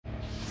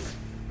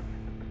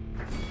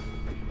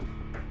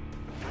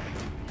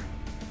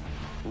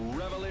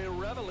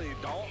Reveille,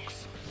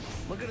 donks.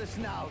 Look at us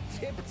now,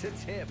 tip to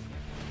tip.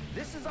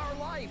 This is our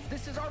life.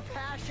 This is our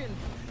passion.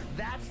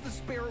 That's the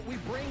spirit we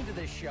bring to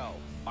this show.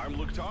 I'm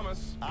Luke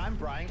Thomas. I'm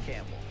Brian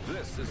Campbell.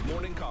 This is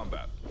Morning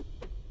Combat.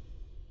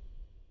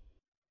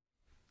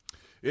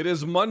 It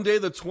is Monday,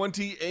 the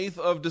 28th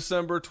of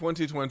December,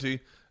 2020,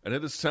 and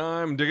it is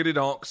time, diggity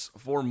donks,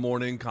 for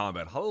Morning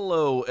Combat.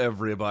 Hello,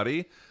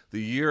 everybody.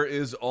 The year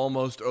is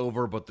almost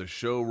over, but the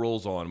show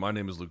rolls on. My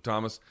name is Luke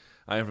Thomas.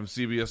 I am from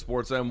CBS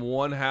Sports. I am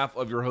one half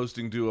of your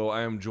hosting duo.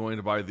 I am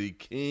joined by the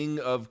King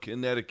of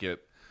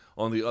Connecticut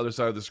on the other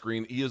side of the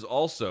screen. He is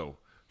also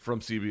from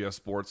CBS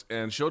Sports,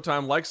 and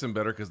Showtime likes him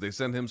better because they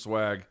send him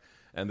swag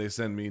and they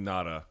send me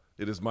nada.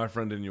 It is my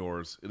friend and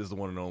yours. It is the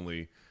one and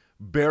only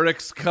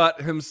Barracks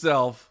Cut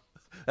himself.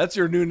 That's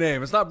your new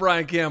name. It's not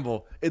Brian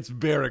Campbell. It's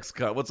Barracks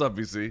Cut. What's up,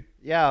 BC?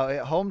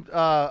 Yeah,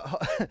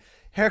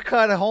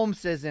 haircut home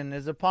season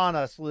is upon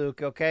us,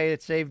 Luke. Okay,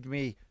 it saved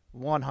me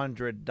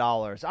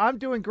 $100. I'm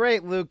doing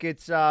great, Luke.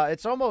 It's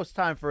almost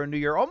time for a new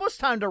year. Almost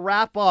time to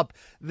wrap up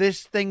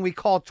this thing we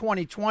call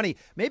 2020.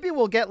 Maybe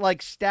we'll get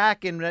like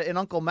Stack and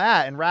Uncle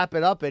Matt and wrap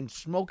it up and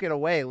smoke it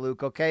away,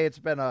 Luke. Okay, it's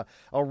been a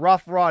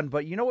rough run,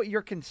 but you know what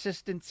your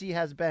consistency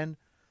has been?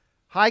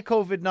 High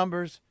COVID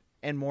numbers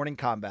and Morning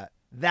Combat.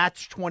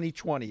 That's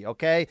 2020,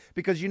 okay?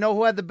 Because you know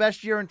who had the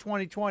best year in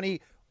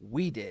 2020?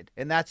 We did,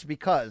 and that's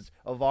because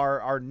of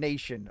our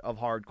nation of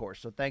hardcore.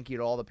 So thank you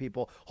to all the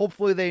people.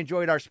 Hopefully they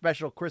enjoyed our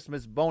special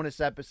Christmas bonus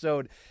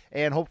episode,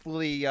 and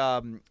hopefully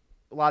a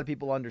lot of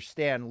people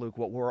understand, Luke,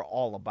 what we're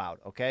all about,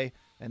 okay?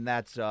 And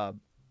that's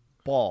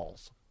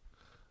balls.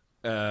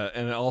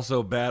 And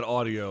also bad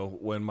audio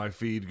when my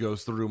feed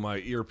goes through my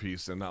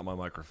earpiece and not my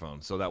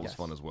microphone. So that was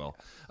fun as well.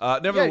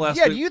 Nevertheless,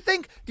 do you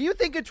think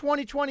in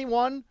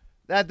 2021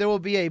 that there will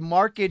be a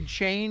marked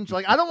change?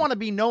 Like, I don't want to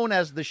be known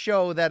as the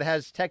show that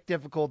has tech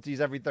difficulties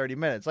every 30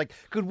 minutes. Like,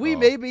 could we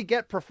maybe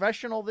get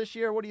professional this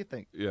year? What do you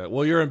think? Yeah,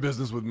 well, you're in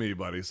business with me,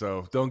 buddy,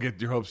 so don't get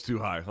your hopes too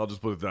high. I'll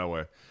just put it that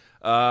way.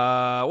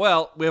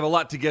 Well, we have a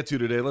lot to get to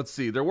today. Let's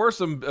see. There were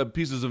some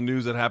pieces of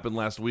news that happened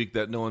last week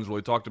that no one's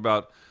really talked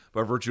about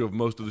by virtue of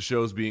most of the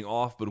shows being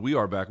off, but we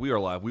are back. We are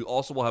live. We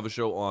also will have a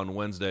show on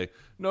Wednesday.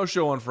 No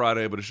show on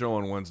Friday, but a show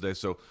on Wednesday,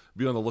 so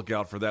be on the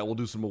lookout for that. We'll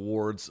do some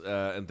awards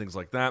and things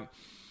like that.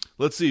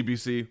 Let's see,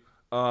 BC.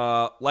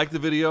 Like the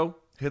video,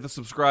 hit the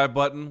subscribe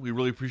button. We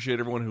really appreciate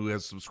everyone who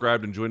has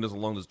subscribed and joined us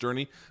along this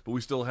journey, but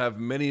we still have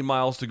many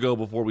miles to go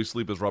before we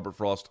sleep, as Robert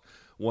Frost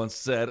once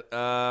said.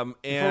 Before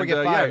we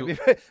get fired.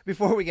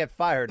 Before we get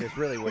fired is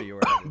really where you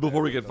were headed.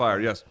 Before we get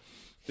fired, yes.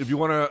 If you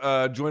want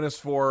to join us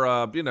for,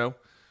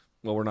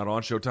 well, we're not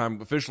on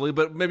Showtime officially,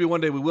 but maybe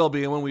one day we will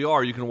be, and when we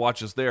are, you can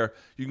watch us there.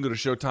 You can go to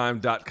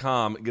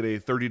Showtime.com, get a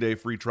 30-day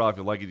free trial. If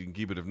you like it, you can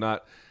keep it. If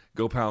not,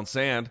 go pound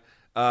sand.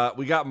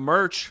 We got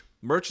merch.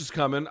 Merch is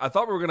coming. I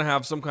thought we were going to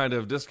have some kind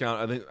of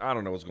discount. I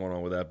don't know what's going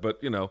on with that,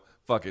 but,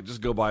 fuck it.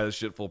 Just go buy this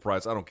shit full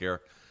price. I don't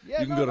care.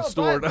 Yeah, you can go to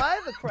store. Buy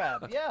the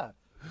crap, yeah.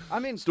 I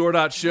mean,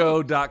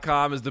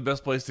 store.show.com is the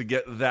best place to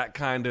get that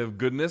kind of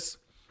goodness.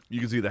 You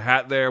can see the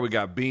hat there. We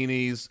got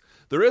beanies.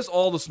 There is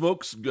all the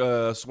smoke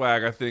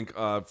swag, I think,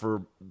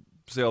 for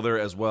sale there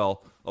as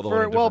well, although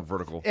in a different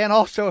vertical. And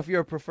also, if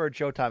you're a preferred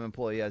Showtime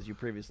employee, as you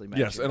previously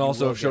mentioned. Yes, and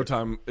also if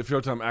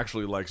Showtime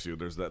actually likes you,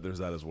 there's that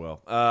as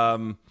well.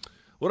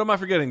 What am I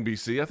forgetting,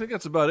 BC? I think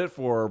that's about it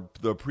for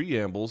the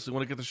preambles. You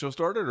want to get the show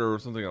started or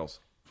something else?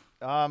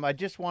 I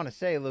just want to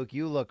say, Luke,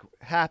 you look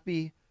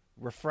happy,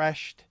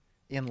 refreshed,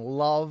 in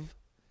love,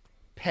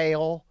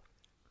 pale,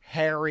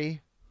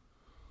 hairy.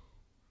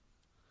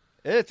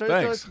 It's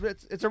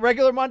a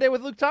regular Monday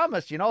with Luke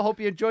Thomas. Hope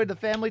you enjoyed the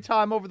family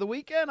time over the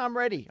weekend. I'm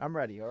ready. All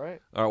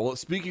right. All right. Well,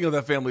 speaking of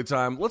that family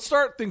time, let's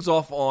start things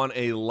off on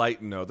a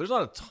light note. There's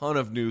not a ton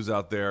of news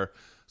out there,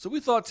 so we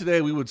thought today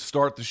we would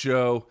start the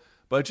show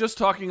by just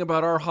talking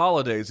about our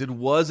holidays. It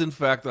was, in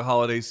fact, the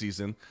holiday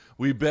season.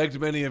 We begged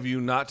many of you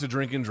not to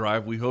drink and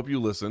drive. We hope you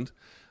listened.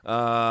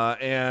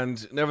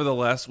 And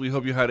nevertheless, we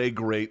hope you had a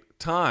great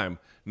time.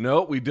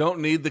 No, we don't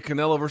need the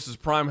Canelo versus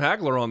Prime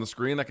Hagler on the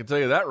screen. I can tell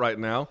you that right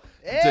now.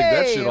 Hey, take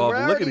that shit off.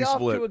 We're Lickety off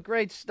split. To a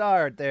great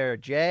start there,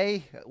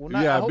 Jay.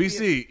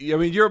 BC. I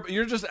mean,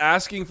 you're just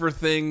asking for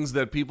things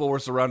that people we're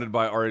surrounded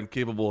by are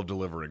incapable of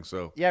delivering.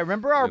 So yeah,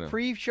 remember our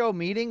pre-show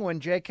meeting when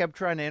Jay kept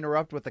trying to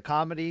interrupt with the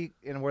comedy,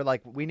 and we're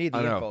like, we need the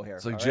info here.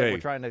 It's like, all Jay, right?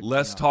 We're trying to,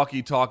 less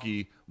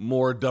talky,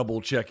 more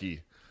double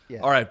checky. Yeah,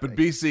 all right, but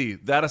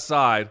BC, that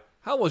aside,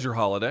 how was your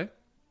holiday?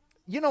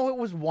 It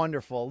was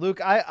wonderful. Luke,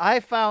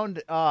 I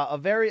found a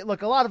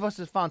lot of us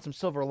have found some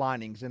silver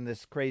linings in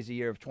this crazy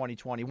year of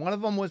 2020. One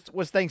of them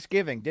was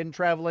Thanksgiving. Didn't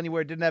travel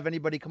anywhere, didn't have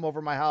anybody come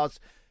over my house,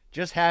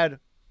 just had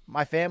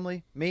my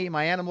family, me,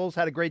 my animals,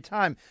 had a great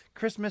time.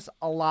 Christmas,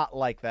 a lot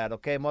like that,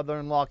 okay?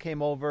 Mother-in-law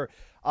came over,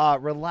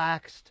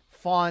 relaxed,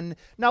 fun.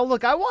 Now,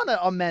 look, I want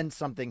to amend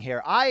something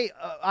here.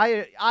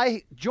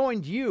 I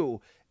joined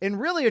you in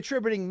really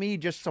attributing me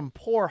just some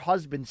poor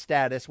husband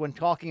status when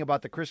talking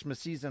about the Christmas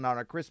season on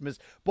our Christmas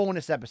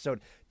bonus episode.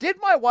 Did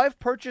my wife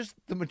purchase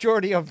the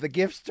majority of the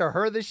gifts to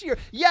her this year?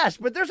 Yes,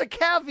 but there's a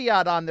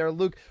caveat on there,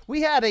 Luke.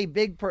 We had a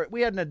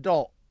we had an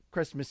adult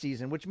Christmas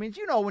season, which means,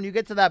 when you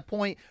get to that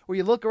point where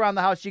you look around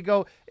the house, you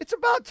go, it's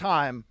about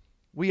time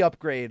we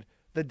upgrade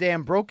the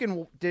damn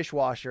broken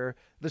dishwasher,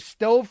 the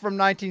stove from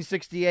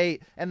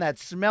 1968, and that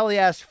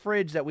smelly-ass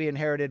fridge that we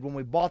inherited when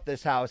we bought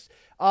this house.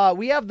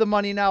 We have the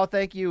money now,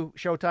 thank you,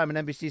 Showtime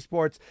and NBC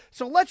Sports.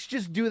 So let's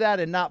just do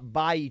that and not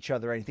buy each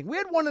other anything. We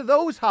had one of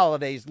those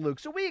holidays, Luke,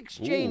 so we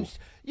exchanged,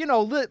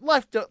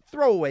 left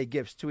throwaway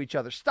gifts to each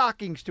other,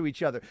 stockings to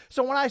each other.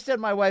 So when I said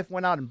my wife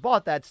went out and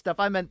bought that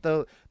stuff, I meant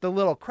the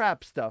little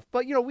crap stuff.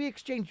 But, we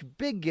exchanged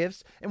big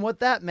gifts, and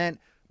what that meant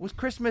was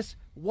Christmas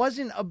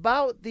wasn't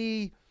about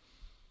the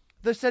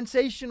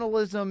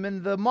sensationalism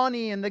and the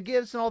money and the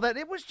gifts and all that.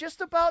 It was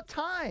just about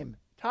time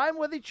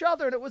with each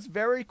other, and it was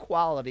very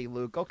quality,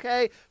 Luke,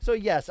 okay? So,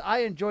 yes,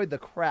 I enjoyed the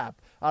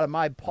crap out of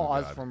my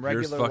pause from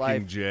regular Here's fucking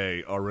life.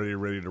 Jay already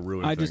ready to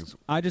ruin things.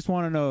 I just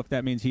want to know if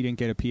that means he didn't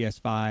get a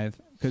PS5,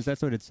 because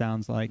that's what it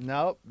sounds like.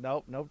 Nope,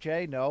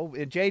 Jay, no.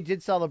 And Jay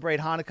did celebrate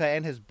Hanukkah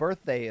and his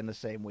birthday in the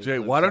same week. Jay,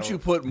 Luke, why don't you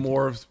put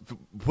more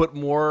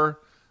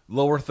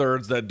lower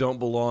thirds that don't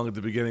belong at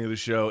the beginning of the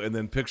show, and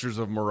then pictures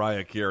of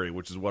Mariah Carey,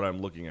 which is what I'm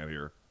looking at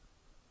here.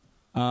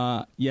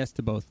 Yes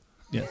to both.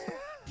 Yes.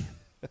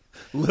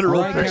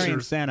 Literal Mariah Carey and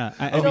pictures Santa.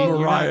 of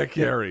Mariah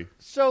Carey.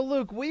 So,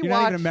 Luke, You're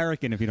not even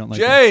American if you don't like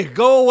Jay,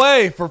 go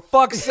away, for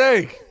fuck's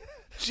sake.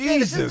 Jay,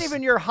 Jesus. this isn't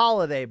even your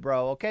holiday,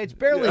 bro, okay? It's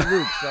barely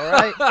Luke's, all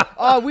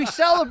right?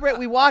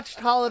 We watched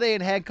Holiday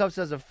in Handcuffs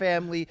as a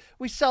family.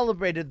 We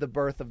celebrated the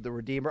birth of the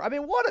Redeemer. I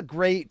mean, what a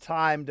great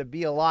time to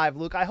be alive,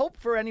 Luke. I hope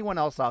for anyone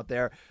else out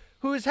there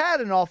who has had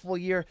an awful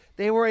year,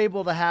 they were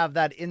able to have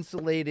that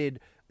insulated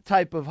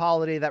type of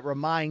holiday that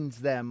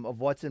reminds them of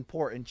what's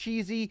important.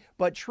 Cheesy,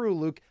 but true,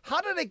 Luke.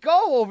 How did it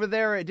go over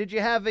there? Did you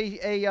have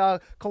a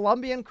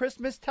Colombian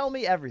Christmas? Tell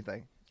me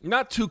everything.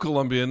 Not too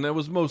Colombian. That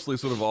was mostly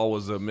sort of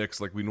always a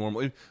mix like we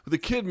normally. The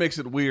kid makes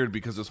it weird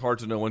because it's hard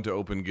to know when to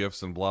open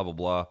gifts and blah, blah,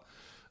 blah.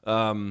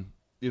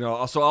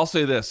 So I'll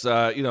say this,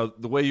 the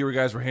way you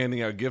guys were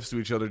handing out gifts to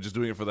each other, just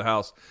doing it for the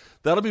house,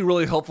 that'll be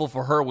really helpful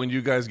for her when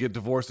you guys get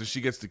divorced and she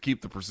gets to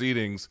keep the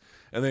proceedings,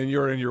 and then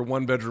you're in your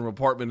one-bedroom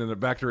apartment in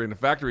a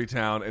factory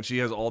town, and she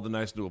has all the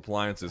nice new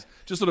appliances.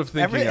 Just sort of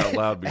thinking out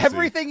loud, BC.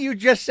 Everything you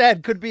just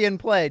said could be in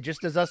play,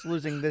 just as us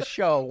losing this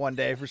show one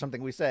day for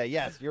something we say.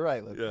 Yes, you're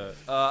right, Luke. Yeah.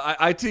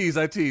 I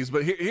tease,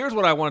 but here's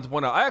what I wanted to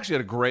point out. I actually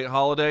had a great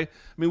holiday. I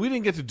mean, we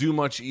didn't get to do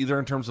much either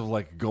in terms of,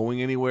 like,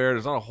 going anywhere.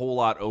 There's not a whole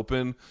lot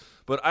open.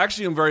 But I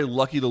actually am very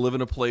lucky to live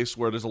in a place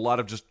where there's a lot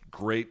of just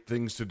great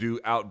things to do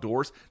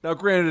outdoors. Now,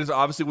 granted,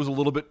 it was a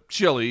little bit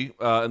chilly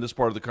in this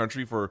part of the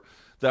country for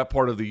that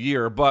part of the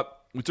year,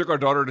 but we took our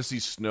daughter to see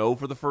snow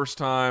for the first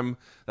time.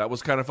 That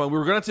was kind of fun. We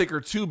were going to take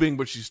her tubing,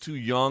 but she's too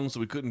young, so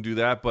we couldn't do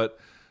that. But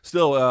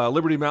still,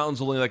 Liberty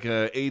Mountain's only like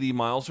 80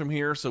 miles from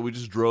here, so we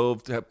just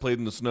drove to played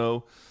in the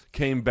snow,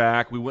 came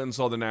back. We went and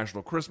saw the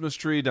National Christmas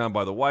Tree down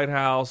by the White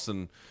House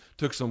and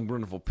took some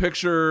wonderful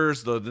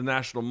pictures. The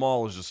National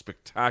Mall is just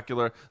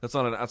spectacular. That's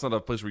not a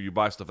place where you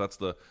buy stuff. That's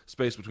the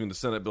space between the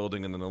Senate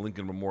building and then the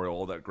Lincoln Memorial,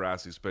 all that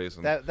grassy space.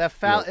 And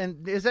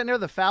and is that near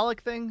the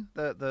phallic thing?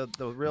 The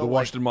real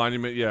Washington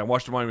Monument. Yeah,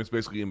 Washington Monument's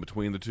basically in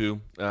between the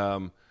two.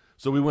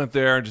 So we went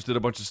there and just did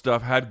a bunch of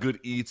stuff. Had good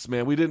eats,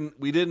 man. We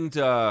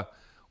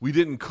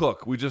didn't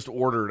cook. We just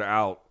ordered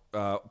out.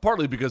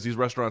 Partly because these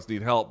restaurants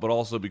need help, but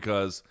also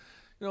because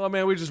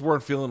we just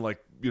weren't feeling like,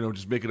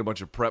 just making a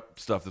bunch of prep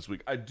stuff this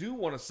week. I do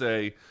want to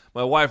say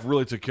my wife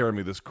really took care of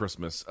me this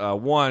Christmas.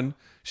 One,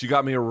 she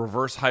got me a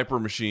reverse hyper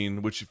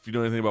machine, which, if you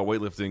know anything about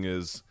weightlifting,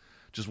 is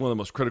just one of the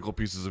most critical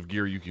pieces of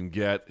gear you can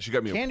get. She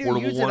got me a portable one.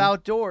 Can you use it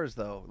outdoors,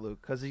 though, Luke?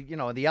 Because,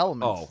 the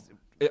elements.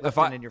 If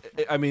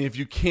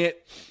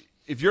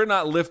you're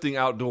not lifting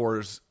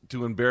outdoors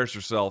to embarrass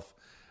yourself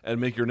and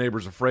make your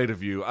neighbors afraid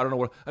of you, I don't know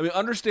what. I mean,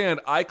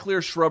 understand, I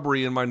clear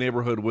shrubbery in my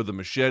neighborhood with a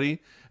machete,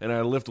 and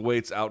I lift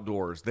weights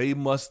outdoors. They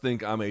must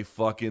think I'm a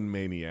fucking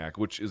maniac,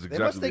 which is exactly the idea.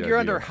 They must think you're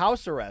under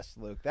house arrest,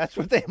 Luke. That's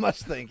what they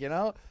must think, Do you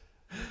have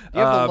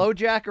the low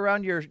jack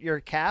around your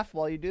calf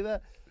while you do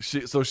that?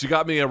 She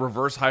got me a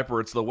reverse hyper.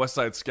 It's the West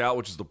Side Scout,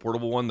 which is the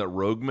portable one that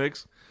Rogue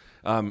makes.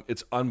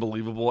 It's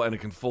unbelievable, and it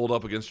can fold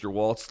up against your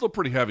wall. It's still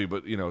pretty heavy,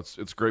 but it's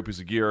a great piece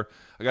of gear.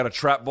 I got a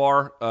trap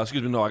bar. I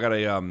got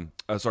a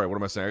sorry, what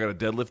am I saying? I got a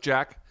deadlift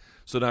jack.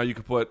 So now you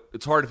can put.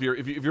 It's hard if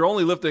you're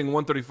only lifting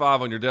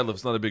 135 on your deadlift.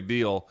 It's not a big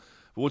deal.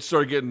 But once you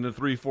start getting to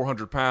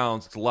 400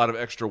 pounds, it's a lot of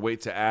extra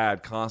weight to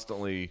add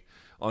constantly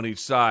on each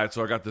side.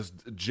 So I got this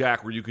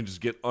jack where you can just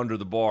get under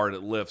the bar and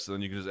it lifts, and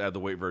then you can just add the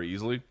weight very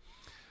easily.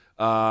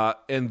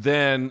 And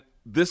then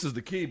this is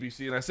the key,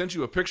 BC, and I sent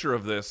you a picture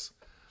of this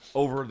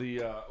over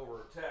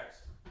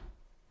text.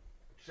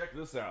 Check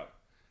this out.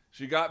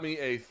 She got me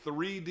a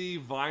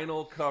 3D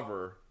vinyl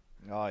cover.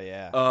 Oh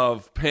yeah.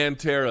 Of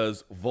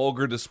Pantera's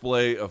Vulgar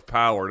Display of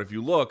Power. And if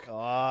you look,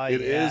 it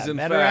is in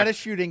Met fact. Met her at a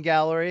shooting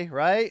gallery,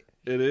 right?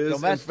 It is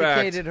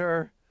domesticated in fact,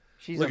 her.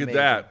 She's look amazing.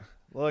 at that.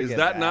 Look is at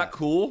that not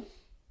cool?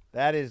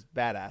 That is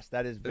badass.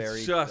 That is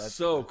It's just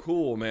so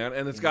cool, man.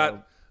 And it's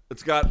got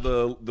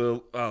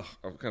the I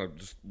kind of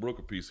just broke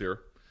a piece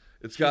here.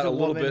 It's got a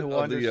little bit who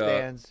of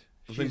understands.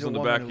 The She's things a on the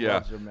woman back, who yeah.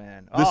 loves her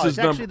man. This Oh, is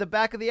it's actually the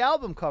back of the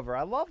album cover.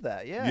 I love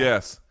that. Yeah.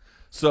 Yes.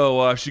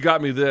 So she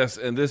got me this,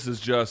 and this is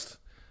just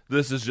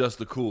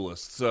the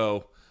coolest.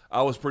 So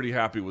I was pretty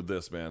happy with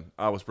this, man.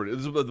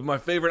 This is my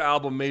favorite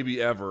album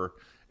maybe ever,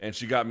 and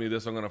she got me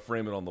this. I'm going to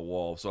frame it on the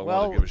wall. So I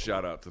want to give a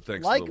shout out to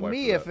thanks like to the wife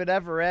me, for if that. it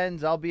ever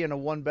ends, I'll be in a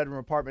 1-bedroom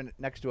apartment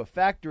next to a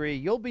factory.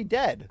 You'll be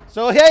dead.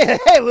 So hey,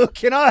 Luke,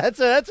 that's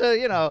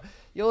a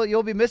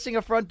you'll be missing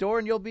a front door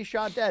and you'll be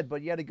shot dead.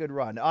 But you had a good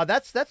run.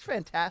 That's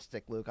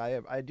fantastic, Luke.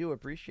 I do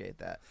appreciate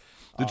that.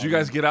 Did you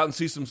guys get out and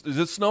see some? Is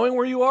it snowing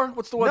where you are?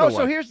 What's the weather No, like?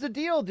 so here's the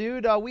deal,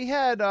 dude. We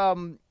had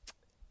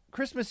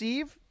Christmas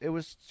Eve, it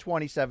was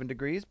 27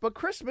 degrees, but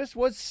Christmas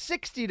was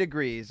 60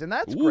 degrees, and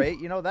that's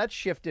great. You know, that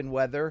shift in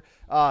weather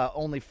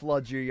only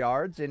floods your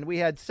yards, and we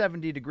had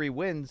 70-degree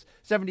winds,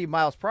 70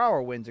 miles per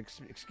hour winds,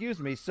 excuse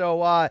me.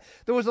 So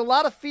there was a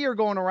lot of fear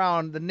going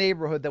around the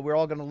neighborhood that we're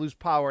all going to lose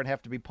power and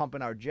have to be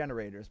pumping our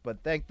generators,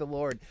 but thank the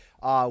Lord,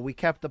 we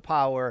kept the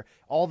power.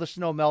 All the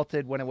snow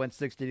melted when it went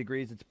 60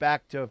 degrees. It's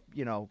back to,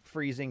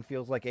 freezing,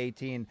 feels like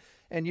 18.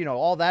 And,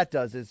 all that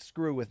does is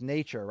screw with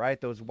nature,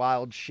 right? Those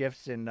wild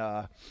shifts in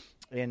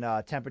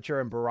temperature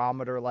and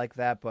barometer like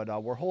that.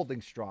 But we're holding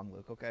strong,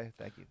 Luke, okay?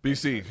 Thank you.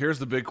 BC, here's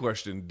the big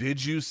question.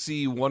 Did you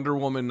see Wonder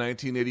Woman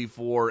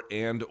 1984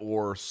 and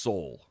or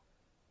Soul?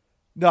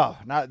 No,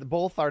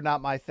 both are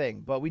not my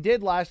thing. But we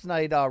did last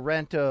night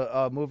rent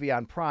a movie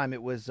on Prime.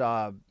 It was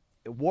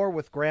War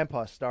with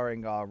Grandpa,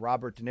 starring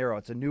Robert De Niro.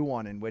 It's a new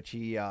one in which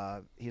he's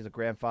a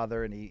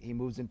grandfather and he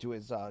moves into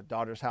his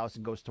daughter's house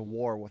and goes to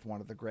war with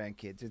one of the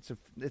grandkids.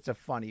 It's a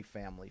funny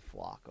family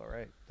flock. All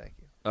right, thank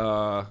you.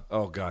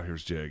 Oh God,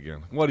 here's Jay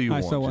again. What do you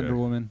want, I saw Jay? Wonder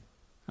Woman.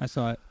 I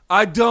saw it.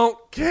 I don't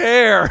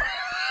care.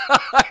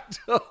 I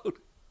don't.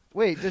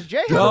 Wait, does Jay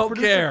have a Don't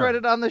producer care.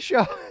 credit on the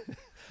show?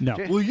 No.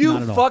 Will you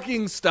not at all.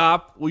 fucking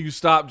stop? Will you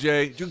stop,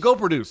 Jay? Go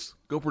produce.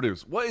 Go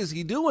produce. What is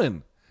he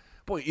doing?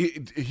 Boy,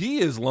 he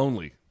is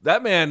lonely.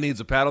 That man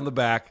needs a pat on the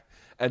back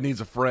and needs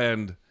a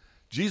friend.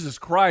 Jesus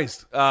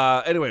Christ.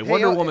 Anyway,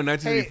 Wonder Woman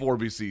 1984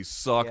 BC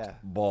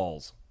sucked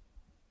balls.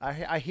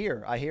 I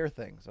hear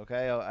things.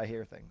 Okay, I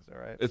hear things.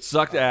 All right. It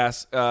sucked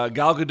ass. Gal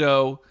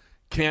Gadot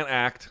can't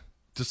act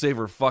to save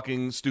her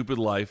fucking stupid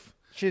life.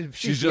 She's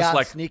just beyond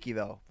like sneaky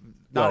though.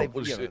 No,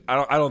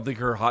 I don't think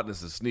her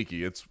hotness is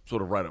sneaky. It's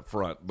sort of right up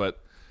front,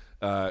 but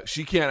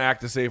she can't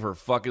act to save her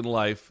fucking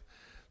life.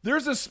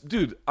 There's this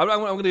dude. I'm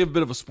going to give a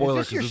bit of a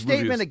spoiler. Is this your movie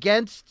statement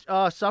against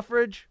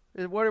suffrage?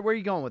 Where are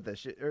you going with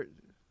this?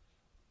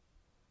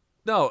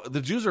 No, the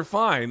Jews are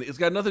fine. It's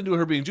got nothing to do with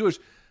her being Jewish.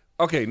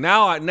 Okay,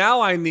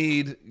 now I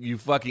need you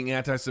fucking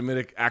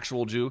anti-Semitic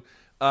actual Jew.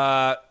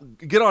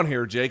 Get on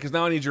here, Jay, because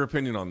now I need your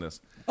opinion on this.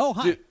 Oh,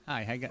 hi.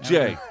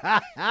 Jay.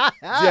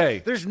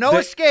 Jay. There's no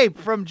escape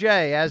from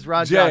Jay, as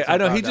Rod Jay, Johnson I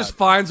know he found just out.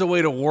 finds a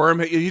way to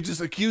worm. He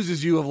just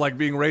accuses you of like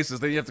being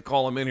racist. Then you have to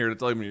call him in here to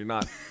tell him you're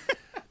not.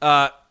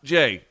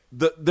 Jay,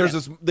 there's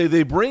this.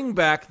 They bring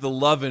back the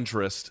love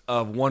interest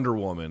of Wonder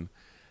Woman,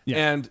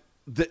 and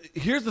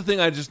here's the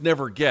thing I just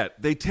never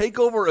get. They take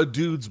over a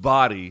dude's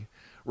body,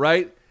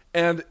 right?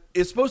 And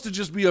it's supposed to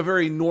just be a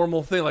very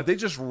normal thing. Like they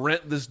just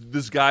rent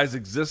this guy's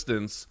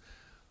existence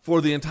for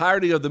the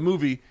entirety of the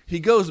movie. He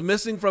goes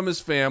missing from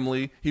his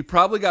family. He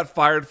probably got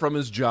fired from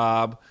his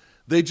job.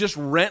 They just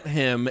rent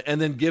him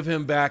and then give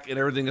him back, and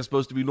everything is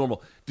supposed to be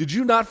normal. Did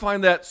you not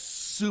find that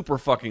super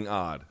fucking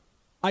odd?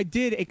 I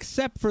did,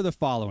 except for the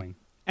following.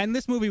 And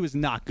this movie was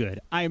not good.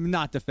 I am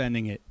not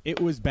defending it. It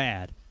was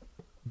bad.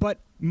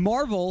 But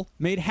Marvel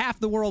made half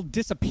the world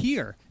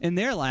disappear in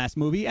their last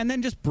movie and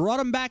then just brought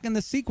him back in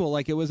the sequel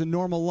like it was a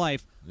normal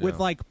life with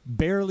like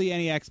barely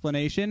any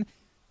explanation.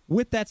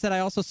 With that said, I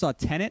also saw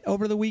Tenet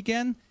over the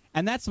weekend,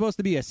 and that's supposed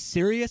to be a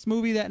serious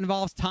movie that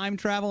involves time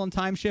travel and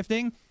time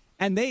shifting.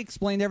 And they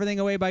explained everything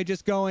away by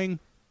just going,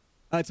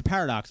 it's a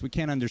paradox. We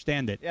can't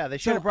understand it. Yeah, they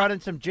should have brought in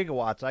some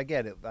gigawatts. I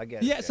get it.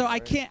 Yeah, Jay, so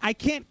right? I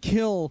can't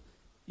kill,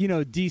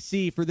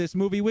 DC for this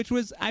movie, which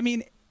was, I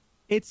mean,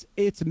 it's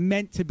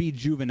meant to be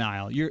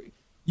juvenile.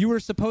 You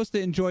were supposed to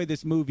enjoy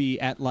this movie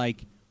at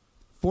like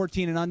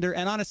 14 and under.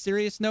 And on a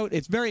serious note,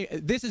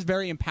 this is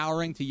very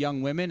empowering to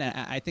young women.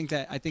 I think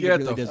it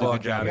really does a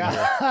good job.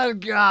 Oh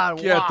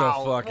God! Get the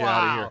fuck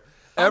out of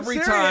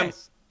here!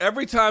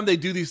 Every time they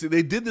do these,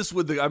 they did this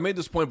with I made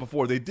this point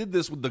before. They did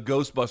this with the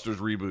Ghostbusters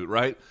reboot,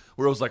 right?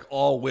 Where it was like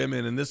all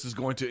women, and this is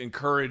going to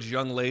encourage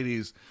young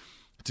ladies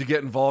to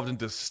get involved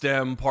into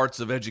STEM parts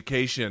of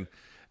education.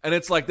 And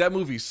it's like that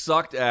movie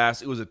sucked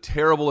ass. It was a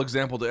terrible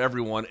example to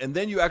everyone. And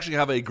then you actually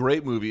have a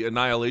great movie,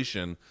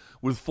 Annihilation,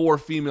 with 4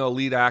 female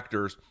lead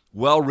actors,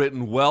 well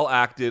written, well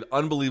acted,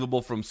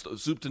 unbelievable from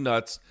soup to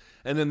nuts.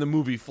 And then the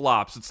movie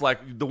flops. It's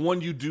like the one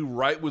you do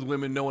right with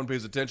women no one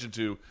pays attention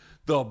to.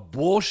 The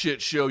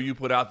bullshit show you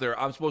put out there,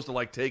 I'm supposed to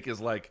like take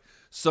as like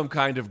some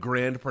kind of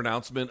grand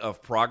pronouncement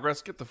of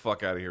progress. Get the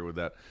fuck out of here with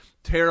that.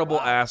 Terrible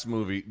ass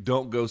movie.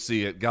 Don't go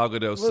see it. Gal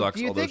Gadot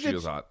sucks, although she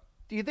is hot.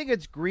 Do you think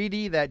it's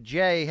greedy that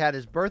Jay had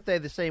his birthday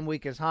the same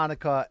week as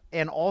Hanukkah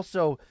and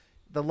also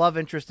the love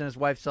interest and his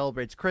wife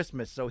celebrates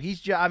Christmas. So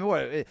he's I mean,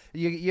 what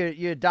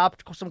you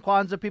adopt some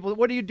Kwanzaa people?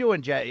 What are you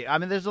doing, Jay? I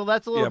mean, that's a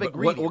little bit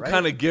greedy. What right?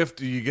 kind of gift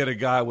do you get a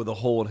guy with a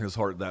hole in his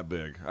heart that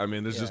big? I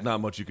mean, there's just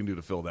not much you can do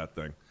to fill that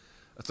thing.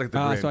 That's like the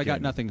Grand So I got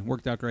Canyon. nothing.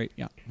 Worked out great.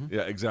 Yeah.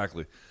 Yeah,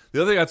 exactly.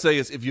 The other thing I'd say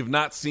is if you've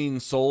not seen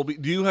Soul,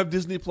 do you have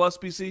Disney Plus,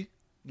 BC?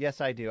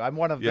 Yes, I do. I'm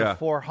one of the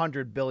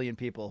 400 billion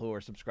people who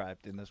are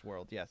subscribed in this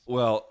world. Yes.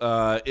 Well,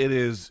 it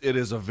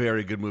is a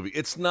very good movie.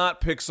 It's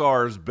not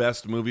Pixar's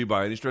best movie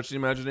by any stretch of the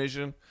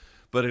imagination,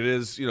 but it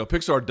is,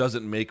 Pixar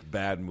doesn't make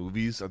bad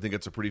movies. I think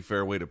it's a pretty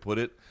fair way to put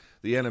it.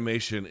 The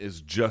animation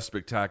is just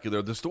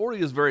spectacular. The story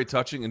is very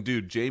touching, and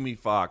dude, Jamie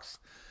Foxx,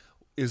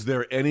 is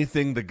there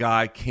anything the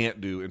guy can't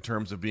do in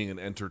terms of being an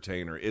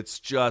entertainer? It's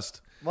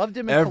just loved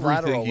him in Collateral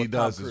everything he with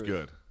does Tom is Cruise.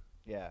 good.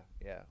 Yeah.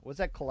 Was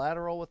that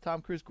Collateral with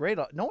Tom Cruise? Great.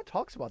 No one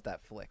talks about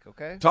that flick,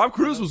 okay? Tom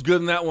Cruise was good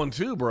in that one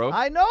too, bro.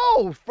 I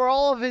know. For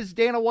all of his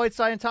Dana White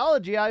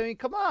Scientology, I mean,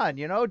 come on,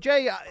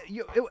 Jay.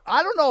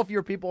 I don't know if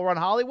your people run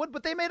Hollywood,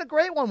 but they made a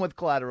great one with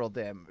Collateral,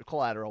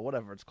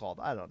 whatever it's called.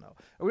 I don't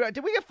know.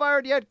 Did we get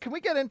fired yet? Can we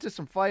get into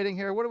some fighting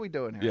here? What are we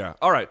doing here? Yeah.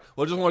 All right.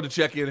 Well, just wanted to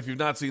check in. If you've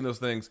not seen those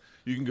things,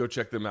 you can go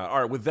check them out.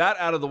 All right. With that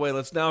out of the way,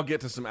 let's now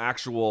get to some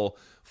actual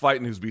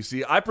fight news,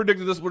 BC. I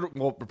predicted this one.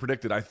 Well,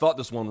 I thought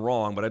this one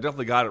wrong, but I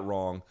definitely got it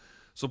wrong.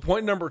 So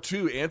point number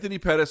 2, Anthony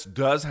Pettis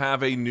does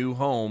have a new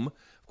home.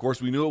 Of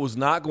course, we knew it was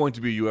not going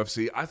to be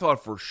UFC. I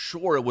thought for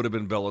sure it would have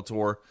been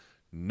Bellator.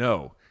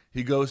 No.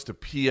 He goes to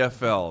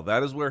PFL.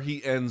 That is where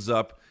he ends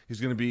up.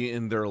 He's going to be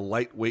in their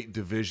lightweight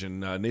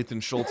division.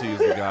 Nathan Schulte is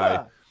the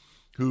guy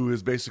who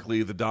is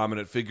basically the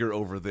dominant figure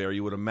over there.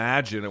 You would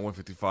imagine at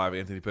 155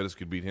 Anthony Pettis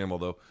could beat him,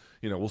 although,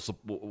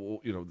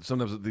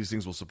 sometimes these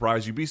things will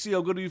surprise you. BC,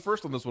 I'll go to you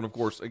first on this one, of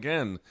course.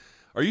 Again,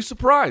 are you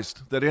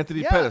surprised that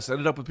Anthony Pettis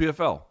ended up with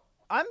PFL?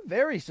 I'm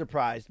very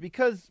surprised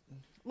because,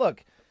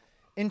 look,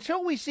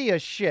 until we see a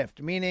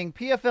shift, meaning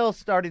PFL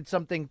started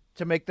something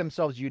to make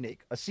themselves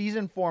unique, a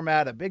season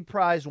format, a big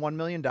prize, $1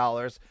 million.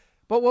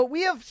 But what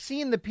we have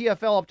seen the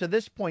PFL up to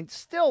this point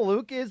still,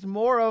 Luke, is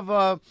more of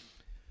a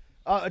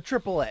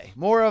AAA,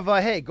 more of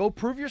a, hey, go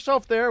prove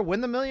yourself there,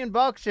 win the $1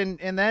 million,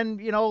 and then,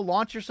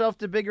 launch yourself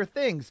to bigger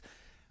things.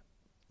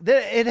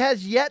 It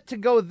has yet to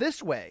go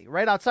this way,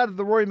 right? Outside of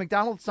the Rory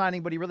McDonald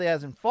signing, but he really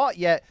hasn't fought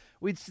yet.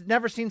 We've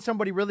never seen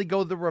somebody really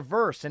go the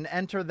reverse and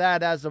enter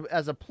that as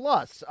a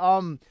plus.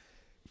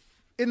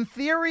 In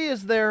theory,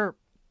 is there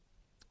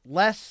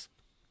less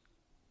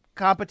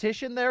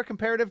competition there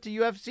comparative to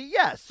UFC?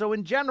 Yes. So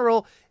in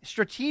general,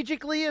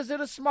 strategically, is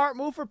it a smart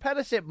move for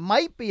Pettis? It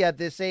might be at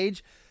this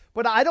age,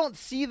 but I don't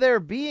see there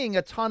being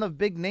a ton of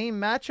big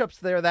name matchups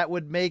there that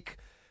would make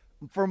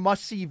for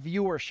must-see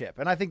viewership.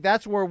 And I think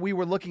that's where we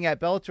were looking at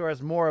Bellator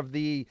as more of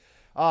the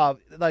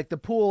like the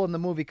pool in the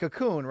movie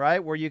Cocoon,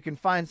 right? Where you can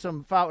find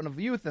some fountain of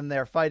youth in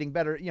there fighting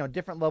better,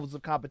 different levels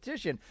of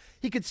competition.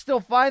 He could still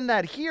find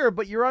that here,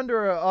 but you're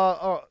under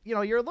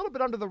you're a little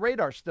bit under the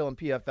radar still in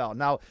PFL.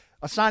 Now,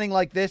 a signing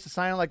like this, a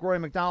signing like Rory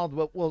McDonald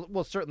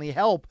will certainly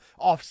help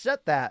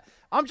offset that.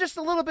 I'm just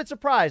a little bit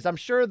surprised. I'm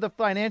sure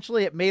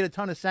financially it made a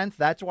ton of sense.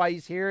 That's why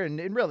he's here.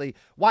 And really,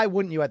 why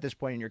wouldn't you at this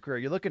point in your career?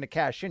 You're looking to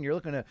cash in. You're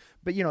looking to,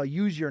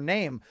 use your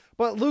name.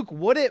 But Luke,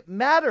 would it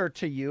matter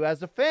to you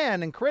as a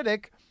fan and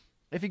critic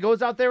if he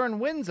goes out there and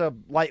wins a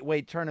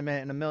lightweight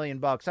tournament and $1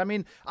 million? I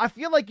mean, I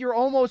feel like you're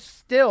almost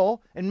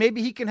still, and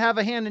maybe he can have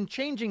a hand in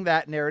changing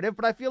that narrative,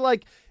 but I feel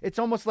like it's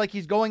almost like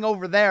he's going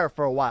over there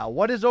for a while.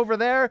 What is over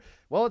there?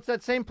 Well, it's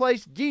that same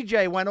place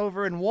DJ went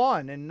over and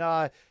won.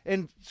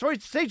 And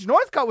Sage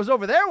Northcutt was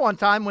over there one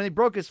time when he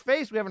broke his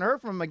face. We haven't heard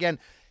from him again.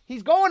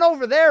 He's going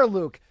over there,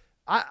 Luke.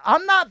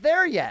 I'm not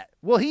there yet.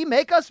 Will he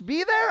make us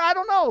be there? I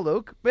don't know,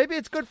 Luke. Maybe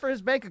it's good for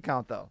his bank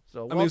account, though.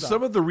 So well done.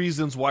 Some of the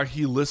reasons why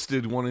he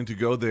listed wanting to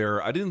go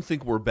there, I didn't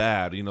think were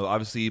bad.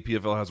 Obviously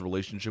PFL has a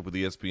relationship with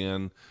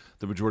ESPN.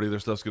 The majority of their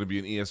stuff's going to be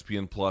an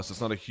ESPN Plus.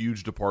 It's not a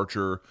huge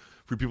departure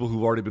for people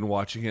who've already been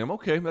watching him.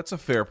 Okay, that's a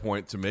fair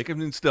point to make. I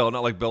mean, still,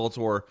 not like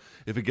Bellator,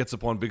 if it gets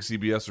up on big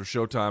CBS or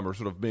Showtime or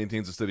sort of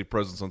maintains a steady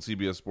presence on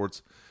CBS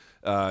Sports,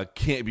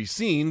 can't be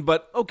seen.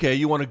 But, okay,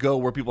 you want to go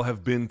where people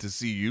have been to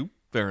see you.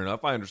 Fair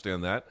enough. I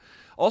understand that.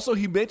 Also,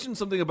 he mentioned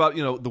something about,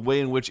 the way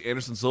in which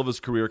Anderson Silva's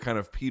career kind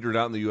of petered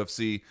out in the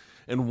UFC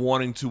and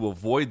wanting to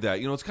avoid that.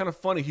 It's kind of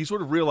funny. He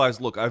sort of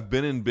realized, look, I've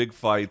been in big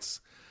fights.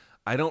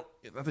 Not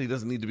that he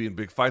doesn't need to be in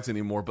big fights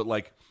anymore, but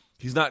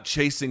he's not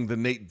chasing the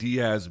Nate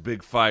Diaz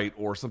big fight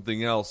or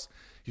something else.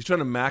 He's trying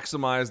to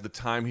maximize the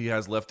time he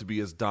has left to be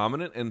as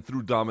dominant and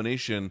through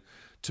domination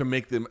to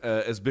make them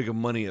as big of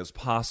money as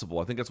possible.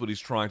 I think that's what he's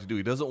trying to do.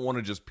 He doesn't want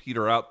to just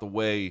peter out the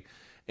way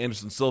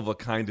Anderson Silva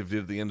kind of did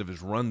at the end of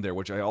his run there,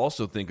 which I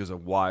also think is a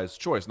wise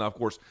choice. Now, of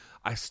course,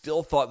 I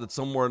still thought that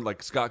someone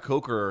like Scott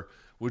Coker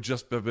would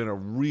just have been a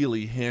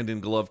really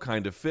hand-in-glove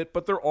kind of fit,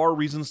 but there are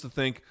reasons to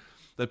think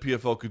that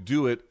PFL could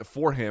do it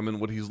for him and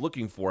what he's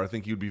looking for. I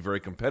think he would be very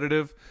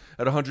competitive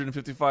at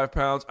 155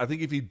 pounds. I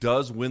think if he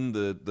does win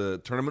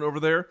the tournament over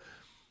there,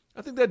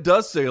 I think that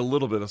does say a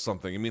little bit of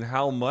something. I mean,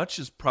 how much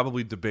is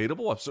probably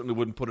debatable. I certainly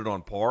wouldn't put it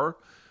on par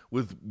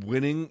with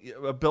winning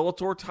a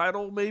Bellator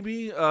title,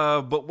 maybe.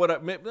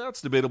 But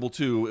that's debatable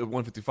too at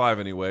 155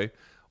 anyway.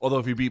 Although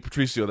if he beat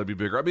Patricio, that'd be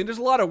bigger. I mean, there's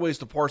a lot of ways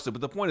to parse it,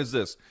 but the point is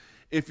this.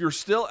 If you're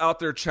still out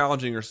there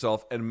challenging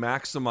yourself and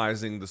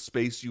maximizing the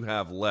space you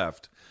have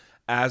left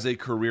as a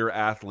career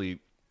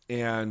athlete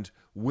and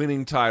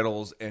winning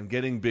titles and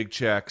getting big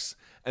checks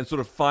and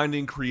sort of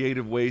finding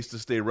creative ways to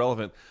stay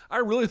relevant, I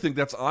really think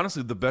that's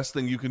honestly the best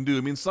thing you can do.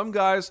 I mean, some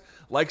guys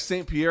like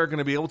St. Pierre are going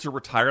to be able to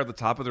retire at the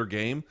top of their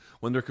game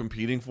when they're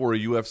competing for a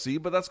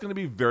UFC, but that's going to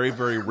be very,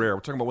 very rare.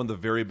 We're talking about one of the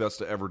very best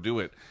to ever do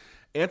it.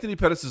 Anthony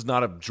Pettis is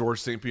not a George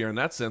St. Pierre in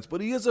that sense,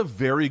 but he is a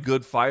very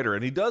good fighter,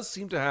 and he does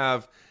seem to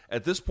have,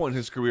 at this point in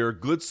his career,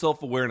 good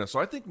self-awareness. So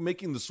I think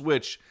making the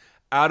switch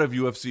out of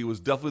UFC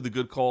was definitely the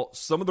good call.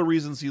 Some of the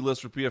reasons he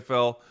lists for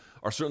PFL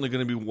are certainly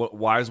going to be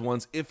wise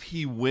ones. If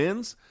he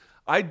wins,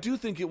 I do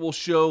think it will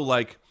show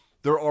like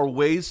there are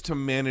ways to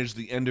manage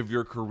the end of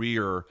your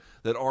career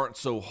that aren't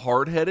so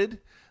hard-headed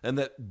and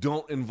that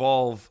don't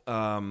involve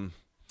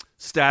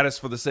status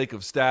for the sake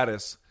of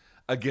status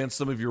against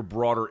some of your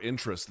broader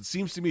interests. It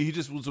seems to me he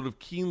just was sort of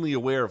keenly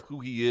aware of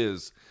who he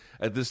is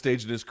at this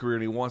stage in his career,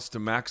 and he wants to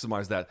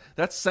maximize that.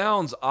 That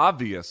sounds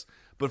obvious,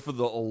 but for a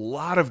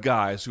lot of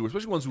guys, who,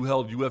 especially ones who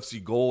held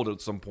UFC gold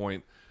at some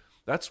point,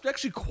 that's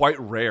actually quite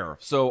rare.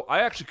 So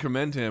I actually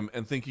commend him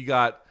and think he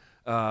got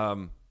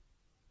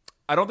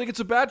I don't think it's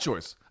a bad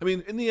choice. I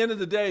mean, in the end of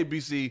the day,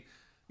 BC,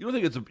 you don't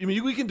think it's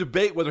we can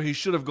debate whether he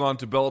should have gone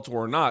to Bellator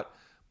or not,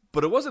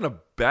 but it wasn't a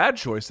bad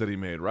choice that he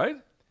made, right?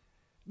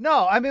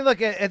 No, I mean,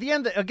 look, at the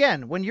end,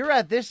 again, when you're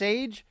at this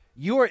age,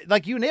 you're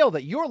like, you nailed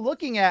it. You're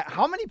looking at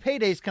how many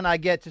paydays can I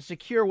get to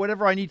secure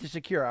whatever I need to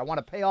secure. I want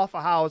to pay off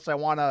a house. I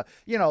want to,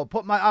 you're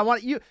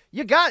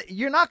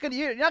not going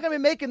to be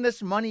making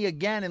this money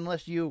again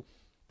unless you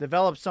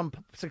develop some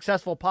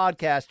successful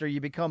podcast or you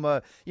become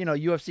a,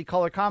 UFC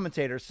color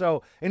commentator.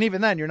 So, and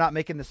even then you're not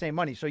making the same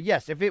money. So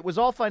yes, if it was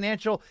all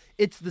financial,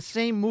 it's the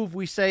same move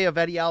we say of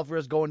Eddie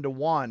Alvarez going to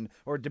one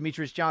or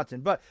Demetrius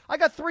Johnson. But I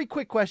got 3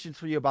 quick questions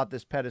for you about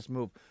this Pettis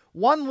move.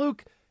 One,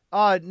 Luke,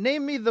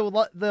 name me the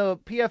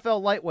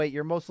PFL lightweight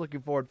you're most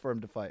looking forward for him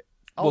to fight.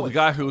 Well, the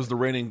guy who was the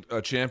reigning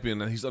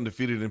champion, and he's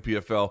undefeated in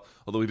PFL,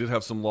 although he did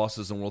have some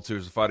losses in World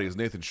Series of Fighting, is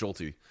Nathan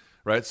Schulte,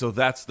 right? So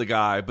that's the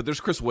guy. But there's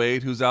Chris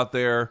Wade, who's out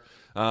there.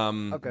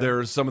 Okay.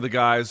 There's some of the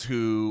guys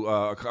who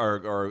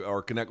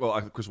are connect.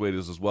 Well, Chris Wade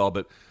is as well,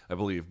 but I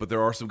believe. But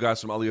there are some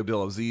guys from Ali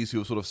Abdelaziz who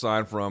have sort of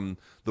signed from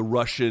the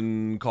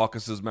Russian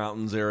Caucasus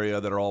Mountains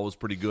area that are always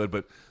pretty good.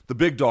 But the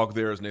big dog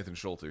there is Nathan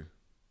Schulte.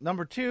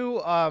 Number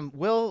 2,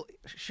 will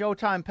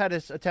Showtime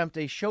Pettis attempt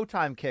a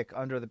Showtime kick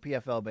under the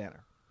PFL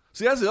banner?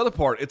 See, that's the other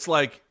part. It's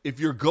like if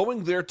you're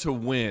going there to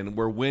win,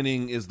 where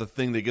winning is the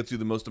thing that gets you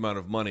the most amount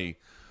of money,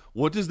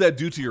 what does that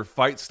do to your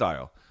fight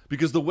style?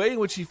 Because the way in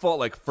which he fought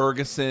like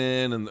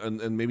Ferguson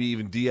and maybe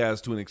even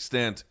Diaz to an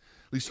extent,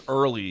 at least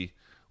early,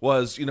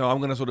 was, I'm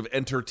going to sort of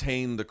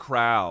entertain the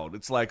crowd.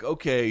 It's like,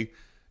 okay,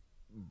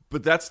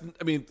 but that's, not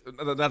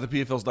the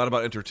PFL's not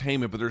about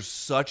entertainment, but there's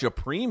such a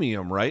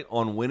premium, right,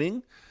 on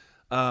winning.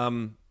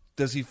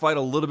 Does he fight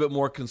a little bit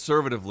more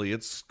conservatively?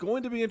 It's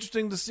going to be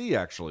interesting to see,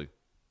 actually.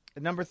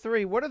 And number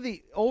 3, what are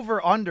the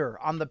over-under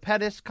on the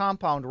Pettis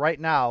compound right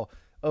now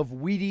of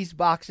Wheaties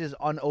boxes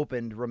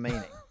unopened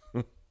remaining?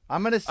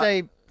 I'm going to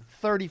say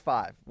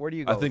 35. Where do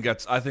you go? I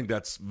think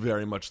that's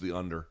very much the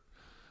under.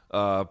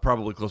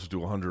 Probably closer to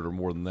 100 or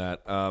more than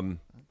that.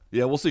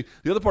 Yeah, we'll see.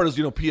 The other part is,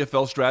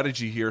 PFL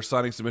strategy here,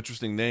 signing some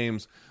interesting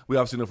names. We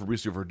obviously know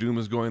Fabricio Verdum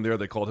is going there.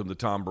 They called him the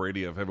Tom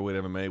Brady of heavyweight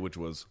MMA, which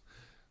was,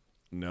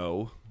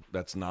 no,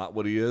 that's not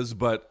what he is.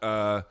 But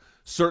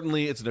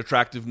certainly it's an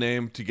attractive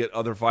name to get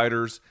other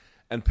fighters.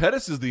 And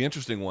Pettis is the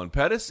interesting one.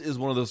 Pettis is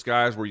one of those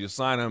guys where you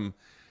sign him.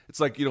 It's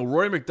like,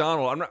 Rory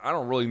McDonald, I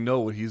don't really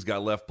know what he's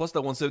got left. Plus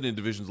that 170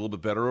 division is a little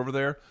bit better over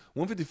there.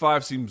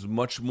 155 seems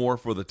much more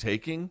for the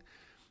taking.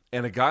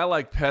 And a guy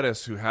like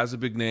Pettis, who has a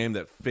big name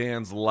that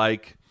fans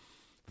like,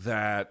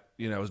 that,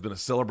 has been a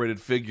celebrated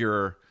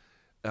figure,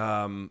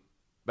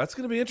 that's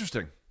going to be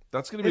interesting.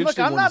 That's going to be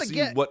interesting to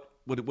see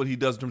what he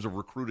does in terms of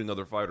recruiting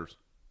other fighters.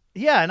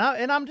 Yeah,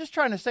 and I'm just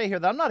trying to say here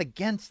that I'm not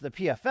against the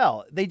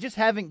PFL. They just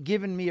haven't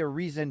given me a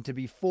reason to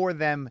be for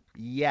them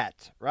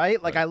yet,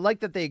 right? Like, right. I like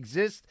that they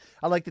exist.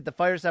 I like that the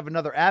fighters have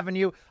another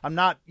avenue. I'm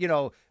not,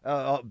 Bellator,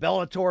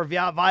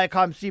 Viacom,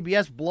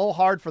 CBS, blow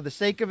hard for the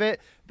sake of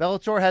it.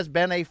 Bellator has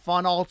been a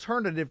fun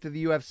alternative to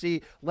the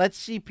UFC. Let's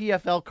see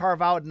PFL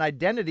carve out an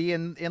identity,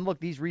 and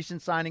look, these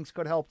recent signings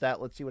could help that.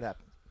 Let's see what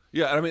happens.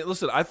 Yeah,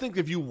 listen, I think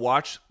if you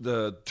watch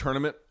the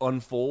tournament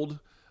unfold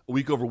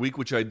week over week,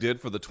 which I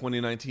did for the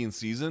 2019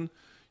 season,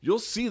 you'll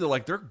see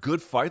that there are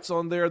good fights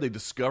on there. They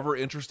discover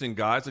interesting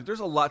guys. There's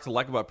a lot to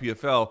like about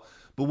PFL,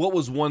 but what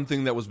was one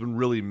thing that was been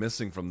really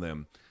missing from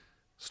them?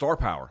 Star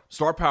power.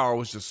 Star power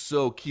was just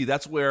so key.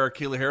 That's where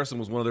Kayla Harrison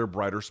was one of their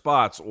brighter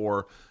spots,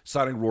 or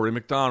signing Rory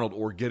McDonald,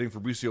 or getting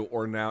Fabricio,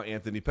 or now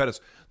Anthony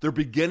Pettis. They're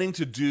beginning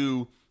to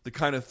do the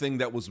kind of thing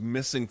that was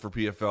missing for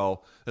PFL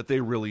that they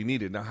really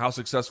needed. Now, how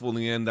successful in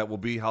the end that will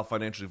be, how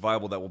financially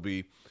viable that will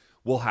be,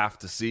 we'll have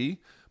to see.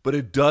 but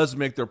it does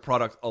make their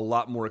product a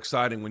lot more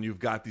exciting when you've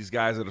got these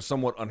guys that are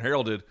somewhat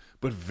unheralded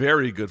but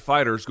very good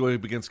fighters going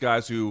up against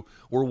guys who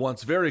were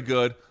once very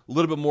good, a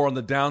little bit more on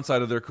the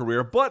downside of their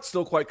career, but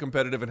still quite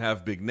competitive and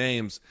have big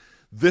names.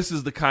 This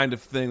is the kind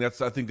of thing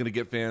that's, I think, going to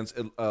get fans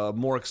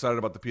more excited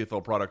about the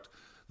PFL product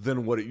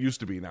than what it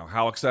used to be. Now,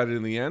 how excited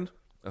in the end?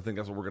 I think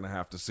that's what we're going to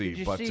have to see. Did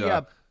you but see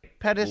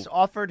Pettis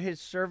offered his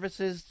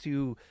services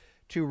to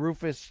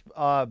Rufus'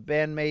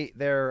 bandmate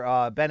there,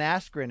 Ben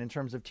Askren, in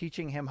terms of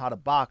teaching him how to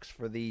box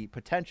for the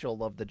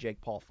potential of the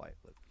Jake Paul fight.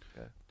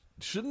 Okay.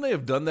 Shouldn't they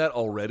have done that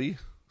already?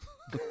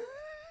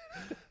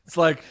 It's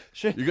like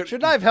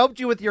shouldn't I have helped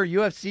you with your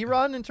UFC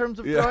run in terms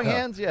of throwing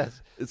hands?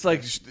 Yes. It's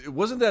like,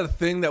 wasn't that a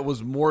thing that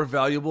was more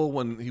valuable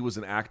when he was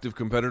an active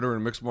competitor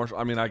in mixed martial?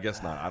 I mean, I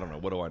guess not. I don't know.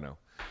 What do I know?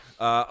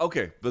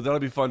 Okay, but that'll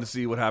be fun to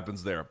see what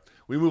happens there.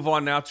 We move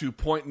on now to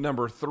point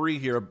number 3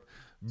 here.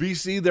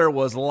 BC, there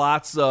was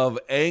lots of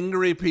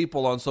angry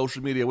people on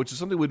social media, which is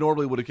something we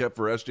normally would have kept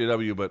for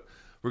SJW, but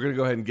we're going to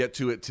go ahead and get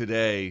to it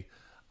today.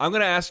 I'm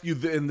going to ask you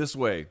in this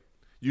way.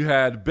 You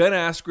had Ben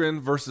Askren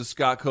versus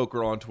Scott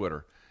Coker on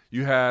Twitter.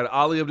 You had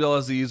Ali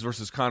Abdelaziz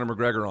versus Conor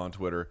McGregor on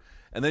Twitter.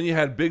 And then you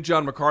had Big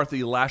John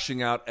McCarthy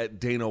lashing out at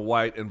Dana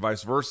White and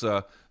vice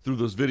versa through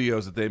those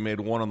videos that they made,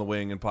 one on the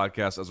Weighing In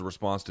podcast as a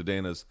response to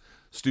Dana's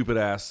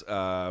stupid-ass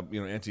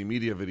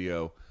anti-media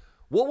video.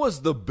 What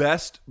was the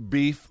best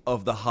beef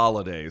of the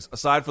holidays,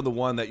 aside from the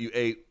one that you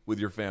ate with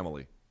your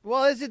family?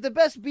 Well, is it the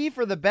best beef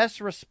or the best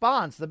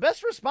response? The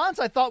best response,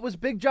 I thought, was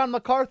Big John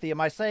McCarthy.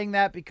 Am I saying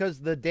that because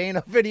the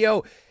Dana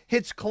video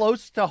hits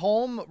close to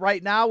home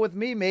right now with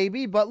me?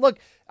 Maybe. But look,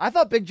 I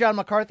thought Big John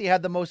McCarthy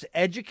had the most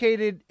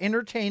educated,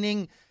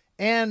 entertaining,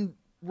 and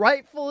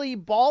rightfully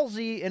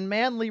ballsy and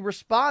manly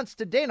response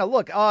to Dana.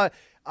 Look,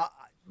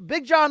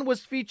 Big John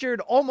was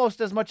featured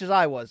almost as much as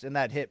I was in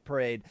that hit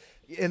parade,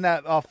 in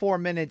that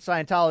 4-minute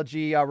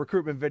Scientology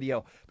recruitment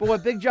video. But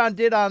what Big John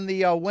did on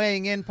the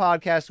Weighing In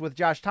podcast with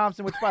Josh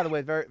Thompson, which, by the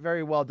way, very,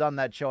 very well done,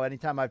 that show,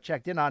 anytime I've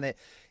checked in on it,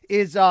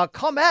 is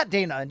come at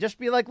Dana and just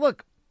be like,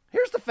 look,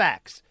 here's the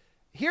facts.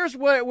 Here's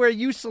where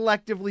you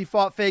selectively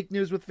fought fake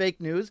news with fake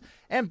news.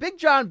 And Big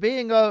John,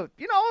 being a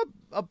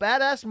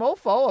badass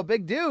mofo, a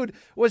big dude,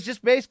 was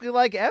just basically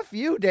like, F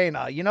you,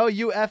 Dana. You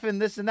effing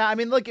this and that. I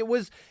mean, look, it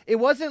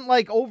wasn't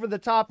like over the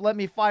top, let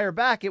me fire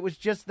back. It was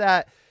just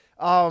that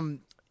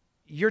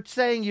you're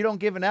saying you don't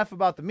give an F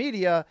about the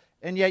media,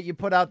 and yet you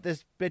put out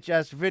this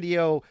bitch-ass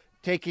video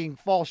taking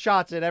false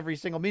shots at every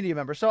single media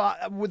member. So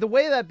with the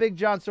way that Big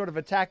John sort of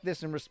attacked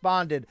this and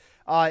responded,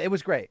 it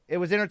was great. It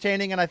was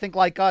entertaining, and I think,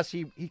 like us,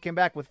 he came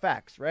back with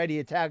facts, right? He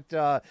attacked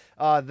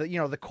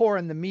the core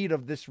and the meat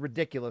of this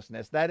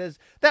ridiculousness.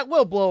 That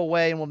will blow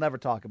away, and we'll never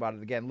talk about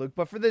it again, Luke.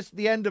 But for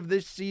the end of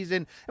this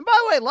season, and by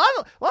the way, a lot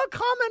of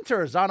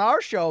commenters on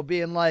our show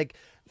being like,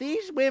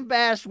 these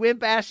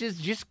wimp-asses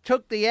just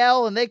took the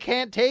L and they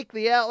can't take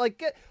the L.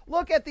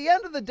 Look, at the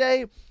end of the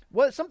day,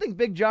 something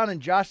Big John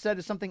and Josh said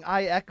is something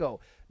I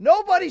echo.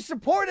 Nobody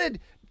supported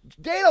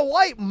Dana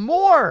White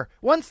more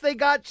once they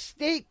got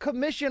state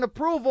commission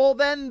approval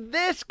than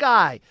this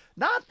guy.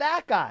 Not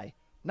that guy.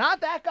 Not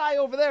that guy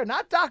over there.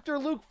 Not Dr.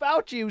 Luke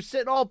Fauci, who's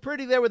sitting all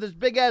pretty there with his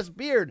big-ass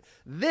beard.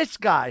 This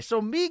guy.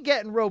 So me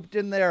getting roped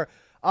in there,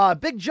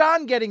 Big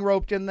John getting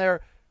roped in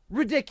there,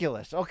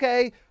 ridiculous,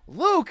 okay?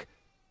 Luke,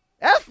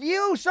 F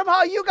you,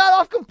 somehow you got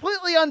off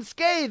completely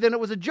unscathed, and it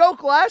was a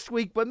joke last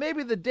week, but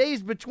maybe the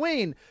days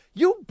between.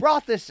 You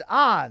brought this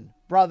on,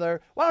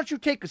 brother. Why don't you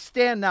take a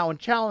stand now and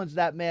challenge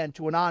that man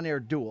to an on-air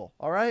duel,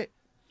 all right?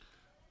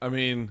 I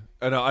mean,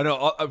 I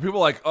know. People are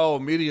like, oh,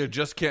 media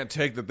just can't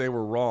take that they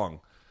were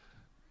wrong.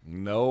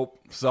 Nope,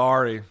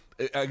 sorry.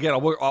 Again, I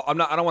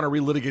don't want to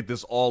relitigate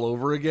this all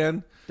over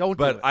again.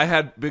 But I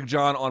had Big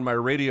John on my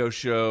radio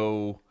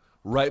show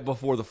right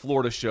before the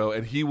Florida show,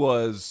 and he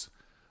was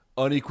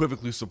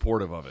unequivocally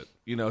supportive of it.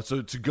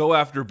 So to go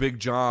after Big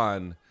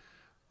John,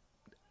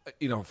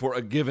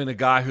 for given a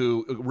guy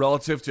who,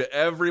 relative to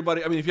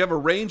everybody, I mean, if you have a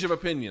range of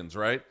opinions,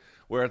 right,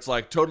 where it's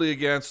like totally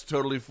against,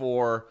 totally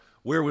for,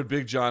 where would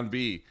Big John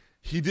be?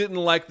 He didn't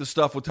like the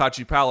stuff with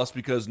Tachi Palace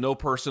because no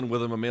person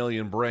with a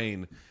mammalian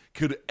brain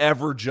could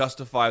ever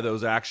justify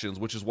those actions,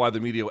 which is why the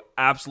media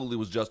absolutely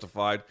was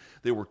justified.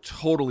 They were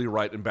totally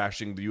right in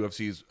bashing the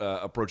UFC's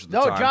approach at the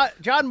time. No,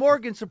 John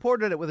Morgan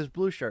supported it with his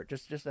blue shirt.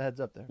 Just a heads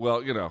up there.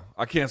 Well,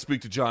 I can't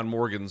speak to John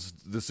Morgan's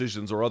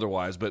decisions or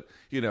otherwise, but,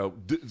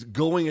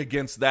 going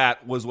against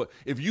that was what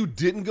 – if you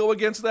didn't go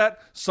against that,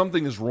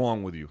 something is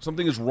wrong with you.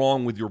 Something is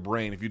wrong with your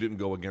brain if you didn't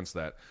go against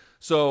that.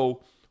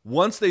 So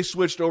once they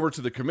switched over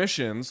to the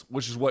commissions,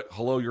 which is what,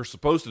 you're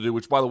supposed to do,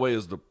 which, by the way,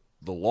 is the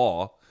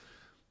law –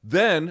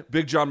 then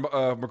Big John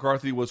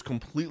McCarthy was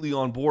completely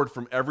on board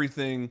from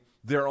everything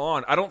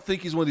thereon. I don't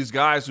think he's one of these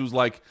guys who's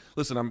like,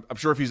 listen, I'm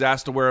sure if he's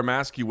asked to wear a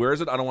mask, he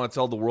wears it. I don't want to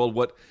tell the world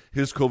what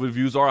his COVID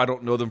views are. I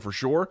don't know them for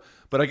sure.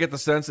 But I get the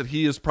sense that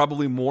he is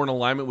probably more in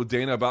alignment with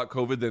Dana about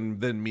COVID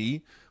than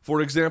me,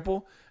 for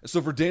example.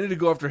 So for Dana to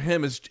go after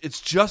him,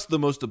 it's just the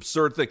most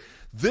absurd thing.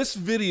 This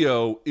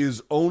video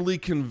is only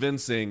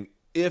convincing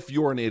if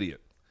you're an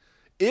idiot.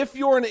 If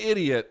you're an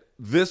idiot,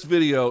 this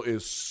video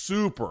is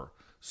super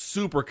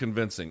super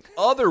convincing.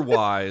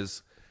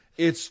 Otherwise,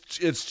 it's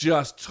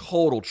just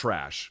total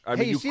trash. I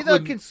mean, you you see the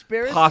couldn't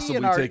conspiracy possibly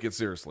in our- take it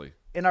seriously.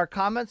 In our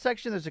comment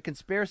section, there's a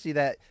conspiracy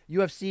that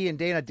UFC and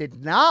Dana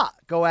did not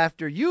go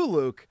after you,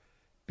 Luke,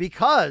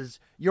 because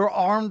you're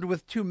armed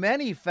with too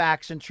many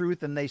facts and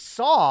truth, and they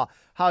saw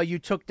how you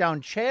took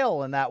down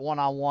Chael in that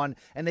one-on-one,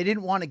 and they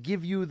didn't want to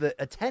give you the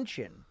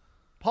attention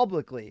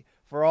publicly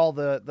for all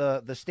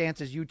the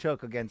stances you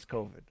took against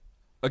COVID.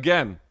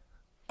 Again,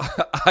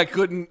 I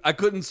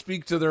couldn't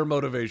speak to their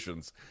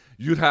motivations.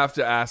 You'd have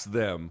to ask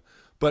them.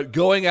 But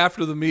going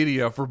after the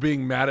media for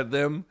being mad at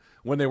them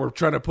when they were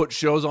trying to put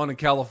shows on in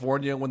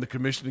California, when the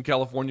commission in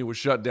California was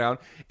shut down,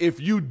 if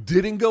you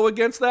didn't go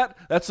against that,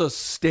 that's a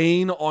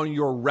stain on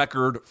your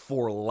record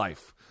for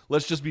life.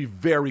 Let's just be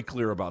very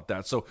clear about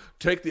that. So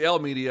take the L,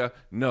 media.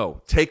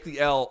 No. Take the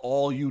L,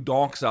 all you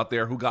donks out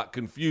there who got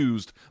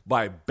confused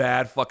by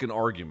bad fucking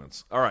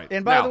arguments. All right.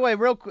 And by now, the way,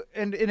 real quick,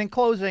 and in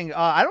closing,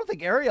 I don't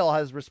think Ariel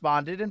has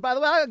responded. And by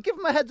the way, I'll give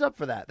him a heads up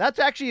for that. That's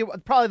actually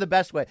probably the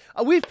best way.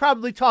 We've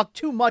probably talked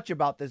too much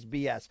about this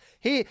BS.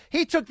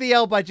 He took the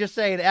L by just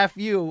saying, F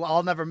you,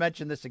 I'll never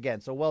mention this again.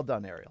 So well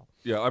done, Ariel.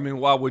 Yeah, I mean,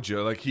 why would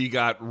you? Like, he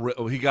got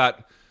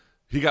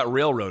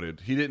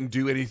railroaded. He didn't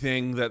do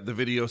anything that the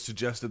video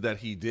suggested that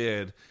he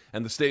did,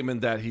 and the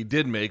statement that he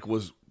did make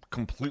was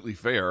completely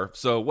fair.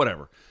 So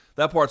whatever.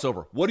 That part's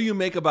over. What do you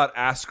make about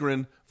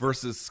Askren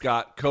versus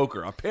Scott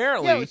Coker?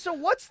 Apparently, Yeah, so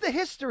what's the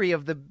history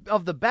of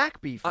the back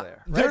beef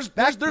there?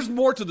 there's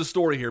more to the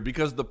story here,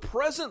 because the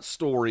present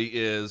story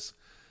is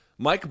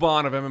Mike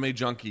Bond of MMA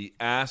Junkie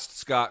asked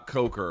Scott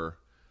Coker,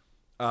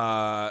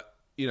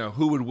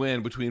 who would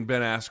win between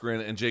Ben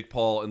Askren and Jake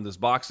Paul in this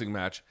boxing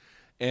match.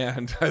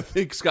 And I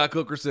think Scott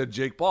Coker said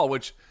Jake Paul,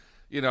 which,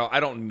 I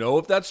don't know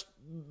if that's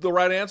the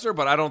right answer,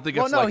 but I don't think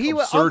it's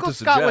absurd Uncle to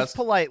Scott was suggest.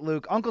 polite,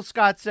 Luke. Uncle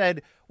Scott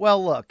said,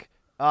 well, look,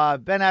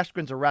 Ben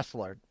Askren's a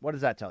wrestler. What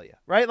does that tell you?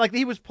 Right? Like,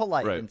 he was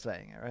polite in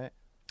saying it, right?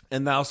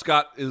 And now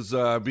Scott is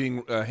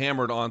being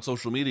hammered on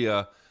social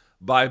media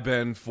by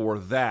Ben for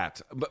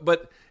that.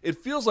 But it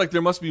feels like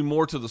there must be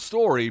more to the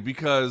story,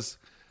 because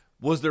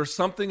was there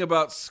something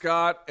about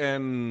Scott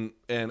and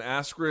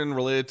Askren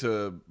related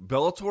to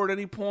Bellator at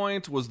any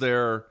point? Was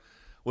there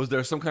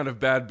some kind of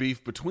bad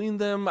beef between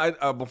them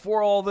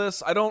before all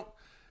this?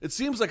 It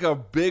seems like a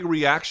big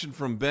reaction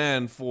from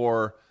Ben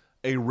for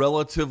a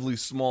relatively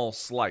small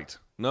slight.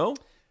 No?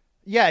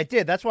 Yeah, it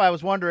did. That's why I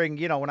was wondering,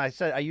 when I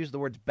said I used the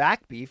words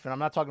back beef, and I'm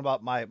not talking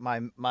about my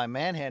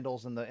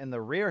manhandles in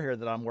the rear here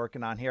that I'm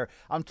working on here.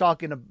 I'm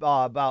talking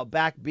about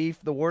back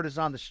beef. The word is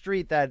on the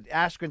street that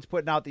Askren's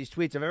putting out these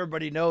tweets of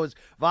everybody knows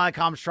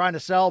Viacom's trying to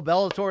sell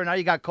Bellator, and now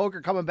you got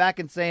Coker coming back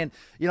and saying,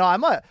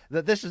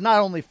 that this is not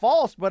only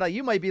false, but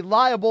you might be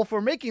liable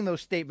for making those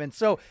statements.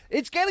 So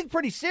it's getting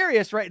pretty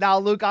serious right now,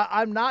 Luke.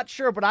 I'm not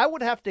sure, but I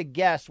would have to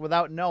guess,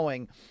 without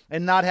knowing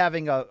and not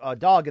having a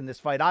dog in this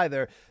fight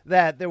either,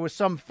 that there was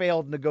some failed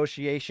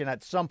negotiation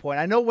at some point.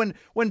 I know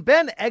when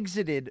Ben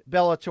exited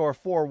Bellator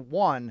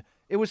 4-1,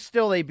 it was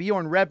still a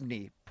Bjorn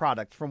Rebney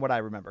product, from what I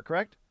remember,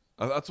 correct?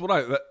 That's what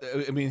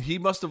I mean, he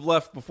must have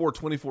left before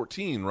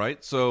 2014,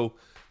 right? So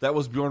that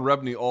was Bjorn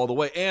Rebney all the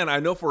way. And I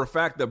know for a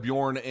fact that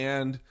Bjorn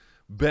and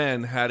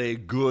Ben had a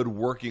good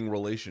working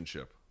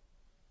relationship.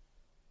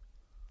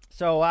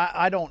 So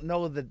I don't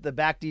know the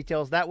back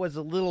details. That was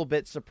a little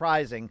bit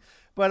surprising.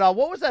 But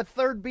what was that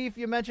third beef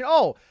you mentioned?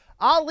 Oh,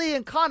 Ali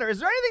and Conor. Is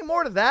there anything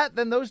more to that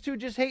than those two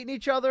just hating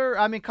each other?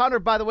 I mean, Conor,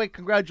 by the way,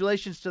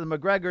 congratulations to the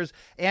McGregors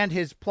and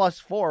his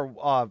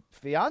 +4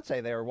 fiance,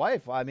 their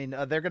wife. I mean,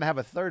 they're going to have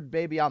a third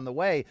baby on the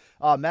way.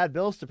 Mad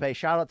bills to pay.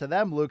 Shout out to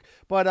them, Luke.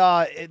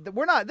 But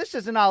this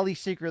isn't Ali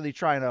secretly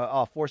trying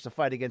to force a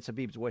fight against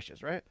Habib's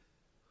wishes, right?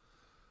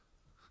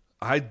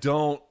 I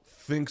don't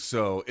think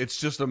so. It's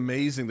just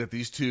amazing that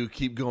these two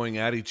keep going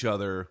at each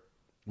other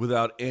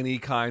without any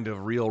kind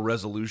of real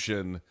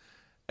resolution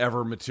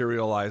ever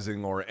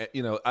materializing, or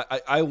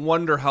I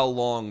wonder how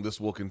long this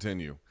will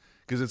continue,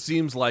 because it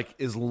seems like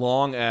as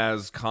long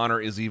as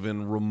Conor is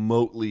even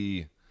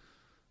remotely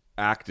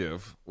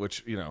active,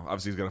 which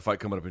obviously he's got a fight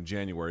coming up in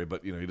January,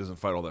 but he doesn't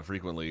fight all that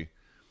frequently,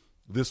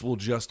 this will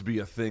just be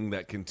a thing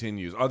that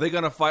continues. Are they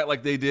going to fight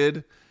like they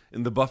did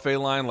in the buffet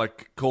line,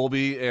 like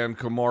Colby and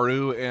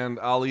Kamaru and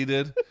Ali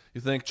did? You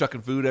think,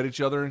 chucking food at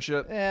each other and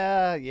shit?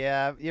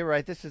 Yeah, you're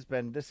right. This is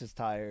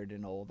tired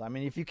and old. I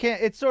mean, if you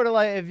can't, it's sort of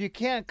like if you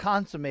can't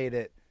consummate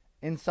it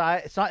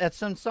inside,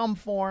 it's in some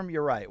form.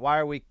 You're right. Why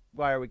are we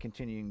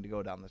continuing to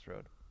go down this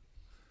road?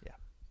 Yeah.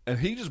 And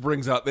he just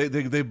brings out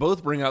they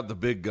both bring out the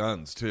big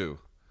guns too,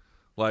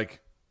 like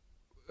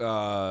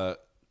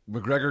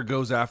McGregor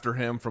goes after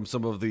him from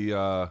some of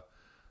the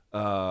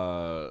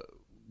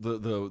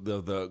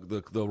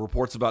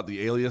reports about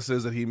the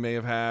aliases that he may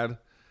have had,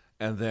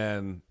 and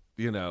then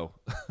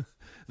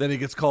then he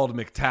gets called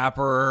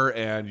McTapper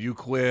and You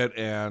Quit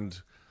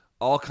and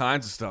all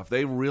kinds of stuff.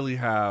 They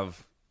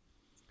have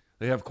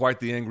quite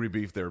the angry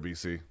beef there,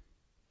 BC.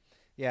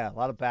 Yeah, a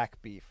lot of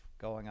back beef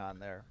going on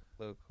there,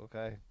 Luke.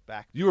 Okay,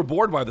 back. You were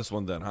bored by this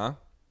one then, huh?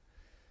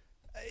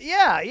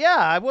 Yeah,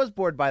 I was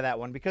bored by that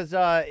one because,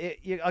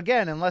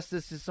 again, unless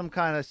this is some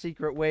kind of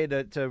secret way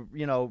to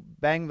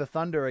bang the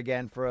Thunder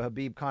again for a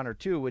Khabib Conor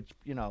 2, which,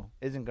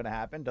 isn't going to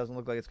happen, doesn't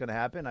look like it's going to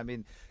happen. I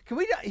mean,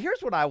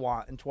 here's what I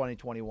want in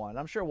 2021.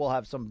 I'm sure we'll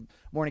have some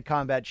Morning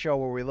Combat show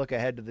where we look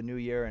ahead to the new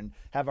year and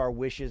have our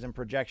wishes and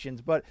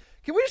projections, but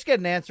can we just get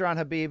an answer on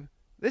Khabib?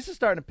 This is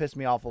starting to piss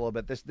me off a little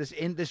bit.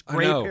 This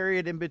gray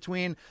period in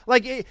between.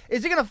 Like,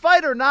 is he going to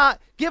fight or not?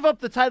 Give up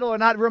the title or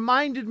not? It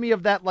reminded me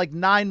of that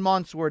 9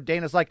 months where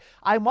Dana's like,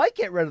 I might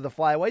get rid of the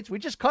flyweights. We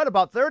just cut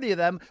about 30 of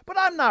them, but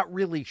I'm not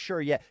really sure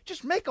yet.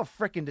 Just make a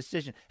freaking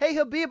decision. Hey,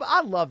 Khabib,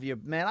 I love you,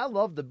 man. I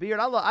love the beard.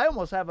 I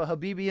almost have a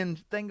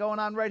Khabibian thing going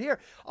on right here.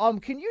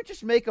 Can you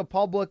just make a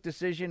public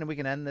decision and we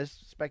can end this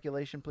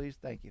speculation, please?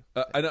 Thank you.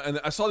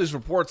 I saw these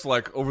reports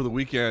over the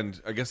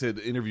weekend. I guess they had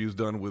interviews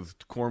done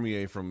with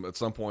Cormier at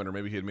some point, or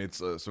maybe he had made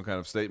some kind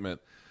of statement.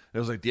 It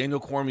was like Daniel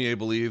Cormier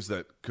believes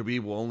that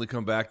Khabib will only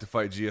come back to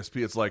fight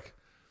GSP. It's like,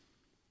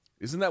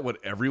 isn't that what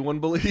everyone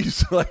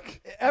believes?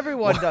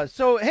 Everyone does.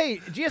 So, hey,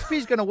 GSP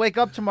is going to wake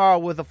up tomorrow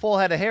with a full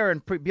head of hair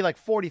and be like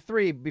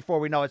 43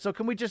 before we know it. So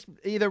can we just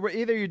either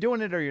you're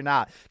doing it or you're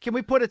not? Can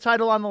we put a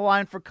title on the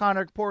line for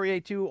Conor Poirier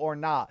 2 or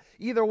not?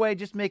 Either way,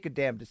 just make a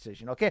damn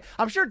decision, okay?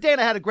 I'm sure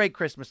Dana had a great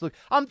Christmas, Luke.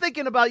 I'm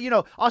thinking about,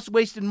 us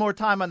wasting more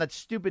time on that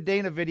stupid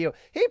Dana video.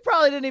 He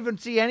probably didn't even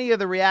see any of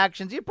the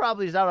reactions. He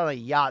probably is out on a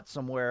yacht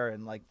somewhere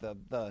in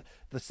the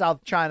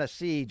South China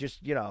Sea,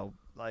 just,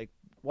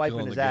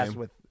 wiping his ass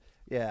with.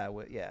 Yeah. All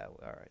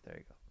right, there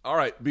you go. All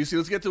right, BC,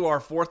 let's get to our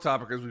fourth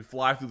topic as we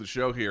fly through the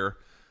show here.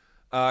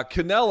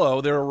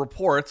 Canelo, there are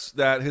reports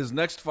that his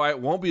next fight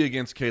won't be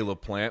against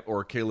Caleb Plant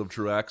or Caleb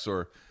Truex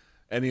or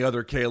any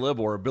other Caleb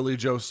or Billy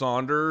Joe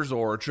Saunders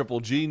or Triple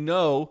G.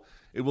 No,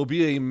 it will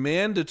be a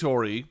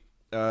mandatory,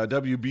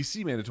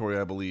 WBC mandatory,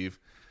 I believe,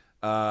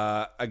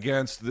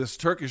 against this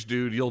Turkish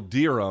dude,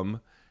 Yildirim.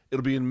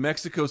 It'll be in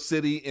Mexico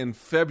City in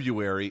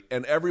February,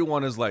 and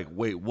everyone is like,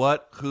 wait,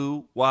 what?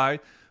 Who? Why?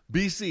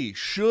 BC,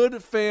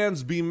 should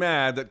fans be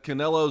mad that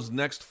Canelo's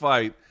next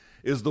fight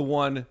is the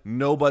one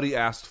nobody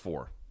asked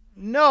for?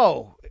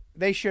 No,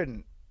 they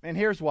shouldn't. And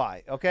here's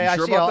why. Okay, you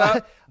sure about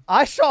that?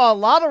 I saw a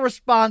lot of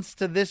response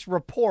to this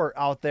report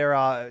out there.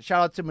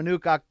 Shout out to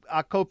Manuk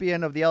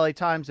Akopian of the LA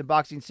Times and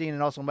Boxing Scene,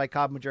 and also Mike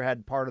Coppinger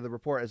had part of the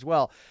report as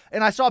well.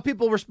 And I saw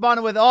people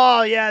responding with,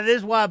 oh, yeah, this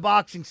is why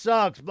boxing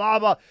sucks, blah,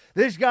 blah.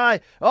 This guy,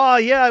 oh,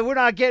 yeah, we're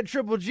not getting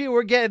Triple G,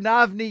 we're getting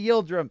Avni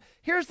Yildirim.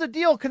 Here's the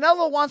deal.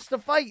 Canelo wants to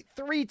fight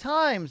 3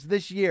 times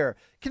this year.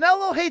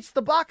 Canelo hates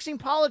the boxing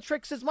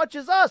politics as much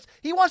as us.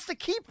 He wants to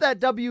keep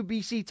that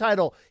WBC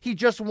title he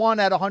just won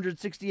at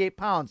 168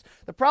 pounds.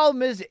 The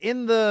problem is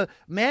in the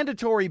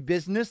mandatory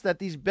business that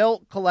these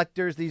belt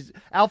collectors, these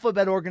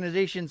alphabet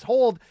organizations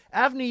hold,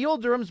 Avni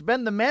Yildirim's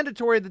been the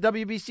mandatory of the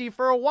WBC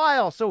for a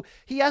while. So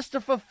he has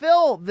to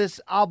fulfill this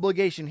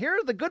obligation. Here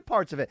are the good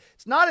parts of it.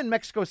 It's not in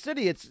Mexico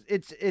City.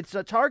 It's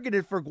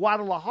targeted for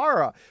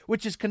Guadalajara,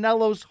 which is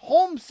Canelo's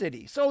home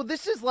city. So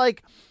this is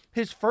like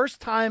his first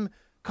time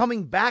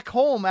coming back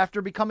home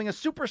after becoming a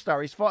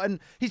superstar.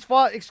 He's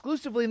fought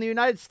exclusively in the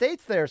United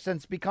States there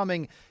since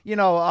becoming,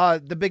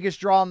 the biggest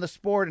draw in the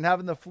sport and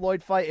having the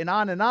Floyd fight and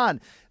on and on.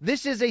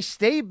 This is a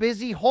stay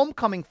busy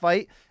homecoming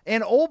fight.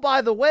 And oh,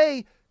 by the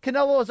way,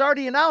 Canelo has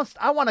already announced,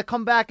 I want to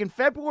come back in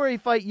February,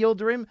 fight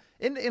Yildirim.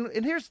 And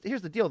here's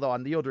the deal though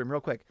on the Yildirim real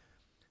quick.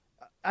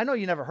 I know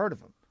you never heard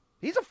of him.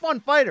 He's a fun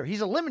fighter.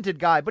 He's a limited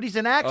guy, but he's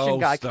an action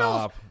guy.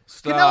 Stop.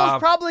 Canelo's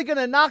probably going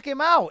to knock him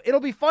out.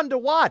 It'll be fun to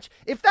watch.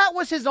 If that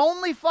was his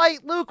only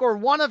fight, Luke, or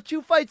one of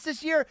 2 fights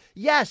this year,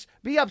 yes,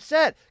 be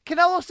upset.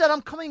 Canelo said,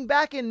 I'm coming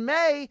back in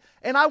May,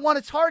 and I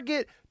want to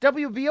target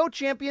WBO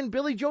champion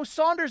Billy Joe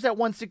Saunders at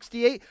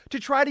 168 to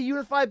try to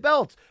unify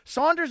belts.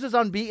 Saunders is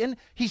unbeaten.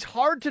 He's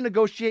hard to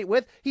negotiate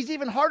with. He's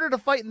even harder to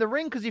fight in the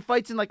ring because he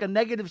fights in like a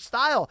negative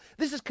style.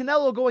 This is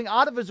Canelo going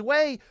out of his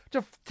way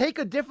to take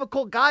a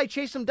difficult guy,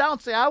 chase him down,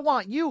 say, I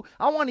want you.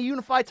 I want to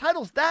unify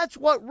titles. That's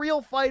what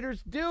real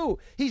fighters do.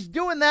 He's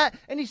doing that,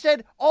 and he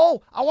said,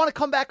 oh, I want to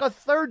come back a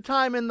 3rd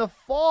time in the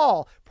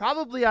fall,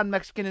 probably on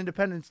Mexican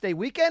Independence Day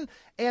weekend.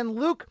 And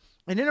Luke,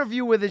 an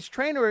interview with his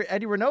trainer,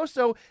 Eddie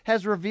Reynoso,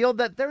 has revealed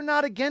that they're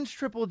not against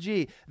Triple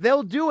G.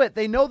 They'll do it.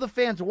 They know the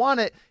fans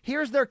want it.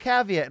 Here's their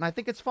caveat, and I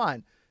think it's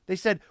fine. They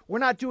said, we're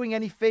not doing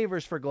any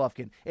favors for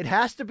Golovkin. It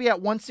has to be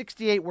at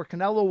 168 where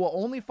Canelo will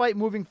only fight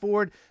moving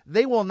forward.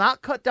 They will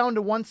not cut down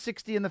to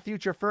 160 in the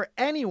future for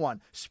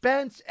anyone.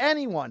 Spence,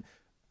 anyone.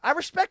 I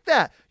respect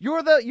that.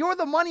 You're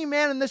the money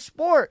man in this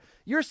sport.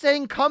 You're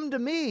saying, come to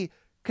me.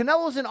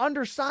 Canelo's an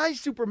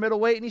undersized super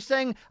middleweight, and he's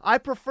saying, I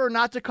prefer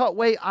not to cut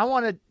weight. I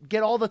want to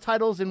get all the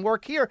titles and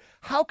work here.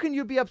 How can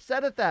you be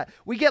upset at that?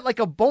 We get like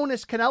a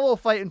bonus Canelo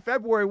fight in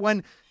February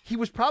when he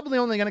was probably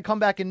only going to come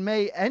back in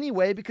May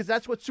anyway, because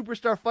that's what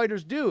superstar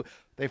fighters do.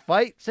 They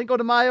fight Cinco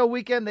de Mayo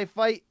weekend. They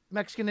fight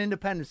Mexican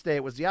Independence Day.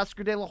 It was the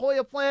Oscar de la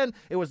Hoya plan.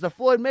 It was the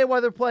Floyd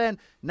Mayweather plan.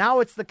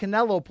 Now it's the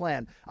Canelo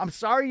plan. I'm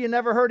sorry you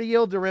never heard of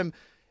Yildirim.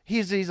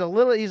 He's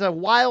a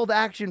wild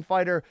action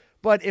fighter,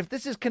 but if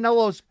this is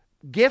Canelo's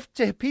gift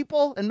to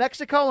people in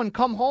Mexico and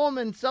come home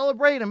and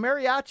celebrate, and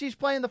mariachi's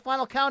playing the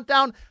final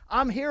countdown,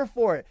 I'm here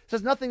for it. This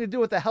has nothing to do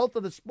with the health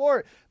of the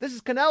sport. This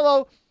is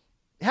Canelo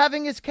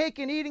having his cake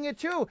and eating it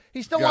too.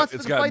 He still wants to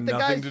fight the guys. It's got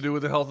nothing to do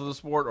with the health of the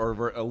sport,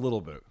 or a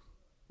little bit.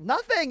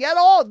 Nothing at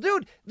all.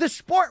 Dude, the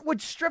sport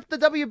would strip the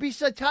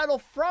WBC title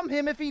from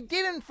him if he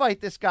didn't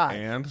fight this guy.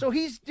 And? So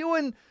he's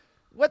doing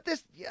what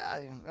this...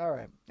 Yeah, all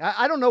right.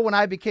 I don't know when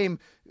I became,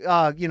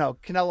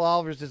 Canelo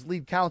Alvarez's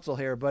lead counsel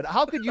here, but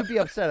how could you be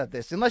upset at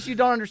this? Unless you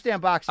don't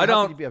understand boxing,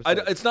 how could you be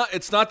upset?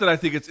 It's not that I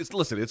think it's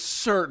listen, it's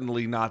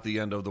certainly not the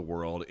end of the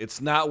world. It's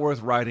not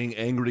worth writing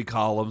angry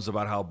columns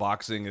about how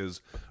boxing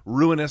is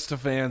ruinous to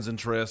fans'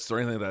 interests or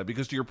anything like that.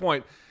 Because to your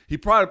point, he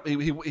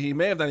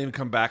may have not even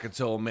come back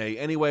until May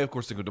anyway. Of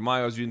course, Cinco de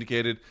Mayo, as you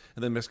indicated,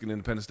 and then Mexican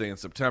Independence Day in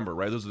September,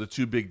 right? Those are the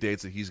two big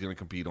dates that he's going to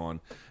compete on.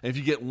 And if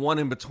you get one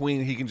in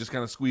between, he can just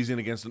kind of squeeze in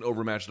against an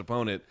overmatched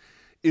opponent.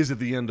 Is it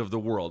the end of the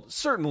world?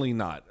 Certainly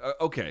not.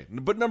 Okay,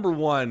 but number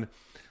one,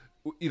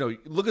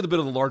 look at the bit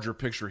of the larger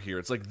picture here.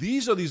 It's like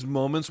these are these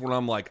moments where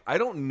I'm like, I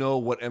don't know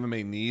what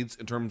MMA needs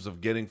in terms of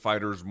getting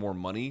fighters more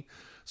money.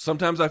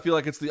 Sometimes I feel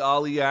like it's the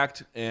Ali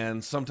Act,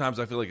 and sometimes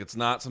I feel like it's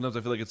not. Sometimes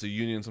I feel like it's a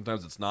union,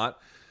 sometimes it's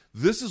not.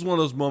 This is one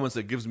of those moments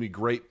that gives me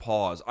great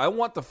pause. I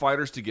want the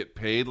fighters to get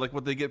paid like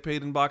what they get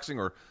paid in boxing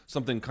or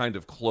something kind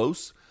of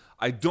close.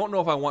 I don't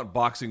know if I want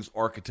boxing's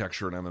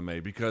architecture in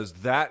MMA because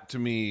that, to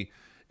me,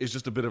 is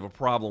just a bit of a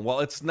problem.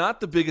 While it's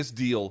not the biggest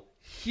deal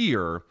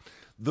here,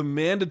 the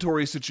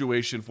mandatory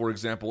situation, for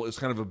example, is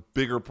kind of a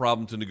bigger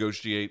problem to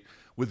negotiate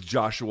with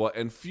Joshua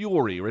and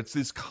Fury. It's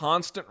these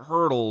constant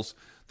hurdles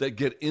that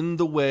get in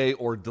the way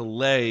or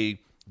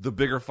delay the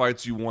bigger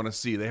fights you want to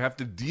see. They have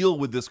to deal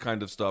with this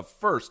kind of stuff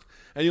first.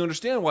 And you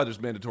understand why there's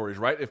mandatories,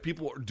 right? If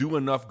people do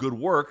enough good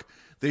work,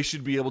 they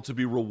should be able to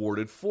be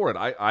rewarded for it.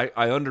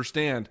 I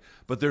understand,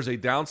 but there's a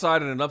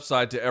downside and an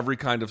upside to every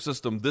kind of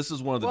system. This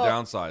is one of the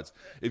downsides.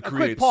 It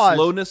creates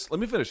slowness. Let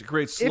me finish. It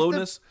creates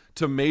slowness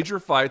to major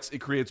fights. It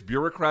creates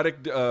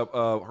bureaucratic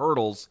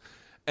hurdles.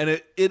 And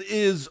it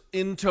is,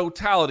 in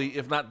totality,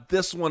 if not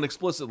this one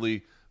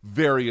explicitly,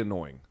 very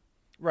annoying.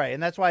 Right,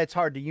 and that's why it's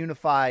hard to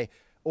unify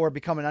or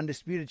become an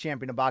undisputed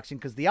champion of boxing,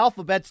 because the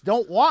alphabets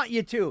don't want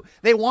you to.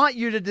 They want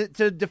you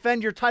to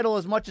defend your title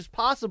as much as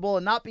possible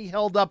and not be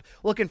held up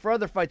looking for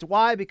other fights.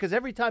 Why? Because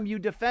every time you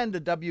defend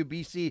a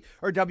WBC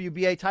or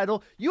WBA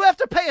title, you have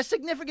to pay a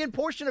significant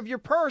portion of your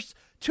purse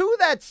to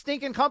that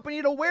stinking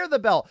company to wear the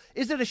belt.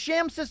 Is it a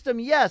sham system?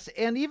 Yes.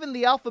 And even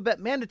the alphabet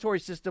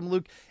mandatory system,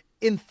 Luke,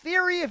 in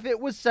theory, if it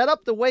was set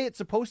up the way it's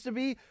supposed to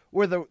be,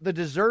 where the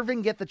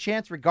deserving get the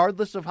chance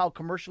regardless of how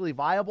commercially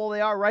viable they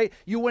are, right?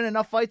 You win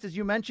enough fights, as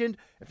you mentioned.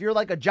 If you're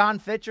like a John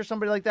Fitch or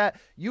somebody like that,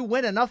 you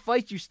win enough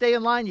fights, you stay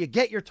in line, you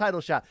get your title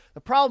shot.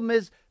 The problem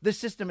is this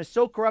system is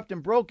so corrupt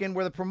and broken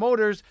where the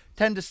promoters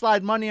tend to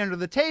slide money under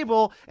the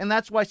table, and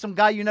that's why some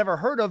guy you never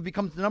heard of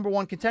becomes the number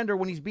one contender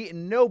when he's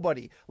beaten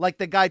nobody, like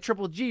the guy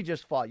Triple G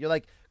just fought. You're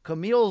like,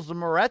 Camille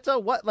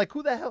Zamoretta? What? Like,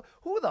 who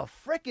the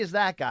frick is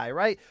that guy,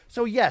 right?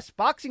 So, yes,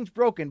 boxing's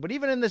broken, but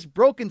even in this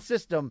broken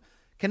system,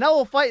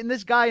 Canelo fighting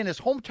this guy in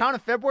his hometown in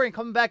February and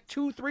coming back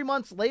 2-3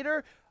 months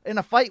later in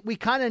a fight we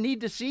kind of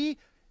need to see.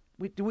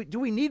 Do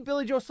we need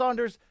Billy Joe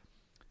Saunders?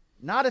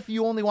 Not if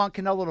you only want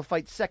Canelo to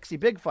fight sexy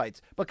big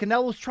fights, but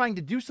Canelo's trying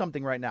to do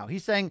something right now.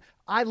 He's saying,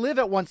 I live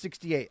at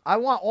 168. I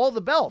want all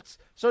the belts.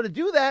 So to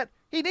do that,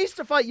 he needs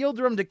to fight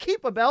Yildirim to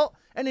keep a belt,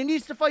 and he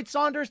needs to fight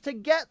Saunders to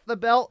get the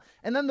belt,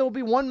 and then there will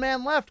be one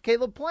man left,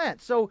 Caleb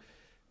Plant. So,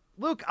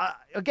 Luke,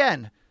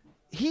 again,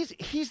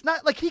 he's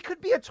not, like, he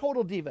could be a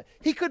total diva.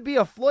 He could be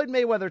a Floyd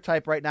Mayweather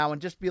type right now and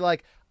just be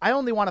like, I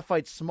only want to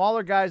fight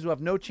smaller guys who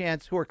have no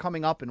chance, who are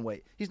coming up in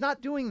weight. He's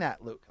not doing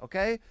that, Luke,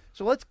 okay?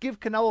 So let's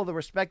give Canelo the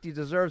respect he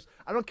deserves.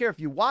 I don't care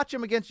if you watch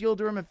him against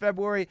Yildirim in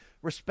February,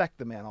 respect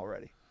the man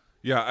already.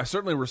 Yeah, I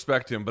certainly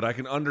respect him, but I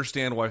can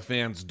understand why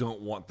fans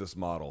don't want this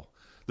model.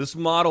 This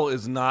model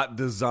is not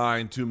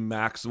designed to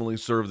maximally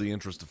serve the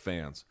interest of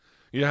fans.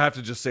 You have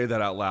to just say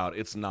that out loud.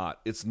 It's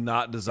not. It's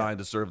not designed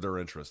to serve their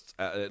interests.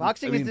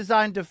 Boxing is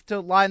designed to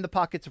line the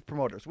pockets of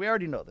promoters. We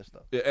already know this,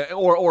 though.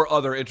 Or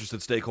other interested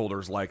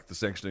stakeholders like the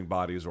sanctioning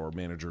bodies or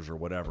managers or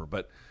whatever.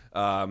 But,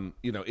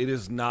 it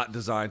is not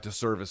designed to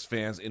service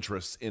fans'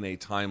 interests in a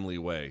timely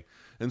way.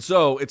 And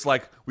so it's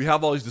like we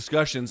have all these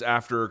discussions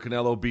after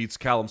Canelo beats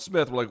Callum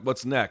Smith. We're like,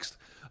 what's next?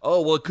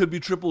 Oh, well, it could be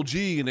Triple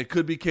G and it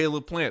could be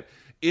Caleb Plant.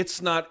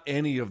 It's not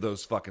any of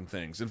those fucking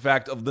things. In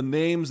fact, of the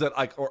names that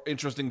are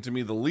interesting to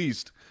me the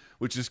least,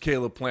 which is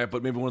Caleb Plant,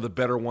 but maybe one of the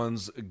better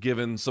ones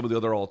given some of the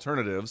other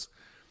alternatives,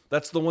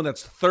 that's the one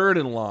that's third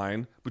in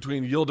line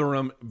between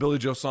Yildirim, Billy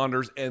Joe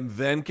Saunders, and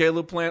then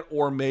Caleb Plant,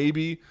 or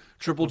maybe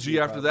Triple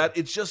G after that.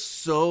 It's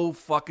just so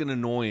fucking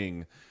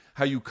annoying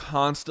how you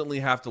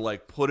constantly have to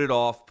put it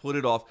off.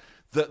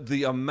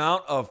 The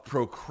amount of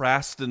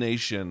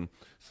procrastination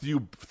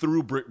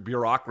through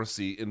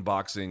bureaucracy in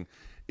boxing,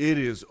 it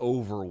is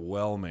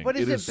overwhelming. But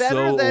is it it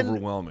better than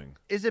overwhelming.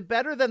 Is it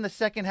better than the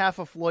second half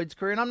of Floyd's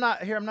career? And I'm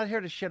not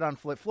here to shit on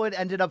Floyd. Floyd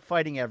ended up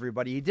fighting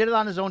everybody. He did it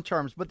on his own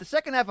terms. But the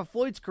second half of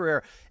Floyd's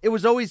career, it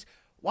was always,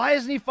 Why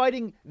isn't he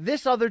fighting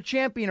this other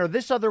champion or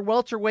this other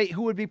welterweight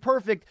who would be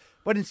perfect,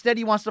 but instead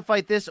he wants to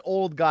fight this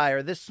old guy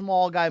or this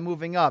small guy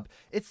moving up?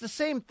 It's the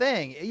same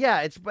thing.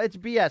 Yeah, it's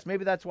BS.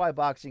 Maybe that's why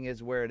boxing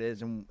is where it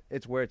is and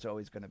it's where it's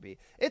always going to be.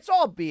 It's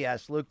all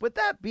BS, Luke, but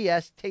that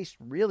BS tastes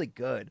really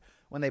good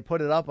when they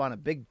put it up on a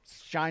big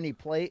shiny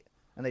plate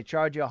and they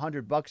charge you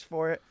 $100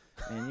 for it.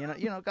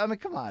 And I mean,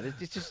 come on,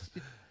 it's just.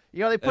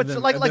 They put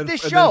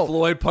this show. Then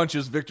Floyd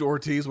punches Victor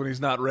Ortiz when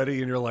he's not ready,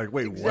 and you're like,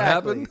 wait, exactly. What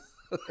happened?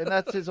 And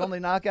that's his only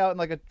knockout in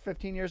like a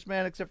 15-year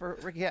span, except for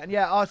Ricky Hatton.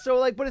 Yeah,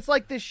 but it's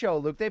like this show,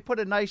 Luke. They put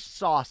a nice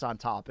sauce on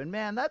top, and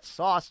man, that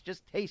sauce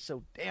just tastes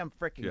so damn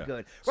freaking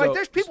good. Right? So,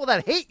 there's people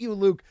that hate you,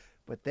 Luke,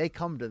 but they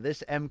come to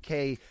this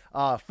MK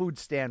food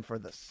stand for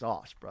the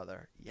sauce,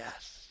 brother.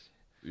 Yes.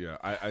 Yeah,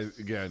 I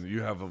again,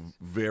 you have a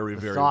very,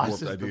 very sauce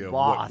warped is the idea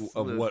boss,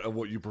 of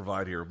what you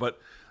provide here. But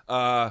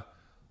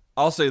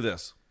I'll say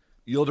this.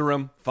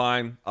 Yildirim,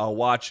 fine. I'll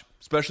watch,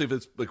 especially if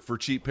it's like for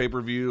cheap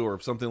pay-per-view or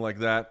something like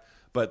that.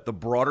 But the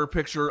broader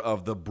picture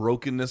of the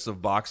brokenness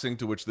of boxing,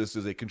 to which this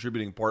is a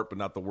contributing part but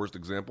not the worst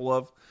example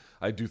of,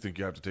 I do think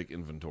you have to take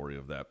inventory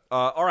of that.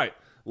 All right.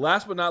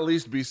 Last but not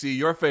least, BC,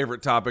 your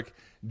favorite topic,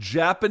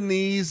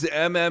 Japanese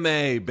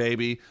MMA,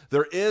 baby.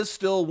 There is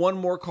still one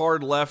more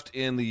card left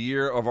in the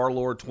year of our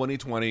Lord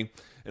 2020, and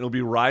it'll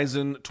be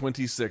Ryzen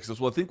 26.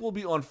 So I think we'll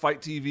be on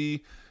Fight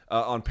TV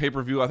on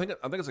pay-per-view. I think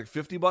it's like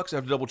 $50. I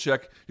have to double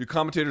check. Your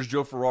commentator's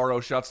Joe Ferraro.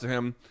 Shouts to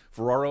him.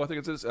 Ferraro, I think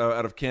it is,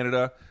 out of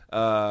Canada.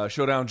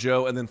 Showdown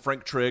Joe, and then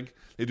Frank Trigg.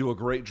 They do a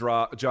great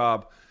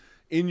job.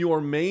 In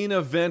your main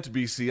event,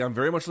 BC, I'm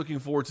very much looking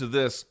forward to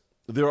this.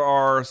 There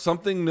are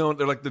something known,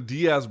 they're like the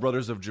Diaz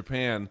brothers of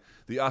Japan,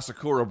 the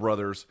Asakura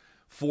brothers,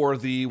 for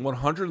the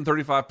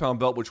 135-pound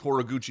belt, which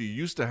Horiguchi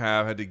used to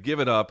have, had to give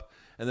it up,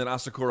 and then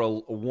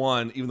Asakura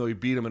won, even though he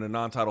beat him in a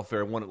non-title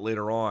fair, won it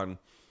later on.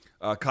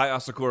 Kai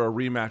Asakura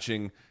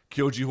rematching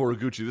Kyoji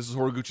Horiguchi. This is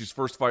Horiguchi's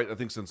first fight, I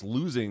think, since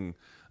losing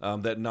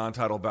that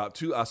non-title bout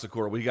to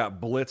Asakura. We got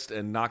blitzed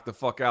and knocked the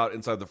fuck out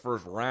inside the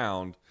first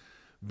round.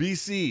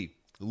 BC,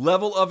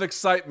 level of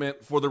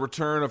excitement for the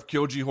return of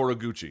Kyoji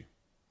Horiguchi.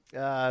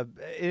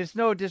 It's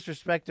no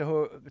disrespect to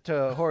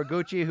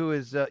Horiguchi, who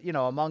is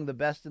among the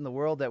best in the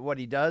world at what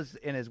he does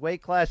in his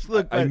weight class.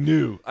 Look, I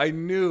knew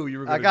you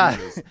were going to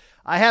do this.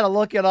 I had to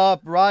look it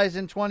up.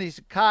 Ryzen 20,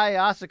 Kai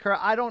Asakura.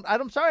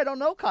 I'm sorry, I don't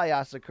know Kai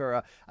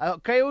Asakura.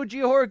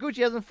 Kyoji Horiguchi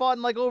hasn't fought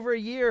in like over a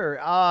year.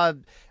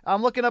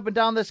 I'm looking up and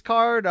down this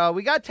card.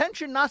 We got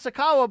Tenshin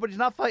Nasukawa, but he's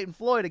not fighting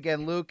Floyd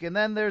again, Luke. And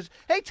then there's,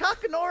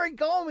 Takanori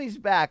Gomi's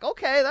back.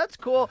 Okay, that's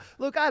cool.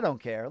 Luke, I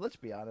don't care. Let's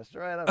be honest,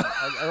 all right?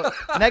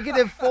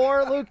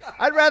 -4, Luke.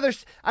 I'd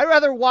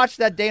rather watch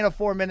that Dana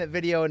 4-minute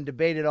video and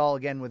debate it all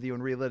again with you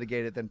and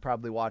relitigate it than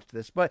probably watch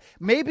this. But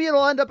maybe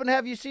it'll end up and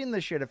have you seen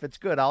this shit. If it's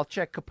good, I'll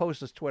check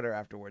Kaposa's Twitter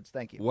afterwards.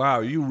 Thank you.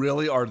 Wow, you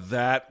really are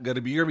going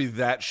to be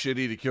that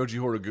shitty to Kyoji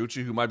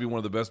Horiguchi, who might be one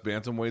of the best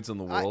bantamweights in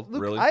the world?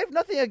 Luke, really? I have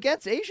nothing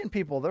against Asian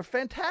people. They're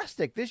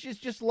fantastic. This is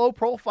just low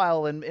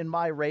profile in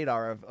my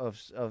radar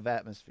of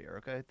atmosphere.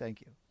 Okay, thank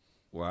you.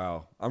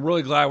 Wow, I'm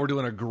really glad we're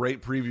doing a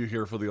great preview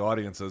here for the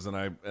audiences, and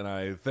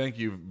I thank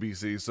you,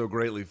 BC, so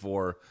greatly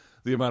for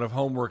the amount of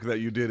homework that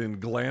you did in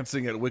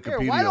glancing at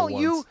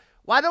Wikipedia.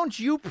 Why don't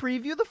you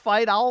preview the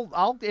fight?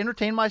 I'll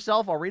entertain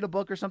myself. I'll read a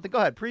book or something. Go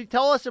ahead.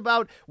 Tell us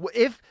about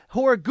if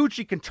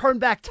Horiguchi can turn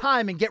back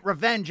time and get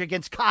revenge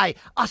against Kai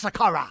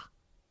Asakura.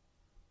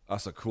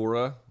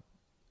 Asakura?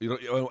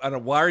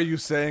 And why are you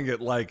saying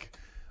it like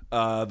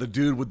the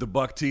dude with the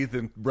buck teeth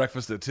and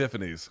Breakfast at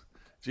Tiffany's?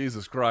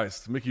 Jesus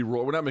Christ. Mickey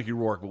Rourke. Well, not Mickey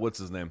Rourke, but what's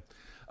his name?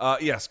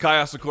 Yes, Kai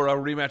Asakura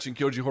rematching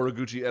Kyoji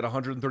Horiguchi at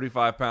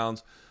 135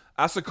 pounds.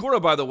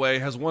 Asakura, by the way,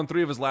 has won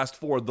 3 of his last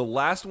 4. The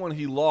last one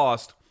he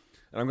lost,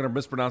 and I'm going to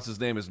mispronounce his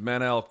name, is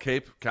Manel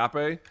Cape.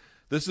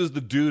 This is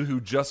the dude who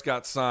just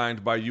got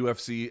signed by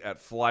UFC at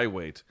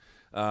flyweight.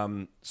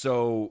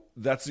 So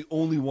that's the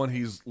only one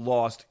he's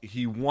lost.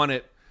 He won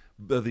it,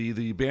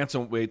 the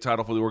bantamweight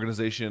title for the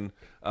organization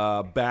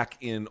back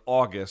in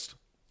August,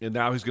 and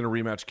now he's going to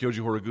rematch Kyoji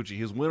Horiguchi.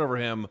 His win over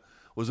him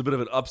was a bit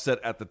of an upset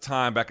at the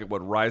time, back at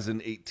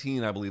Ryzen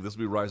 18, I believe. This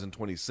will be Ryzen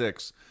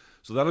 26.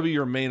 So that'll be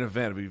your main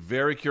event. I'll be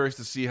very curious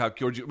to see how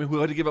Kyoji, who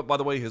had to give up, by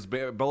the way, his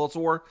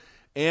Bellator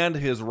and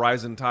his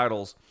Ryzen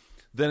titles.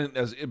 Then,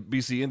 as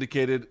BC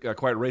indicated,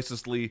 quite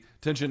racistly,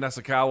 Tenshin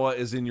Nasukawa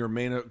is in your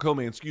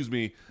co-main,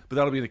 but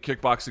that'll be in a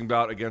kickboxing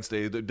bout against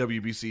a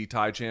WBC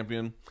Thai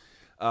champion.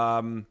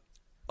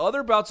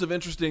 Other bouts of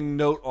interesting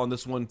note on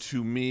this one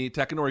to me,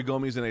 Takanori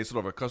Gomi's in a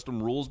sort of a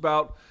custom rules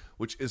bout,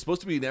 which is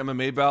supposed to be an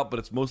MMA bout, but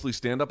it's mostly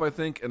stand-up, I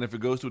think, and if it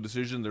goes to a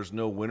decision, there's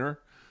no winner.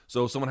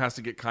 So someone has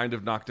to get kind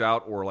of knocked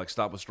out or like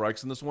stop with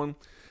strikes in this one.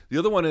 The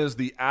other one is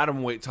the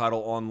atomweight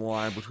title on the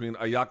line between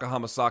Ayaka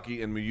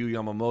Hamasaki and Miyu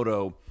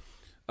Yamamoto.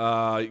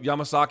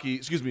 Hamasaki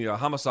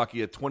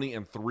at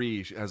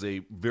 20-3 has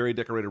a very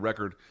decorated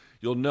record.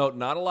 You'll note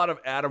not a lot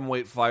of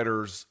atomweight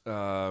fighters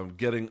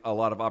getting a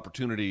lot of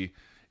opportunity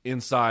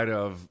inside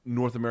of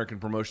North American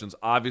promotions.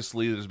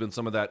 Obviously, there's been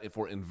some of that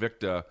for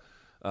Invicta,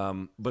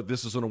 but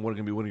this is going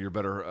to be one of your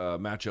better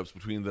matchups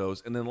between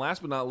those. And then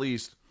last but not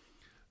least,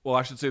 Well,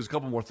 I should say there's a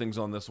couple more things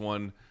on this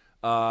one.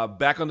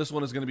 Back on this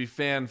one is going to be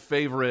fan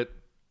favorite.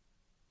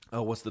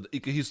 What's the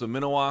Ikehisa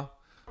Minowa?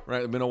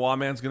 Right, the Minowa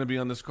man's going to be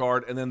on this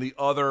card, and then the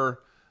other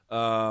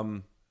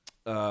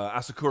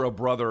Asakura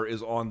brother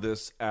is on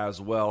this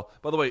as well.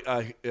 By the way,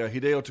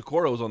 Hideo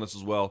Tokoro is on this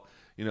as well.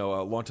 You know,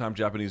 a longtime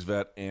Japanese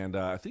vet, and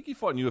I think he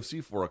fought in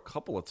UFC for a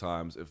couple of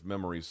times, if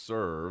memory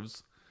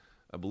serves.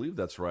 I believe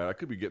that's right. I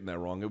could be getting that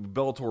wrong.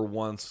 Bellator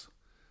once.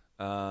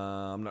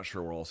 I'm not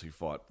sure where else he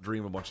fought.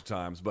 Dream a bunch of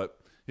times, but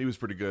he was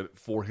pretty good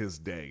for his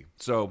day.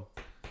 So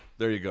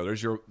there you go.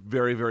 There's your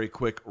very, very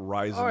quick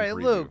Ryzen All right,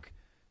 preview. Luke.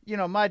 You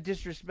know, my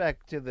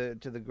disrespect to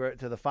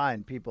the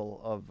fine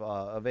people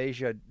of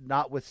Asia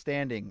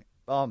notwithstanding,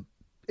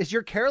 is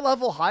your care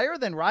level higher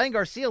than Ryan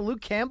Garcia,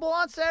 Luke Campbell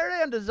on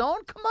Saturday on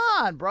DAZN? Come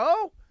on,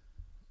 bro.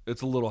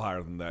 It's a little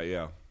higher than that,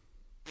 yeah.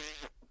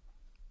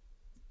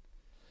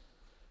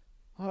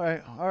 All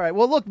right.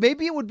 Well, look,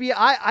 maybe it would be,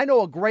 I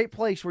know a great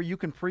place where you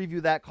can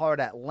preview that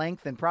card at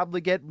length and probably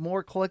get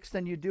more clicks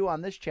than you do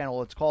on this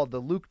channel. It's called the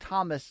Luke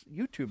Thomas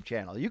YouTube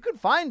channel. You can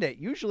find it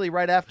usually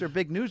right after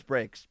big news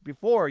breaks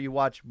before you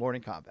watch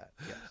Morning Combat.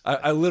 Yes.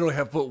 I literally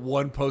have put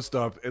one post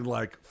up in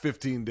like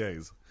 15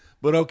 days.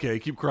 But okay,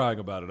 keep crying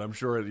about it. I'm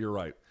sure you're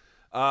right.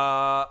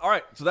 All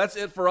right, so that's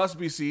it for us,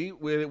 BC.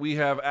 We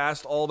have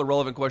asked all the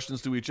relevant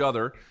questions to each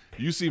other.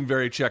 You seem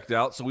very checked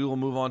out, so we will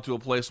move on to a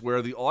place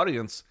where the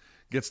audience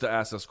gets to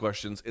ask us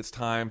questions. It's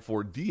time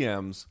for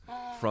DMs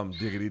from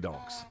Diggity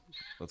Donks.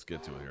 Let's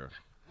get to it here.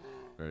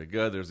 Very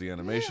good. There's the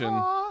animation.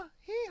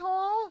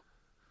 Hee-haw.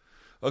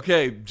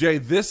 Okay, Jay,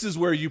 this is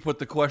where you put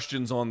the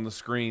questions on the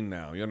screen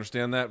now. You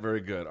understand that?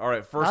 Very good. All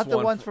right, first Not the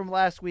one. ones from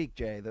last week,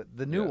 Jay.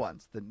 The new Yeah.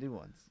 ones. The new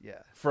ones.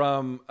 Yeah.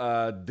 From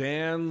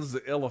Dan's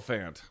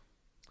Elephant.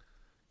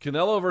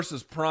 Canelo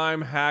versus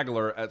Prime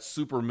Hagler at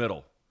super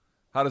middle.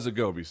 How does it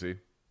go, BC?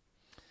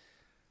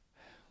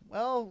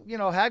 Well, you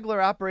know,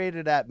 Hagler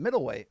operated at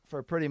middleweight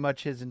for pretty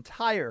much his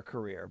entire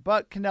career,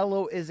 but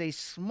Canelo is a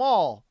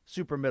small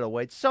super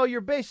middleweight. So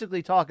you're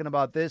basically talking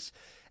about this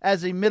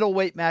as a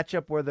middleweight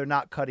matchup where they're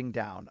not cutting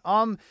down.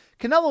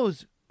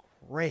 Canelo's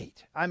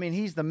great. I mean,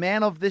 he's the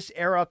man of this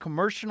era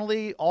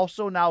commercially,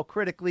 also now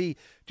critically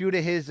due to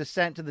his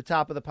ascent to the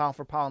top of the pound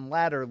for pound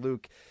ladder,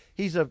 Luke.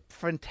 He's a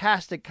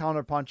fantastic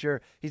counterpuncher.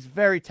 He's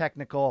very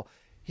technical.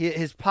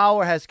 His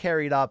power has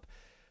carried up.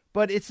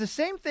 But it's the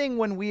same thing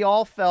when we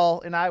all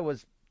fell, and I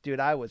was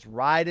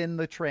riding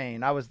the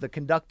train. I was the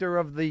conductor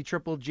of the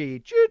Triple G,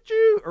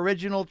 choo-choo,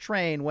 original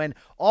train, when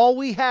all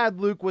we had,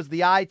 Luke, was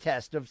the eye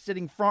test of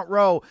sitting front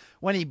row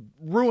when he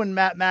ruined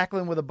Matt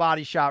Macklin with a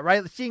body shot,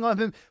 right? Seeing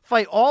him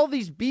fight all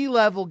these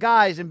B-level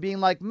guys and being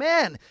like,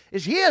 man,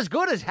 is he as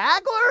good as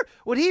Hagler?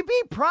 Would he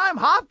beat Prime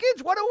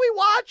Hopkins? What are we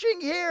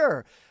watching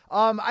here?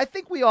 I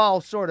think we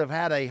all sort of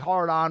had a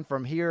hard-on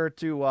from here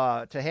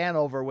to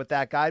Hanover with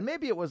that guy.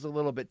 Maybe it was a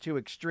little bit too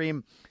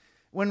extreme.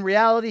 When in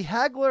reality,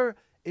 Hagler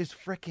is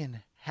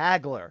frickin'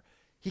 Hagler.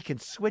 He can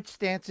switch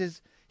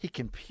stances. He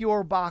can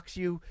pure box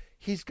you.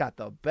 He's got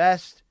the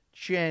best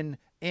chin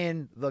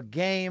in the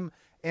game.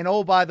 And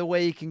oh, by the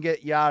way, he can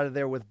get you out of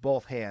there with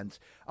both hands.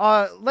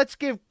 Let's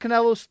give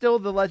Canelo still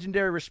the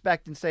legendary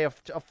respect and say a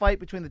fight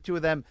between the two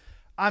of them.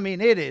 I mean,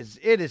 it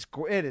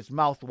is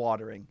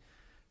mouth-watering.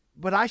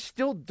 But I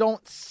still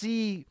don't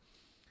see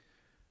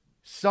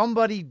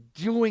somebody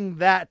doing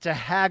that to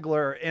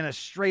Hagler in a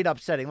straight-up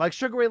setting. Like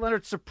Sugar Ray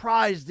Leonard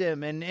surprised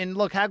him, and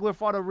look, Hagler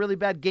fought a really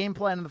bad game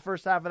plan in the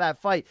first half of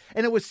that fight,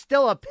 and it was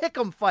still a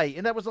pick'em fight,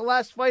 and that was the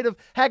last fight of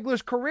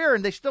Hagler's career,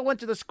 and they still went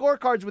to the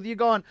scorecards with you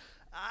going,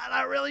 I'm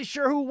not really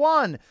sure who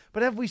won.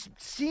 But have we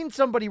seen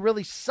somebody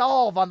really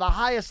solve on the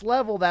highest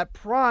level that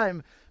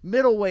prime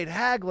middleweight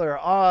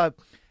Hagler?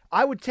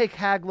 I would take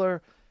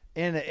Hagler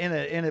in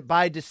a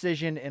by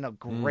decision in a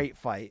great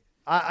fight.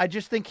 I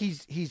just think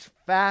he's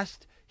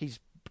fast, he's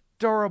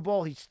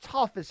durable, he's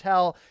tough as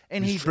hell,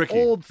 and he's tricky.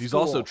 old school. He's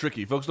also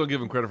tricky. Folks don't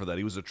give him credit for that.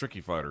 He was a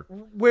tricky fighter.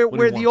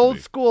 Where the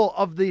old school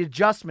of the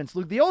adjustments,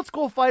 Luke, the old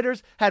school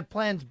fighters had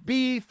plans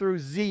B through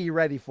Z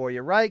ready for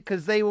you, right?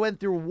 Because they went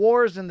through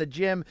wars in the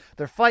gym.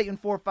 They're fighting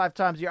 4 or 5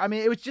 times a year. I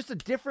mean, it was just a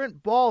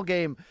different ball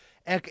game.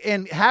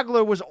 And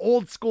Hagler was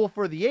old school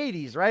for the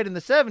 80s, right, in the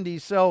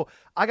 70s. So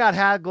I got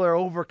Hagler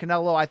over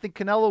Canelo. I think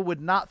Canelo would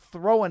not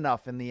throw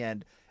enough in the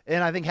end.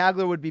 And I think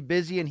Hagler would be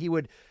busy, and he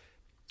would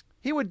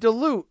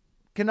dilute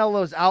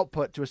Canelo's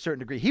output to a certain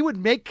degree. He would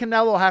make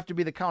Canelo have to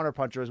be the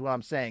counterpuncher is what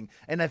I'm saying.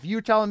 And if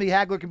you're telling me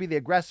Hagler can be the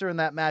aggressor in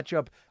that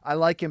matchup, I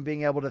like him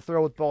being able to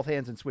throw with both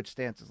hands and switch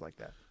stances like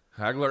that.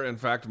 Hagler, in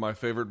fact, my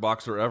favorite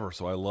boxer ever,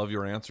 so I love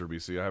your answer,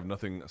 BC. I have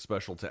nothing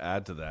special to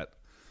add to that.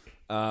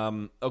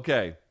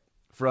 Okay.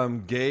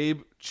 From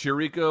Gabe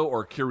Chirico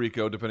or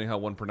Kiriko, depending how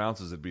one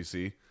pronounces it,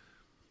 BC.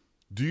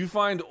 Do you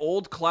find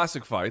old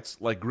classic fights,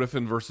 like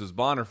Griffin versus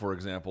Bonner, for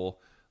example,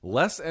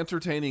 less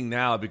entertaining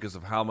now because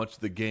of how much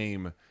the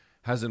game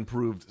has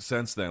improved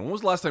since then? When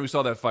was the last time you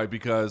saw that fight?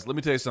 Because let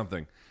me tell you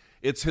something.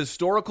 Its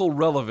historical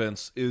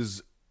relevance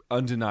is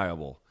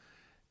undeniable.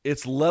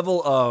 Its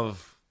level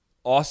of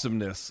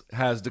awesomeness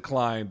has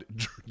declined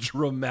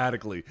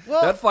dramatically.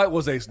 Well- That fight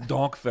was a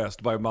donk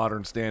fest by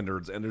modern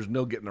standards, and there's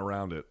no getting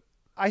around it.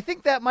 I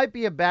think that might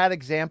be a bad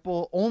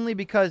example only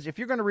because if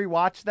you're going to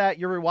rewatch that,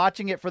 you're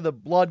rewatching it for the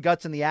blood,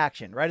 guts, and the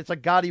action, right? It's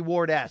like Gotti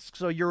Ward-esque.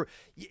 So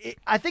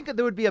I think that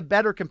there would be a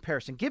better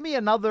comparison. Give me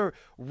another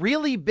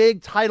really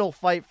big title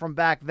fight from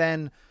back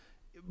then,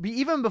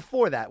 even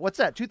before that. What's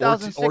that,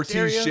 2006 Ortiz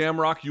area?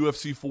 Shamrock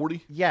UFC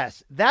 40?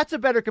 Yes, that's a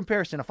better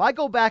comparison. If I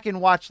go back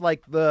and watch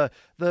like the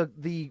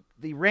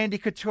Randy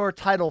Couture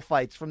title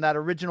fights from that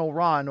original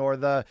run, or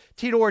the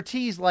Tito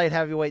Ortiz light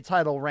heavyweight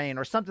title reign,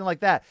 or something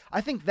like that,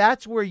 I think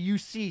that's where you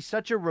see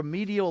such a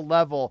remedial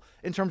level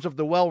in terms of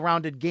the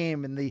well-rounded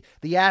game and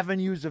the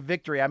avenues of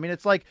victory. I mean,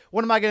 it's like,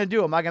 what am I going to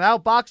do? Am I going to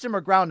outbox him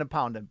or ground and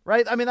pound him?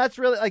 Right? I mean, that's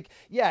really like,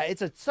 yeah,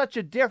 it's such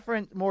a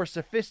different, more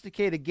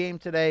sophisticated game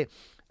today.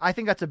 I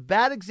think that's a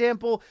bad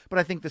example, but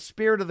I think the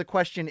spirit of the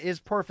question is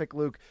perfect,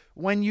 Luke.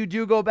 When you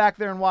do go back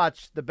there and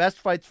watch the best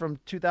fights from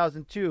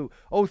 2002,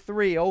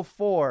 03,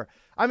 04.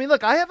 I mean,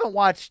 look, I haven't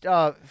watched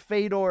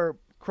Fedor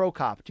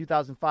Krokop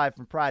 2005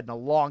 from Pride in a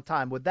long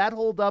time. Would that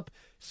hold up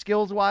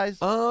skills-wise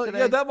today?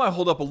 Yeah, that might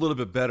hold up a little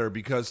bit better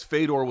because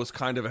Fedor was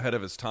kind of ahead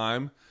of his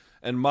time,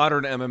 and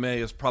modern MMA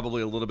is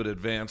probably a little bit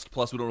advanced.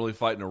 Plus, we don't really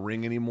fight in a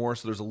ring anymore,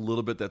 so there's a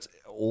little bit that's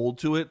old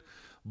to it.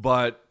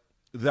 But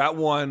that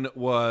one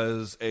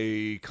was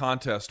a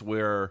contest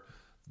where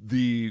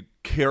the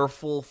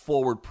careful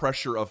forward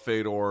pressure of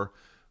Fedor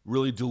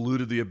really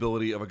diluted the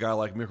ability of a guy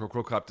like Mirko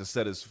Krokop to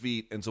set his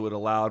feet, and so it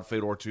allowed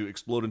Fedor to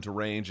explode into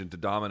range and to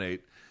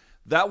dominate.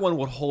 That one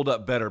would hold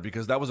up better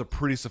because that was a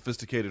pretty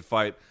sophisticated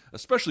fight,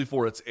 especially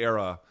for its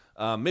era.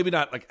 Maybe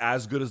not like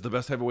as good as the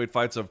best heavyweight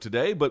fights of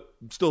today, but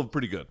still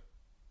pretty good.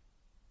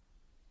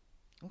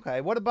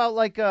 Okay, what about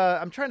like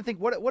I'm trying to think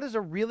what is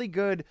a really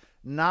good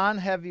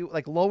non-heavy,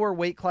 like lower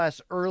weight class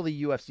early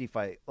UFC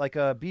fight, like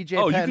a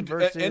BJ Penn you could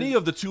versus any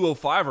of the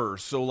 205ers.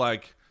 So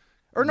like,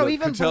 or no, the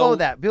even Cattell- below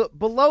that,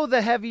 below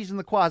the heavies and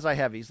the quasi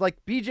heavies,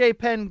 like BJ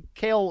Penn,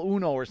 Kale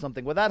Uno or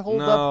something. Would that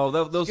hold up? No,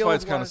 those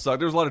fights kind of skills-wise? suck.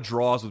 There's a lot of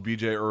draws with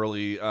BJ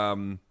early.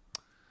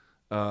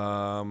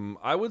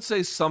 I would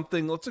say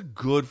something. What's a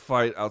good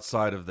fight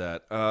outside of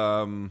that?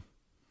 I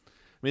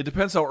mean, it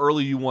depends how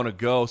early you want to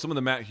go. Some of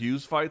the Matt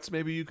Hughes fights,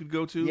 maybe you could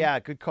go to. Yeah,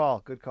 good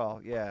call.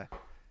 Yeah,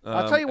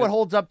 I'll tell you what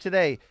holds up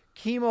today: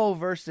 Chemo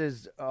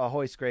versus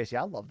Hoist Gracie.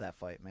 I love that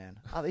fight, man.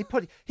 Oh,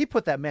 he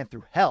put that man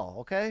through hell.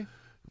 Okay.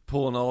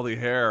 Pulling all the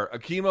hair.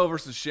 Akimo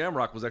versus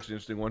Shamrock was actually an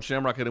interesting one.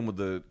 Shamrock hit him with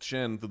the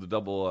chin through the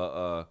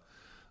double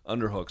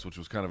underhooks, which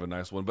was kind of a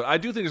nice one. But I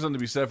do think there's something to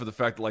be said for the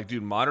fact that, like,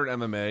 dude, modern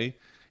MMA,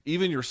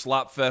 even your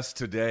slop fest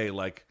today,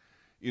 like,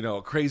 you know,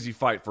 a crazy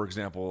fight, for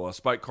example,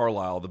 Spike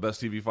Carlisle, the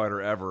best TV fighter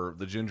ever,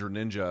 the Ginger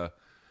Ninja,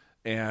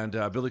 and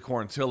Billy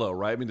Quarantillo,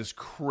 right? I mean, this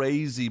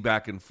crazy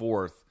back and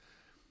forth,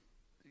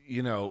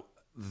 you know,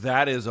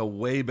 that is a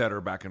way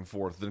better back and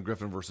forth than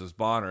Griffin versus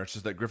Bonner. It's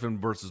just that Griffin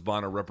versus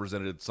Bonner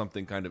represented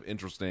something kind of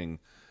interesting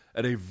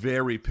at a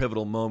very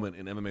pivotal moment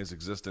in MMA's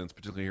existence,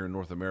 particularly here in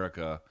North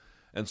America.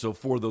 And so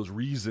for those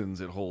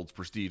reasons, it holds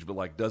prestige. But,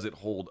 like, does it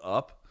hold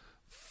up?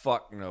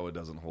 Fuck no, it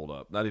doesn't hold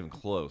up. Not even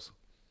close.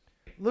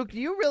 Luke, do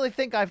you really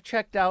think I've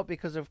checked out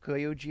because of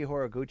Koyuji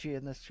Horiguchi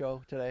in this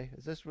show today?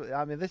 Is this?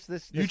 I mean, this.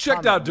 You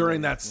checked out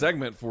during that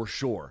segment for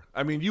sure.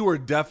 I mean, you were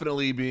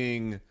definitely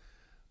being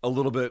a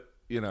little bit,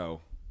 you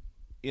know.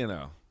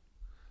 All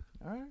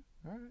right.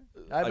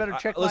 I better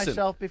check listen,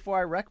 myself before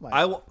I wreck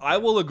myself. I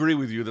will agree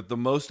with you that the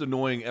most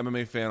annoying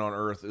MMA fan on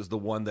earth is the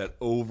one that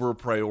over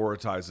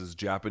prioritizes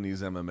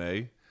Japanese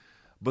MMA,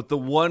 but the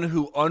one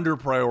who under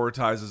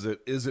prioritizes it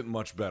isn't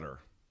much better.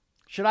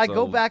 Should I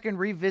go back and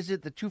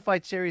revisit the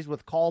 2-fight series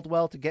with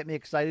Caldwell to get me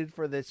excited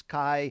for this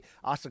Kai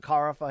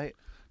Asakara fight?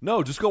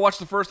 No, just go watch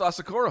the first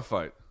Asakura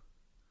fight.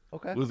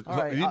 Okay. With, all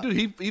right.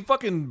 he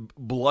fucking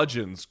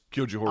bludgeons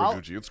Kyoji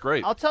Horiguchi. It's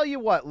great. I'll tell you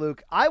what,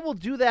 Luke. I will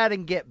do that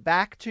and get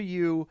back to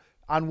you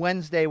on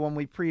Wednesday when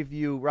we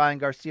preview Ryan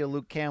Garcia,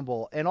 Luke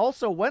Campbell. And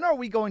also, when are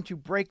we going to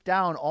break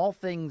down all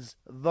things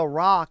The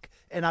Rock?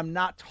 And I'm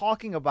not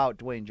talking about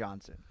Dwayne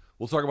Johnson.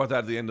 We'll talk about that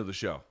at the end of the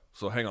show.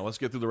 So hang on. Let's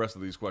get through the rest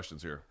of these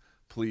questions here.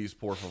 Please,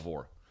 por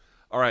favor.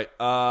 All right.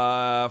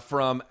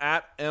 From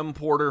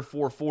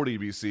 @mporter440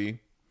 BC.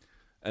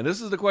 And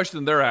this is the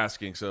question they're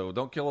asking, so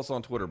don't kill us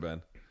on Twitter,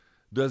 Ben.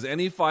 Does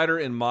any fighter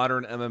in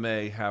modern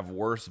MMA have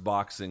worse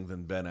boxing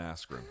than Ben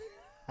Askren?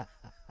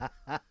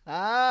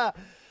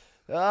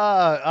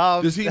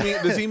 Does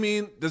he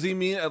mean at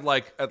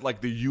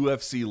the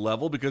UFC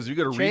level? Because you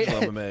got to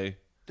regional MMA.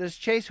 Does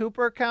Chase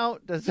Hooper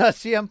count? Does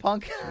CM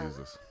Punk?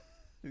 Jesus.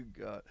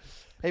 God.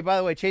 Hey, by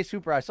the way, Chase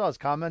Hooper, I saw his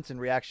comments in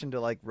reaction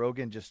to like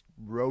Rogan just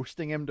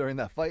roasting him during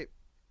that fight.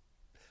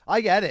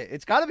 I get it.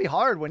 It's got to be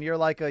hard when you're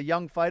like a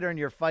young fighter and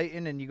you're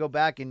fighting and you go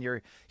back and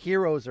your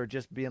heroes are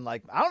just being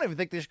like, I don't even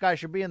think this guy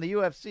should be in the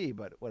UFC,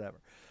 but whatever.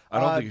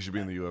 I don't think he should be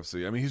in the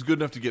UFC. I mean, he's good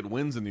enough to get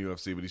wins in the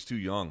UFC, but he's too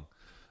young.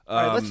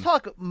 All right, let's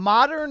talk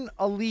modern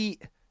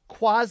elite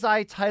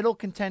quasi-title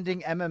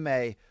contending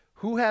MMA.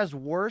 Who has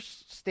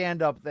worse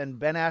stand-up than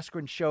Ben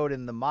Askren showed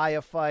in the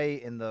Maia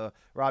fight, in the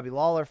Robbie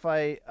Lawler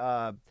fight?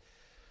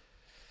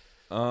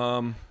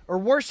 Um, Or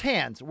worst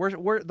hands.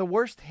 The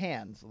worst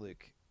hands,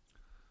 Luke.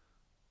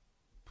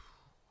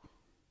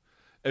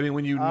 I mean,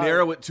 when you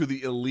narrow it to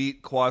the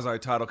elite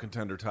quasi-title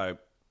contender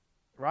type.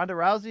 Ronda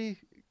Rousey?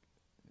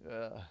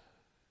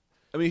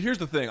 I mean, here's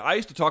the thing. I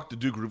used to talk to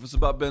Duke Rufus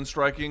about Ben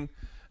striking,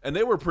 and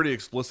they were pretty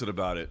explicit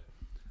about it.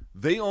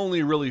 They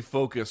only really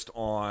focused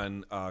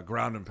on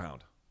ground and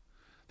pound.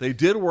 They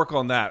did work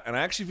on that, and I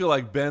actually feel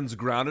like Ben's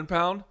ground and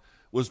pound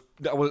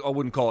I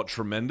wouldn't call it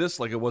tremendous.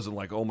 Like, it wasn't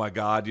like, oh my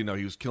God, he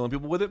was killing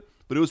people with it,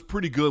 but it was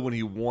pretty good when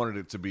he wanted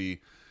it to be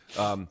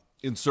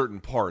in certain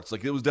parts.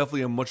 Like, it was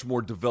definitely a much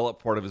more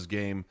developed part of his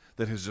game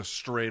than his just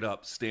straight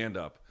up stand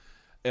up.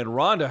 And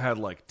Ronda had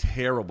like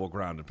terrible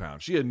ground and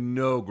pound. She had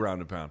no ground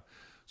and pound.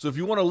 So if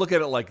you want to look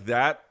at it like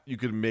that, you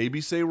could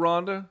maybe say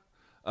Ronda,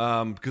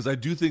 because I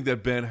do think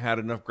that Ben had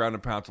enough ground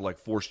and pound to like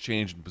force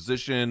change in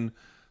position,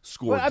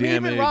 score damage.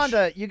 Even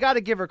Ronda, you got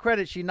to give her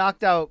credit. She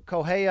knocked out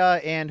Correia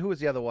and who was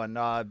the other one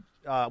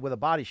with a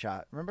body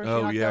shot.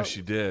 Remember?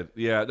 She did.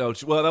 Yeah, no,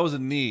 well, that was a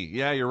knee.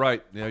 Yeah, you're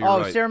right. Yeah, you're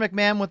right. Sarah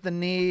McMahon with the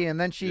knee, and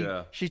then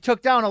she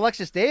took down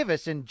Alexis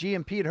Davis and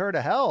GMP'd her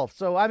to hell.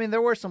 So I mean,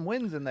 there were some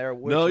wins in there.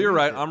 No, you're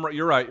right.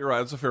 You're right.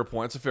 That's a fair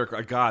point. It's a fair.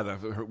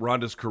 God,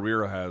 Ronda's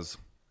career has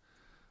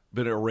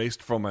been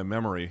erased from my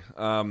memory.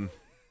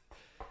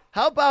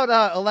 How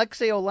about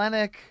Alexei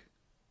Olenek?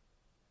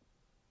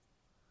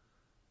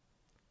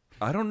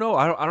 I don't know.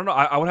 I don't know.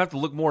 I would have to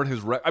look more at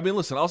his. I mean,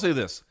 listen. I'll say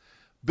this: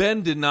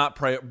 Ben did not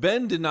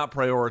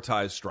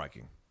prioritize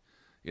striking.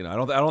 I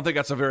don't think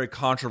that's a very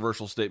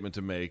controversial statement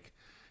to make.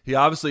 He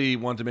obviously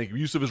wanted to make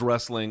use of his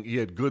wrestling. He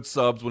had good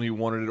subs when he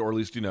wanted it, or at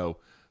least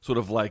sort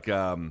of like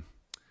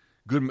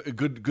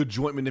good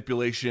joint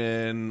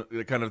manipulation,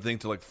 that kind of thing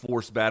to like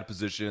force bad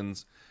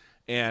positions.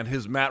 And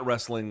his mat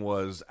wrestling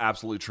was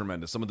absolutely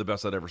tremendous. Some of the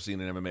best I'd ever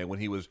seen in MMA. When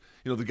he was,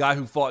 the guy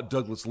who fought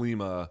Douglas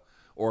Lima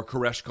or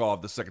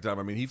Koreshkov the second time.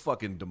 I mean, he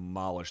fucking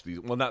demolished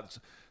these. Well, not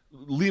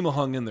Lima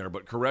hung in there,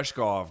 but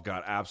Koreshkov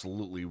got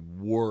absolutely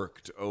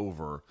worked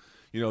over.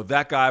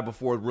 That guy,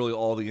 before really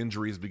all the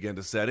injuries began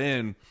to set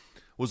in,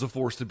 was a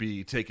force to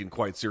be taken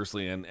quite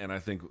seriously. And I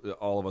think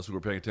all of us who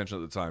were paying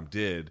attention at the time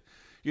did.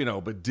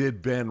 But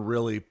did Ben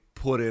really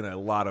put in a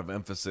lot of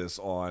emphasis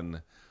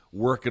on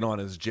working on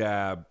his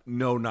jab?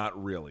 No,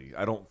 not really.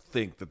 I don't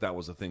think that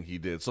was a thing he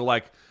did. So,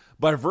 like,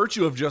 by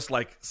virtue of just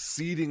like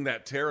ceding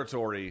that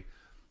territory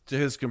to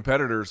his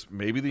competitors,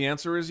 maybe the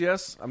answer is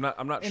yes. I'm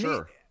not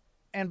sure.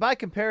 And by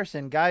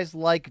comparison, guys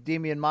like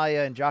Demian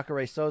Maia and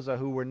Jacare Souza,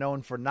 who were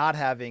known for not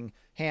having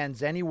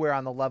hands anywhere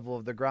on the level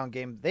of the ground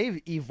game,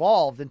 they've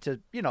evolved into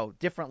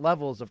different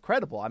levels of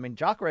credible. I mean,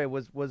 Jacare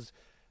was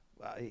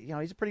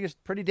he's a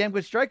pretty damn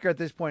good striker at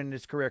this point in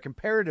his career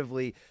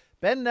comparatively.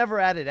 Ben never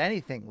added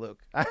anything,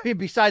 Luke. I mean,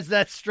 besides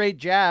that straight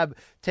jab,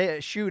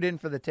 shoot in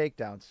for the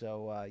takedown.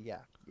 So, yeah.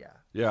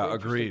 Yeah,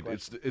 agreed.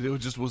 It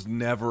just was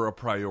never a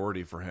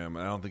priority for him.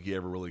 I don't think he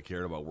ever really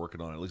cared about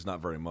working on it, at least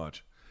not very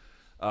much.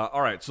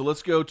 All right, so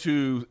let's go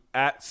to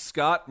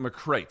 @Scott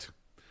McCrate.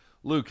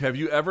 Luke, have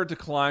you ever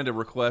declined a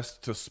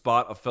request to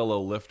spot a fellow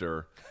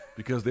lifter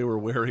because they were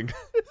wearing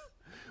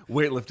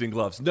weightlifting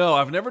gloves? No,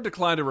 I've never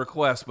declined a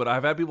request, but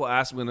I've had people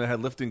ask me when they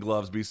had lifting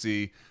gloves,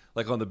 BC,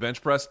 like on the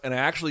bench press, and I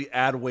actually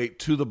add weight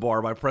to the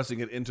bar by pressing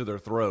it into their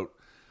throat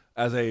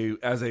as a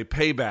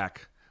payback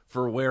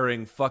for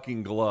wearing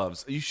fucking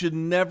gloves. You should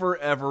never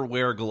ever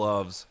wear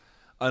gloves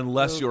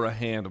unless you're a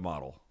hand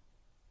model.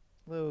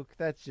 Luke,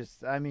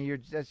 you're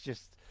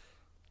just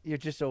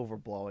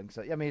overblowing.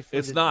 So I mean,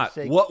 it's not.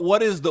 Dude,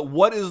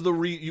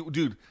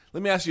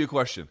 let me ask you a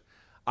question.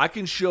 I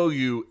can show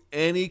you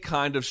any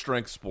kind of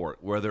strength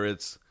sport, whether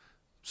it's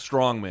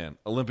strongman,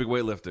 Olympic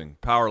weightlifting,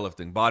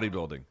 powerlifting,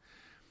 bodybuilding.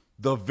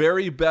 The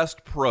very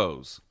best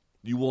pros,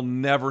 you will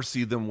never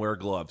see them wear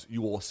gloves.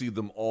 You will see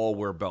them all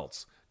wear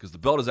belts because the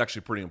belt is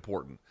actually pretty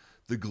important.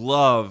 The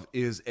glove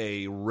is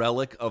a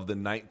relic of the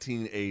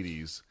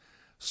 1980s.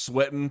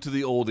 Sweating to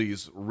the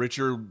oldies.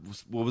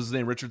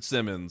 Richard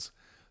Simmons.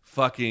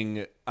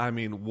 Fucking, I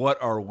mean, what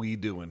are we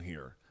doing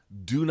here?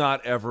 Do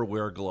not ever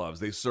wear gloves.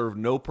 They serve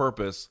no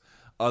purpose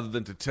other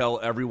than to tell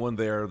everyone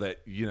there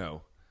that,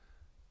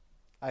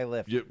 I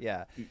lift. You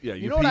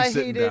know what I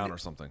sitting hated? Down or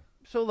something.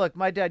 So look,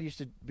 my dad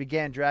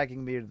began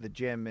dragging me to the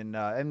gym, and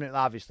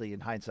obviously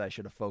in hindsight I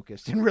should have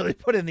focused and really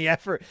put in the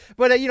effort.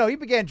 But he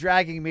began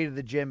dragging me to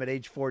the gym at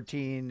age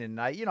 14, and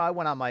I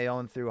went on my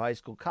own through high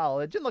school,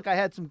 college, and look, I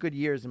had some good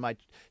years in my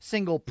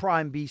single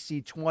prime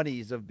BC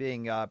 20s of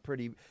being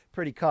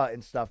pretty cut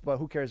and stuff. But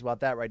who cares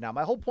about that right now?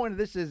 My whole point of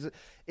this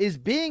is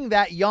being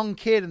that young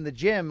kid in the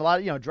gym, a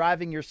lot of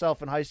driving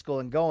yourself in high school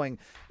and going,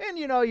 and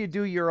you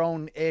do your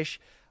own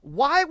ish.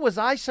 Why was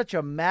I such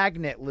a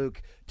magnet,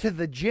 Luke, to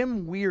the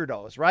gym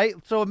weirdos, right?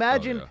 So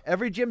imagine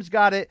every gym's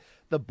got it.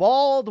 The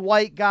bald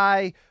white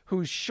guy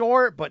who's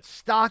short but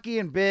stocky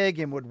and big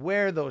and would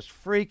wear those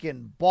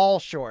freaking ball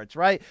shorts,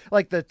 right?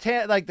 Like the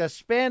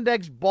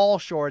spandex ball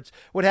shorts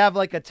would have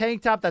like a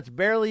tank top that's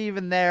barely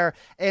even there,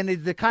 and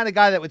is the kind of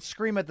guy that would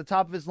scream at the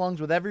top of his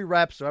lungs with every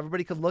rep so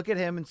everybody could look at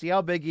him and see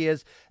how big he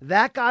is.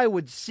 That guy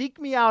would seek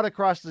me out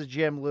across the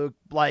gym, Luke,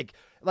 like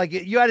Like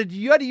you had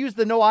to use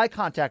the no eye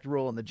contact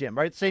rule in the gym,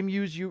 right? Same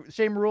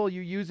rule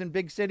you use in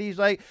big cities,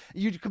 like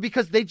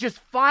because they just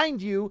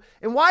find you.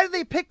 And why do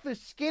they pick the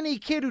skinny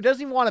kid who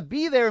doesn't even want to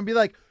be there and be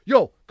like,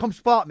 "Yo, come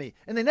spot me"?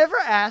 And they never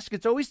ask.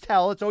 It's always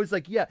tell. It's always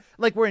like, yeah,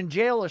 like we're in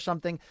jail or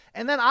something.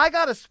 And then I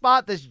got to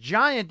spot this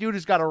giant dude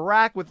who's got a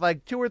rack with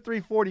like 2 or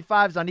 3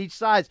 45s on each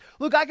side.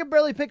 Look, I could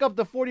barely pick up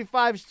the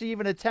 45s to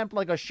even attempt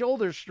like a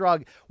shoulder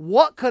shrug.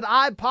 What could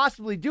I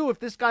possibly do if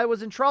this guy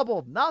was in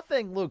trouble?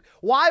 Nothing, Luke.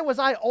 Why was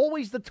I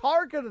always the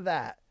target of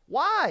that?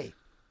 Why?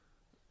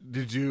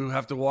 Did you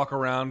have to walk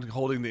around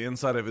holding the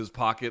inside of his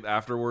pocket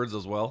afterwards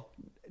as well?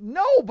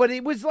 No, but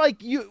it was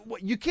like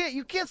you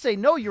can't say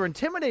no. You're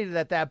intimidated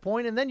at that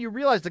point, and then you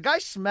realize the guy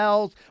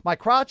smells. My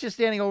crotch is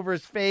standing over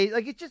his face.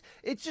 Like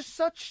it's just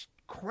such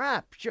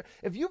crap.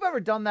 If you've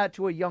ever done that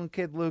to a young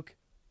kid, Luke,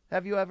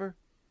 have you ever?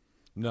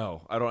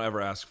 No, I don't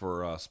ever ask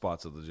for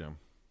spots at the gym.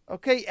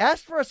 Okay,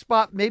 ask for a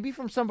spot, maybe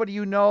from somebody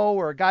you know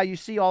or a guy you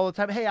see all the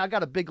time. Hey, I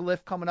got a big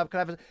lift coming up.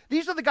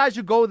 These are the guys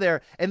who go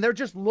there, and they're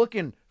just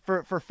looking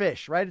for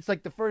fish, right? It's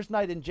like the first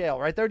night in jail,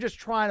 right? They're just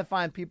trying to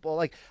find people.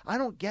 Like, I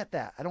don't get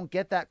that. I don't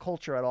get that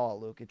culture at all,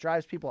 Luke. It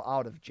drives people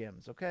out of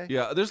gyms, okay?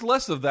 Yeah, there's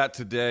less of that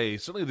today.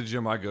 Certainly the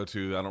gym I go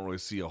to, I don't really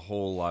see a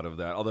whole lot of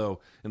that.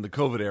 Although in the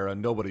COVID era,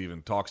 nobody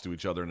even talks to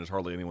each other, and there's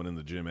hardly anyone in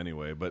the gym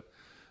anyway. But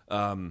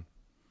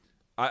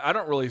I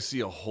don't really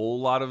see a whole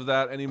lot of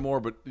that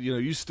anymore, but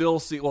you still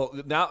see. Well,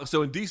 now,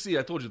 so in DC,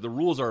 I told you the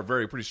rules are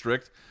pretty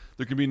strict.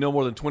 There can be no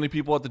more than 20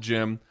 people at the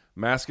gym.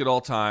 Mask at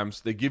all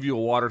times. They give you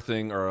a water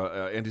thing or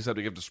an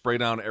antiseptic. You have to spray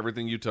down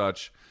everything you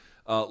touch.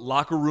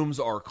 Locker rooms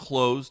are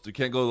closed. You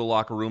can't go to the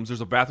locker rooms. There's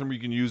a bathroom you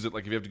can use it,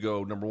 like if you have to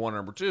go number 1 or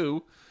number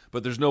 2,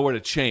 but there's nowhere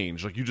to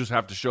change. Like you just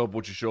have to show up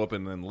what you show up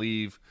and then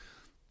leave.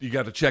 You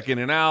got to check in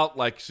and out,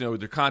 like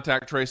they're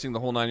contact tracing the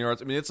whole 9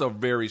 yards. I mean, it's a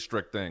very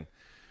strict thing.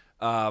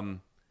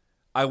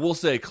 I will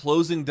say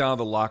closing down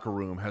the locker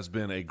room has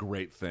been a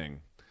great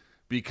thing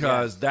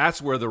because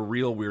that's where the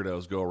real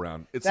weirdos go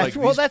around.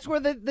 That's where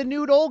the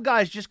nude old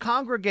guys just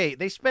congregate.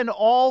 They spend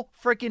all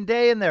freaking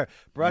day in there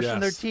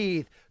brushing their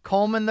teeth,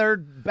 combing their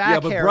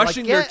back hair. Yeah,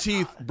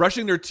 but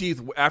brushing their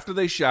teeth after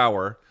they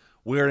shower,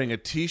 wearing a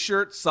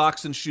T-shirt,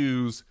 socks, and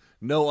shoes,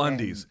 no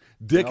undies.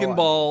 Dick and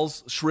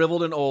balls,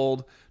 shriveled and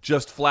old,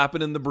 just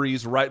flapping in the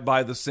breeze right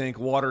by the sink,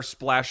 water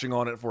splashing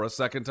on it for a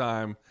second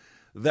time.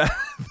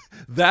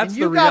 That's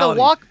the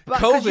reality.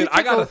 COVID,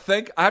 I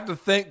have to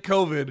thank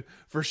COVID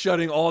for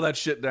shutting all that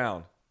shit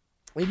down.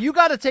 And you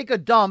got to take a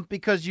dump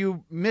because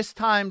you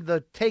mistimed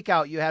the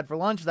takeout you had for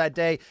lunch that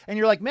day, and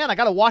you're like, man, I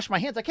got to wash my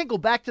hands. I can't go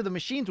back to the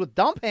machines with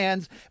dump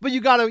hands. But you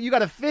got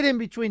to fit in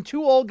between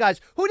 2 old guys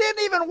who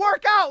didn't even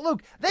work out,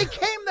 Luke. They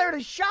came there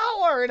to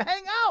shower and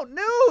hang out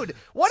nude.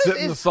 Sit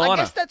in the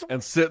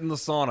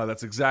sauna.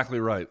 That's exactly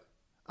right.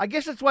 I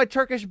guess that's why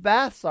Turkish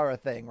baths are a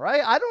thing,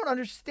 right? I don't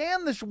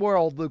understand this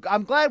world, Luke.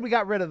 I'm glad we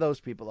got rid of those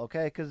people,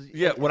 okay?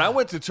 When I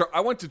went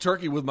to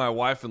Turkey with my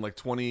wife in like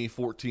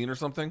 2014 or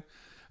something,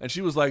 and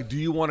she was like, "Do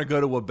you want to go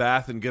to a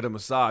bath and get a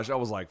massage?" I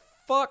was like,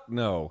 "Fuck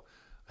no,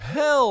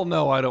 hell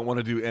no, I don't want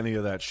to do any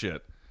of that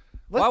shit.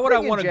 Why would I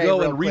want to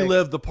go and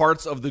relive the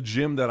parts of the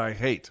gym that I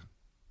hate?"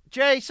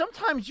 Jay,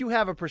 sometimes you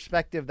have a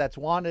perspective that's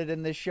wanted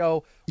in this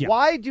show. Yeah.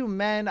 Why do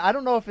men, I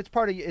don't know if it's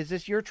part of, is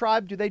this your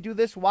tribe? Do they do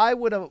this? Why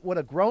would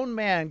a grown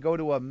man go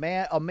to a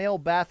male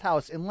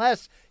bathhouse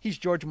unless he's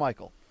George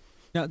Michael?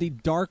 Now, the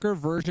darker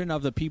version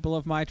of the people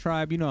of my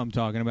tribe, I'm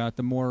talking about,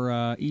 the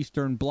more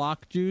Eastern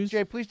Bloc Jews.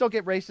 Jay, please don't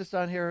get racist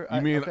on here.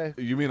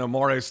 You mean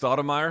Amore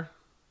Stoudemire?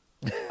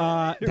 That's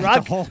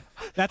a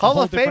Hall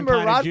whole of different Famer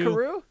kind Rod of Jew.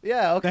 Carew?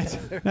 Yeah, okay.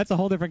 That's a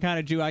whole different kind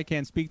of Jew I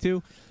can't speak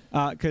to.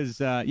 But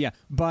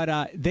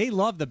they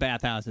love the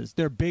bathhouses.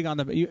 They're big on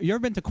the. You ever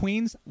been to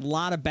Queens? A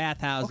lot of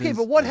bathhouses. Okay,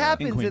 but what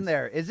happens in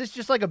there? Is this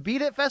just like a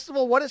Beat It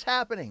festival? What is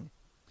happening?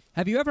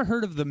 Have you ever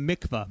heard of the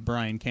mikvah,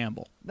 Brian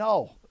Campbell?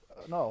 No.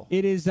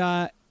 It is.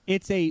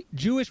 It's a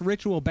Jewish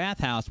ritual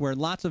bathhouse where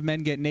lots of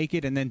men get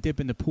naked and then dip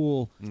in the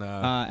pool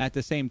at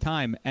the same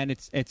time, and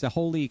it's a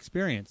holy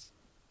experience.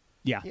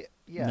 Yeah.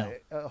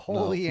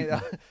 Holy.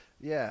 No.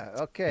 Yeah.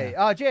 Okay.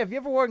 Jay, have you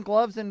ever worn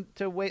gloves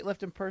to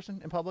weightlift in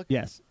person in public?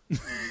 Yes.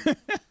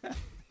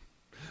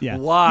 Yeah.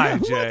 Why,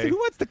 Jay? Who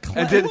wants the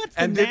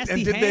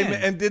nasty hand?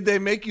 And did they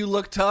make you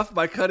look tough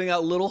by cutting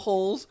out little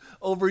holes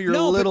over your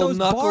little but those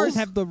knuckles? Bars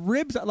have the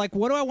ribs. Like,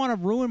 what do I want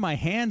to ruin my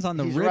hands on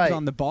the ribs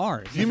on the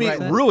bars? You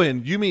mean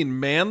ruin? You mean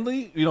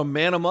manly?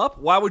 Man them up?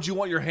 Why would you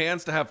want your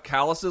hands to have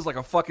calluses like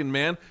a fucking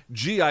man?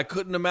 Gee, I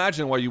couldn't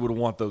imagine why you would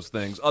want those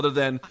things other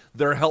than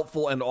they're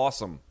helpful and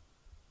awesome.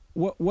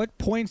 What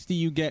points do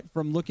you get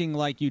from looking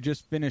like you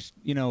just finished,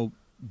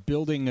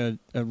 building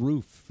a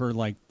roof for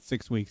like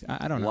 6 weeks?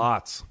 I don't know.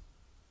 Lots.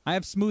 I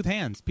have smooth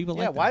hands. People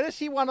like that. Why does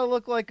he want to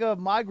look like a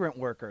migrant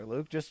worker,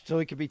 Luke? Just so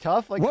he could be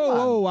tough? Like,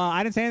 whoa!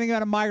 I didn't say anything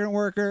about a migrant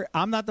worker.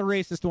 I'm not the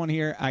racist one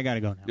here. I got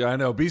to go now. Yeah, I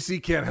know.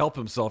 BC can't help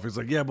himself. He's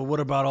like, yeah, but what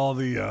about all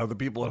the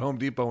people at Home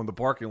Depot in the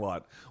parking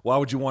lot? Why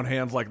would you want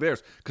hands like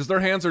theirs? Because their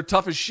hands are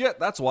tough as shit.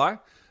 That's why.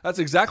 That's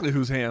exactly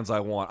whose hands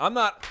I want. I'm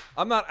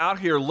not out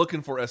here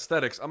looking for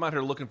aesthetics. I'm out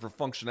here looking for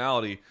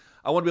functionality.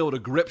 I want to be able to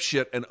grip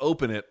shit and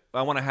open it.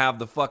 I want to have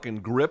the fucking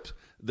grip,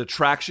 the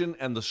traction,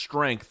 and the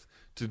strength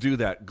to do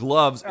that.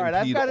 Gloves All right,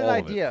 impede I've got an all of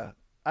it. idea.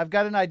 I've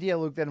got an idea,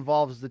 Luke, that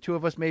involves the two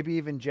of us, maybe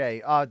even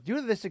Jay. Due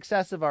to the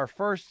success of our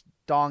first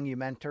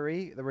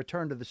Dongumentary, The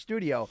Return to the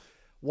Studio,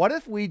 what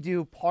if we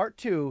do part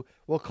 2?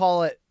 We'll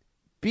call it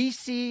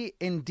BC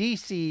in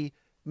DC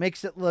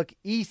Makes It Look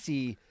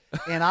Easy.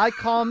 And I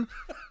come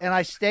and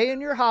I stay in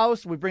your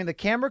house. We bring the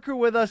camera crew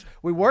with us.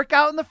 We work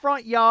out in the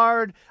front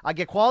yard. I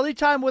get quality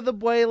time with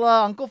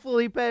Abuela, Uncle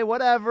Felipe,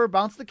 whatever.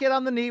 Bounce the kid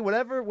on the knee,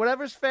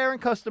 whatever's fair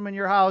and custom in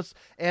your house.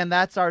 And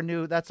that's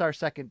our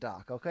second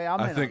doc. Okay,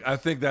 I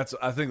think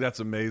that's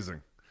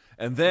amazing.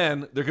 And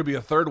then there could be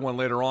a third one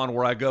later on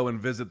where I go and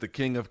visit the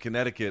King of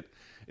Connecticut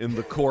in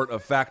the court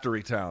of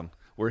Factory Town,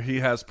 where he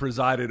has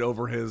presided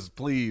over his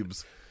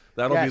plebes.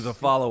 That'll be the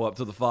follow-up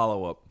to the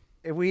follow-up.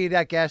 If we eat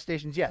at gas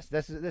stations, yes,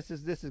 this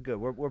is good.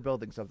 We're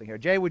building something here.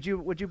 Jay, would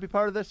you be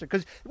part of this?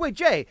 Because wait,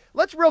 Jay,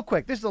 let's real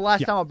quick. This is the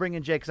last time I'll bring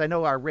in Jay because I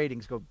know our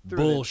ratings go through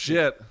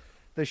bullshit.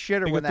 The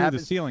shitter they when go that through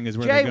happens. the ceiling is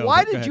where Jay, they go.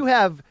 why Go did ahead. you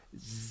have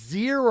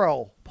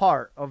zero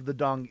part of the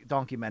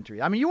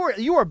documentary? I mean,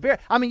 you were bare.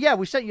 I mean, yeah,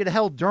 we sent you to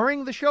hell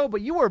during the show,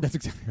 but you were. That's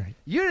exactly right.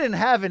 You didn't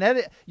have an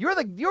edit. You're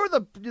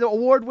the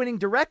award-winning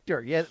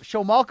director. Yeah,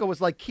 Shomalka was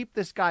like, keep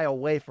this guy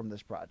away from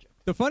this project.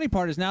 The funny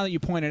part is now that you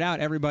point it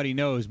out, everybody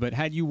knows. But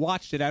had you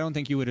watched it, I don't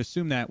think you would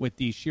assume that with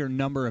the sheer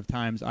number of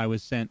times I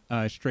was sent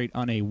straight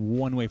on a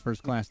one-way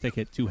first-class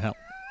ticket to hell.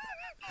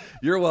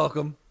 You're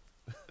welcome.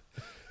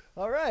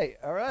 All right.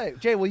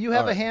 Jay, will you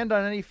have a hand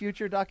on any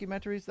future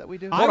documentaries that we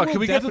do? Hold on, will can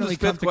we get to this definitely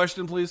fifth come to-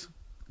 question, please?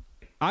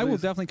 I will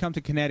definitely come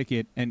to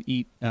Connecticut and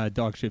eat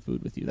dog shit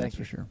food with you. That's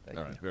for sure.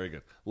 All right, very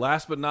good.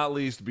 Last but not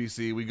least,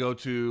 BC, we go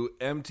to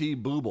MT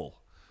Booble,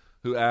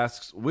 who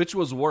asks, which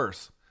was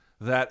worse,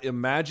 that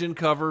Imagine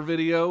cover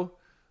video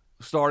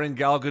starring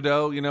Gal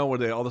Gadot,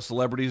 where all the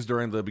celebrities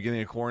during the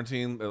beginning of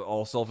quarantine,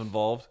 all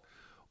self-involved,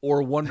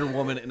 or Wonder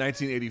Woman in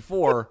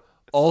 1984,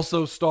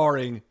 also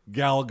starring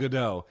Gal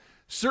Gadot?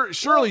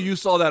 Surely you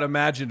saw that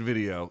Imagine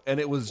video, and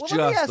it was let me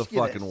just ask the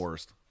you fucking this.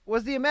 worst.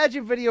 Was the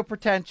Imagine video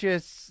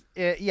pretentious?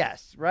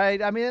 Yes,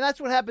 right? I mean,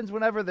 that's what happens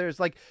whenever there's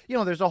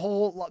there's a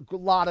whole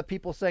lot of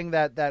people saying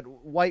that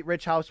white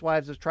rich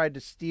housewives have tried to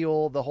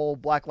steal the whole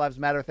Black Lives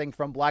Matter thing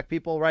from black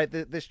people, right?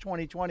 This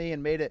 2020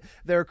 and made it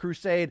their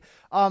crusade.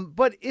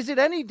 But is it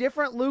any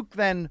different, Luke,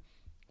 than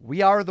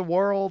We Are the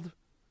World,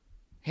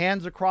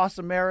 Hands Across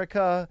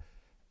America?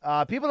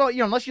 People don't,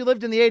 unless you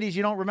lived in the 80s,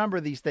 you don't remember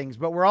these things.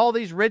 But where all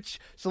these rich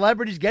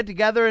celebrities get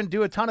together and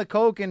do a ton of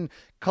coke and,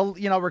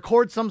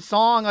 record some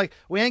song like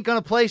 "We Ain't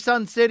Gonna Play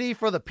Sun City"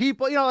 for the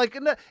people,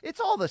 it's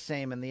all the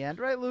same in the end,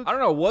 right, Luke? I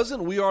don't know.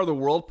 Wasn't We Are the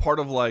World part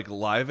of like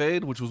Live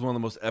Aid, which was one of the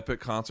most epic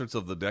concerts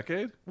of the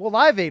decade? Well,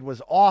 Live Aid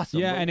was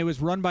awesome. Yeah, and it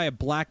was run by a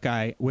black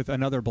guy with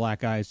another black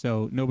guy,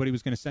 so nobody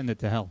was going to send it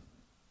to hell.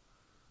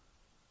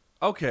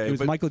 Okay, It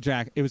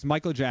was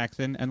Michael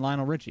Jackson and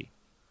Lionel Richie.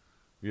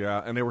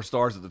 Yeah, and they were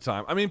stars at the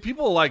time. I mean,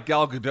 people like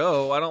Gal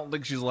Gadot. I don't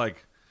think she's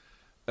like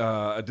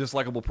a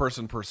dislikable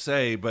person per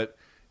se, but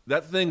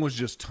that thing was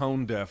just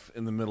tone deaf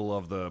in the middle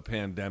of the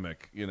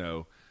pandemic, It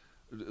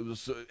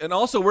was, and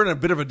also, we're in a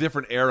bit of a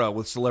different era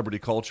with celebrity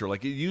culture.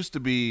 Like, it used to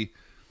be,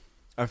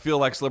 I feel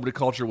like celebrity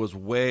culture was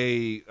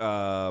way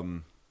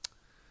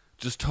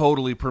just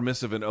totally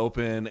permissive and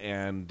open,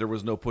 and there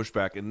was no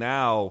pushback. And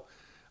now,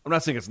 I'm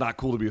not saying it's not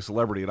cool to be a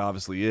celebrity. It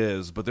obviously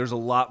is, but there's a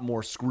lot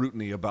more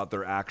scrutiny about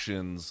their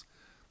actions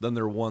than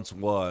there once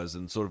was,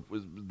 and sort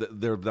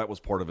of that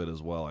was part of it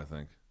as well, I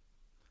think.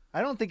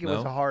 I don't think it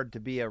was hard to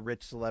be a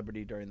rich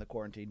celebrity during the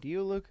quarantine. Do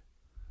you, Luke?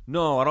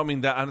 No, I don't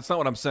mean that. And it's not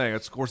what I'm saying.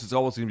 Of course, it's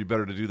always going to be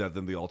better to do that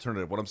than the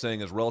alternative. What I'm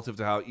saying is relative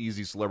to how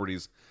easy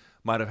celebrities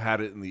might have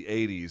had it in the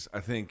 80s, I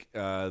think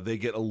they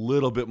get a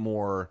little bit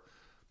more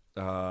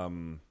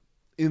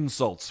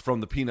insults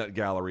from the peanut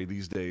gallery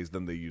these days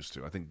than they used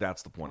to. I think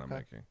that's the point I'm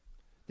making.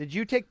 Did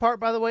you take part,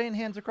 by the way, in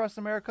Hands Across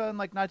America in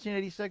like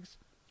 1986?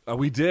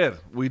 We did.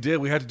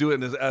 We had to do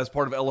it as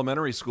part of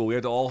elementary school. We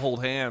had to all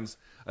hold hands.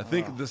 I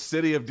think the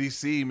city of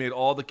D.C. made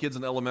all the kids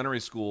in elementary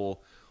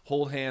school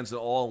hold hands and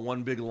all in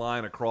one big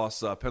line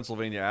across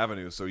Pennsylvania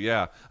Avenue. So,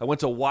 yeah, I went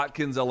to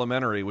Watkins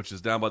Elementary, which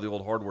is down by the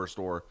old hardware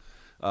store,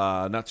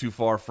 not too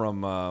far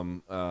from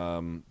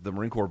the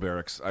Marine Corps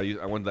barracks.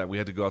 I went to that. We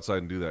had to go outside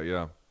and do that,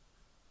 yeah.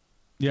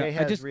 Yeah, Jay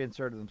has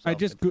reinserted himself.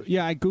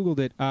 I Googled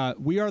it.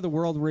 We Are the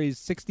World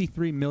raised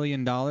 $63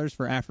 million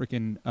for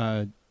African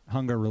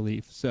hunger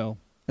relief, so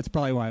that's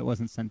probably why it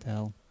wasn't sent to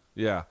hell.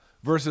 Yeah,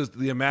 versus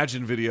the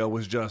Imagine video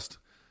was just,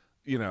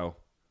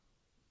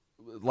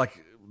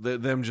 like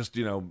them just,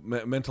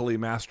 mentally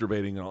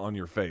masturbating on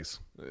your face.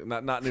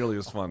 Not nearly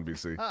as fun,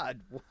 BC.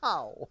 God,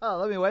 wow. Well,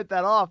 let me wipe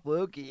that off,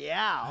 Luke.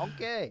 Yeah,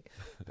 okay.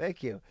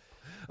 Thank you.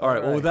 All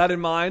right, well, with that in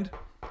mind,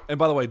 and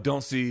by the way,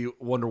 don't see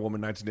Wonder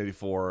Woman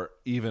 1984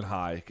 even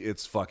high.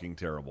 It's fucking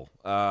terrible.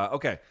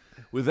 Okay,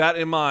 with that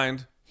in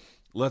mind,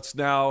 let's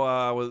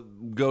now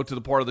go to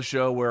the part of the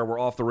show where we're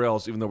off the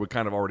rails, even though we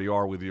kind of already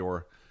are with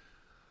your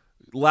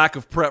lack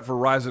of prep for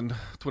Ryzen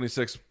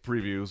 26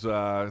 previews.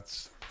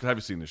 Have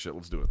you seen this shit?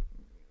 Let's do it.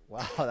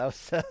 Wow, that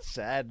was a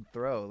sad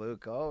throw,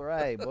 Luke. All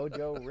right,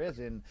 Mojo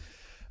Risen.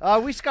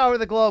 We scour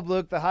the globe,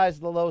 Luke. The highs,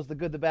 the lows, the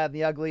good, the bad, and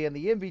the ugly, and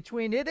the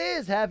in-between. It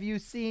is, have you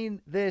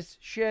seen this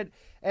shit?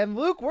 And,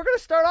 Luke, we're going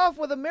to start off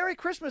with a Merry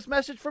Christmas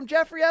message from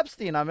Jeffrey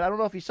Epstein. I don't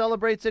know if he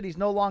celebrates it. He's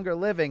no longer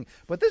living.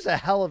 But this is a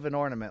hell of an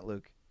ornament,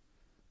 Luke.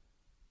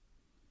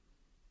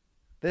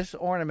 This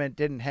ornament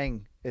didn't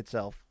hang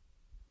itself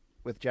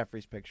with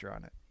Jeffrey's picture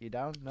on it. You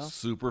down? No?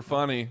 Super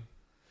funny.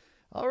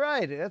 All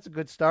right, that's a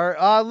good start.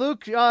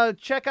 Luke,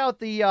 check out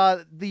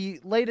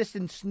the latest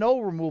in snow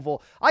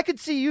removal. I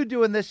could see you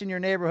doing this in your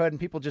neighborhood and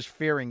people just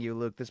fearing you,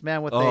 Luke. This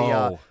man with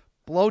a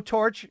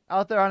blowtorch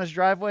out there on his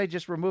driveway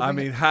just removing I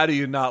mean, how do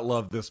you not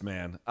love this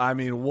man? I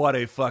mean, what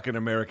a fucking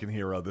American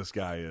hero this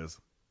guy is.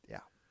 Yeah.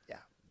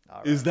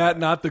 All is that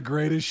not the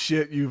greatest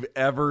shit you've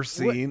ever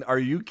seen? Are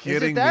you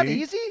kidding me? Is it that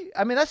easy?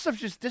 I mean, that stuff's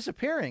just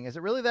disappearing. Is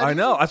it really that easy? I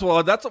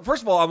know. That's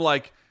first of all, I'm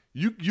like,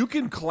 you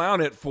can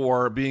clown it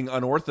for being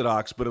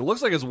unorthodox, but it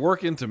looks like it's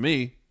working to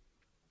me.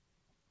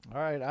 All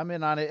right, I'm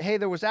in on it. Hey,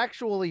 there was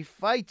actually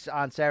fights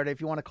on Saturday,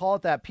 if you want to call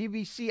it that.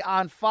 PBC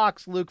on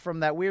Fox, Luke,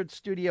 from that weird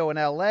studio in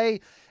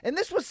L.A. And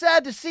this was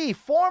sad to see.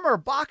 Former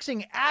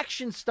boxing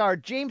action star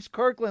James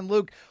Kirkland,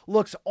 Luke,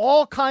 looks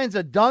all kinds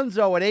of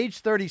dunzo at age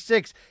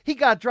 36. He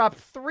got dropped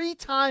 3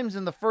 times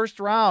in the first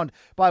round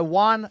by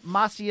Juan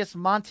Macias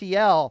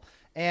Montiel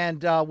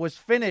and was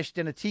finished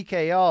in a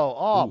TKO.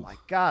 Oh, my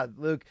God,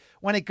 Luke.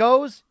 When it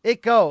goes,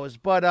 it goes.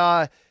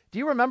 But do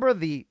you remember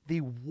the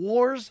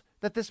wars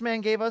that this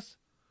man gave us?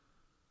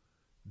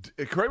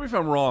 Correct me if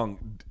I'm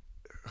wrong.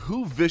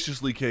 Who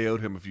viciously KO'd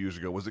him a few years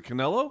ago? Was it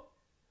Canelo?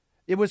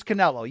 It was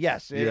Canelo,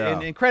 yes. Yeah.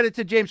 And credit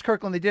to James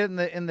Kirkland. They did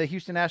it in the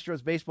Houston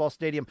Astros baseball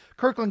stadium.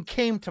 Kirkland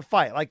came to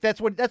fight. Like that's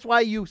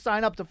why you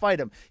sign up to fight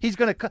him. He's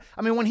going to –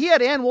 I mean, when he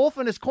had Ann Wolfe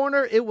in his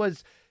corner, it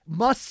was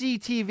must-see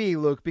TV,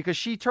 Luke, because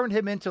she turned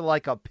him into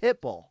like a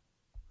pit bull.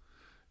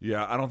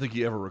 Yeah, I don't think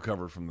he ever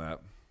recovered from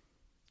that.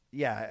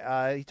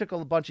 Yeah, he took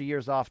a bunch of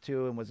years off,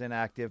 too, and was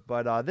inactive.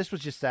 But this was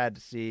just sad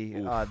to see.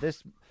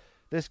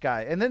 This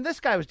guy. And then this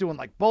guy was doing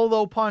like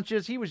bolo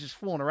punches. He was just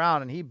fooling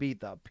around, and he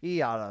beat the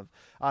pee out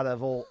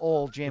of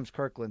old James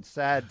Kirkland.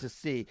 Sad to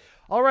see.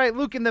 All right,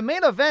 Luke, in the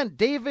main event,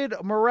 David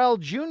Morrell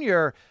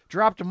Jr.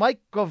 dropped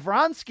Mike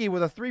Gavronski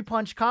with a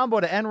 3-punch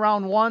combo to end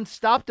round 1,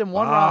 stopped him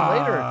 1 round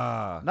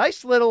later.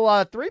 Nice little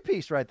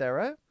 3-piece right there,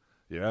 right?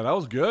 Yeah, that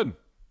was good.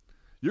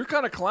 You're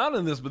kind of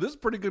clowning this, but this is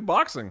pretty good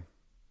boxing.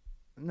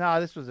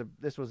 No,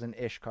 this was an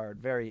ish card,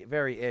 very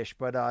very ish,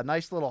 but a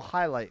nice little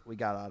highlight we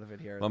got out of it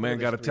here. My man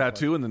got a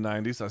tattoo in the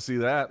 90s. I see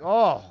that.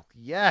 Oh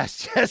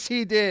yes,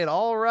 he did.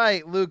 All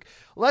right, Luke,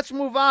 let's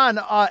move on.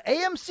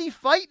 AMC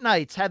Fight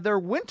Nights had their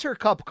Winter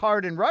Cup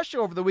card in Russia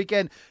over the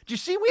weekend. Did you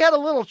see we had a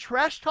little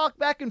trash talk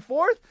back and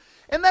forth?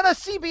 And then a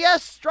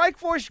CBS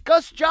Strikeforce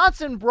Gus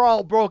Johnson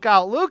brawl broke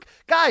out. Luke,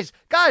 guys,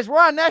 we're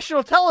on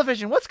national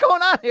television. What's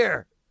going on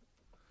here?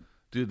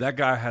 Dude, that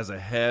guy has a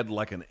head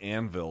like an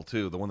anvil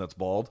too. The one that's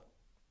bald.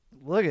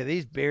 Look at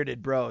these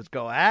bearded bros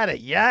go at it.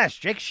 Yes,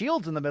 Jake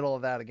Shields in the middle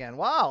of that again.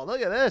 Wow, look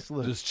at this.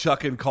 Just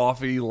chucking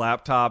coffee,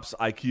 laptops,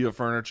 IKEA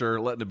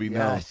furniture, letting it be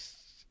known.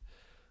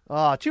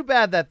 Oh, too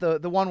bad that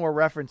the one we're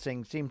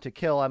referencing seemed to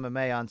kill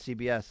MMA on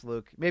CBS,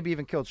 Luke. Maybe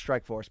even killed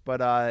Strikeforce,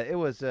 but it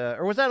was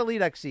or was that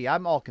Elite XC?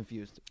 I'm all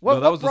confused. No,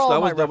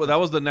 that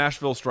was the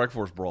Nashville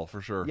Strikeforce brawl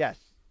for sure. Yes.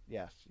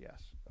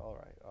 All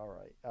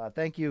right.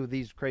 Thank you,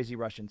 these crazy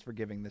Russians, for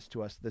giving this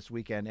to us this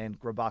weekend, and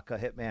Grabaka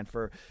Hitman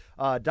for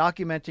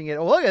documenting it.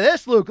 Oh, look at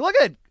this, Luke. Look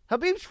at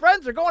Habib's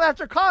friends are going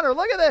after Connor.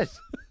 Look at this.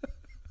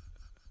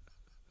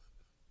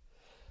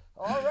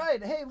 All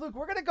right. Hey, Luke,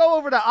 we're going to go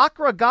over to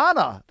Accra,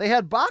 Ghana. They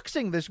had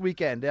boxing this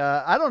weekend.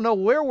 I don't know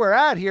where we're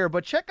at here,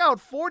 but check out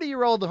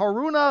 40-year-old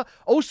Haruna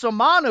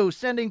Osamanu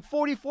sending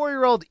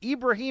 44-year-old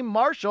Ibrahim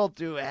Marshall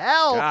to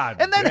hell.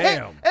 And then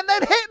hitting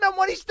him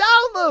when he's down,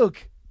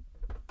 Luke.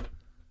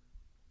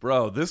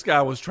 Bro, this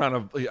guy was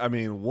trying to, I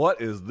mean, what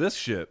is this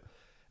shit?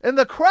 And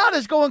the crowd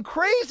is going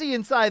crazy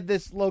inside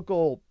this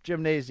local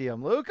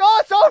gymnasium, Luke. Oh,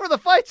 it's over. The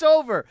fight's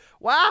over.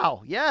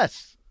 Wow.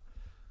 Yes.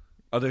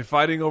 Are they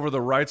fighting over the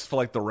rights for,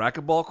 like, the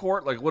racquetball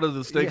court? Like, what are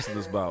the stakes in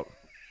this bout?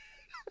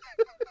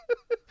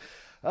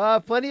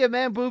 Plenty of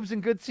man boobs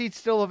and good seats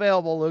still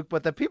available, Luke,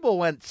 but the people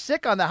went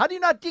sick on that. How do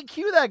you not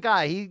DQ that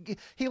guy?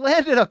 He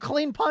landed a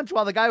clean punch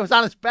while the guy was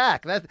on his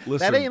back. That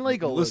ain't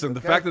legal. Listen, Luke,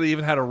 the fact that they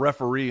even had a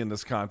referee in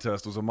this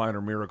contest was a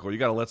minor miracle. You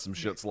got to let some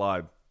shit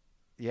slide.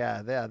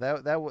 Yeah.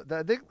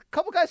 A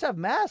couple guys have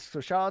masks, so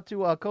shout out to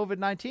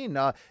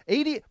COVID-19.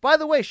 80. By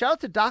the way, shout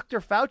out to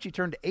Dr. Fauci,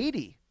 turned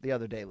 80 the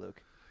other day,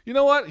 Luke. You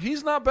know what?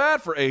 He's not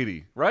bad for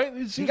 80, right?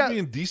 He seems to be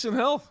in decent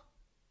health.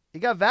 He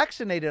got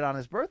vaccinated on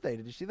his birthday.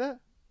 Did you see that?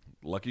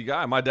 Lucky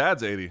guy. My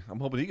dad's 80.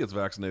 I'm hoping he gets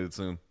vaccinated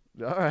soon.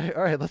 All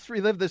right. Let's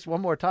relive this one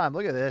more time.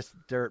 Look at this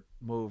dirt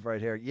move right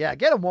here. Yeah,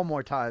 get him one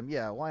more time.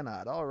 Yeah, why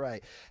not? All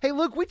right. Hey,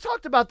 Luke, we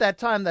talked about that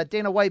time that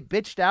Dana White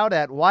bitched out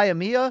at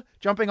Waimea,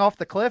 jumping off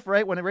the cliff,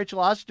 right, when Rachel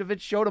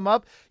Ostovich showed him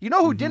up. You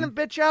know who didn't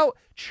bitch out?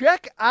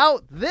 Check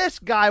out this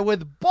guy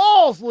with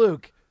balls,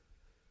 Luke.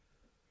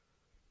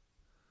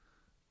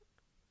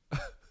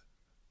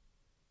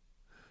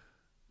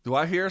 Do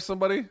I hear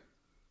somebody?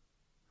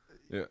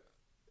 Yeah.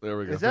 There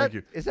we go. Is Thank that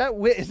you.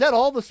 is that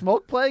all the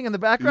smoke playing in the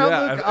background,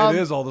 Yeah, Luke? it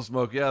is all the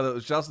smoke. Yeah,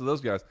 shouts to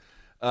those guys.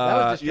 That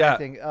was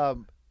distracting.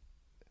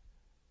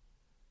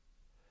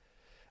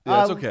 Yeah,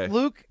 it's okay.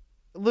 Luke,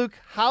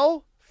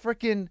 how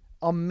freaking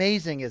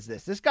amazing is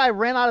this? This guy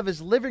ran out of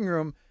his living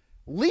room,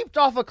 leaped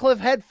off a cliff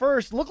head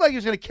first, looked like he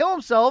was going to kill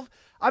himself.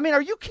 I mean,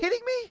 are you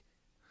kidding me?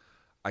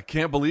 I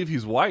can't believe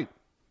he's white.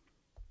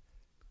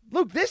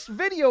 Luke, this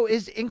video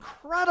is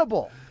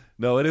incredible.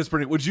 No, it is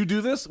pretty. Would you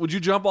do this? Would you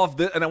jump off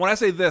this? And when I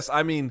say this,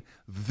 I mean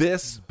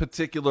this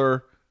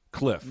particular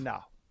cliff. No.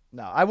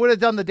 I would have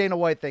done the Dana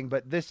White thing,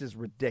 but this is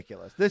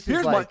ridiculous.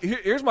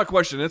 Here's my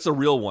question. It's a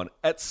real one.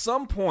 At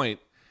some point,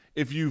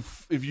 if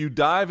you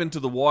dive into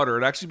the water,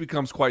 it actually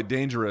becomes quite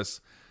dangerous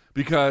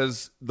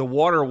because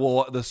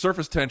the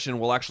surface tension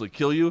will actually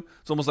kill you.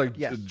 It's almost like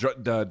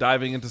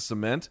diving into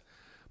cement.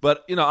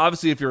 But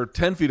obviously, if you're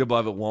 10 feet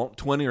above, it won't.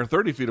 20 or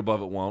 30 feet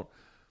above, it won't.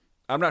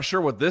 I'm not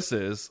sure what this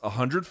is.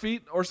 100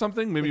 feet or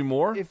something, maybe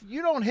more. If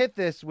you don't hit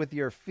this with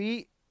your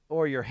feet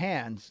or your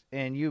hands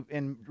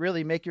and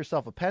really make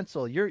yourself a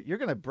pencil, you're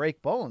going to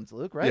break bones,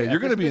 Luke, right? Yeah, you're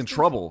going to be in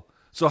trouble.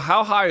 So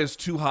how high is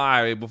too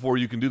high before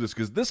you can do this?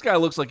 Because this guy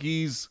looks like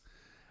he's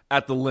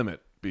at the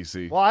limit,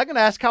 BC. Well, I'm going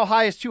to ask how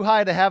high is too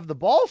high to have the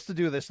balls to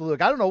do this,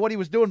 Luke. I don't know what he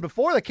was doing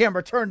before the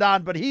camera turned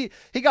on, but he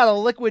got a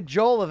liquid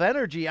jolt of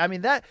energy. I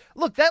mean, that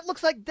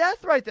looks like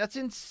death right there. That's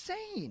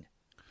insane.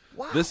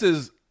 Wow. This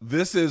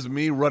is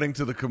me running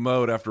to the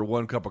commode after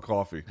one cup of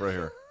coffee right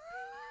here.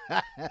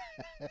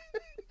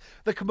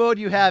 The commode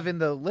you have in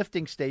the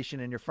lifting station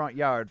in your front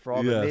yard for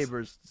all the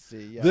neighbors to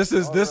see. Yes.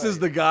 This is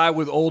the guy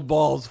with old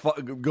balls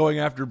going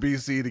after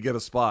BC to get a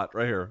spot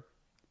right here.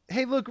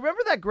 Hey, Luke,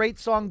 remember that great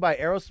song by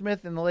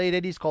Aerosmith in the late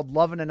 80s called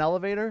Love in an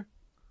Elevator?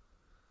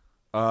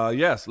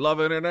 Yes, Love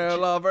in an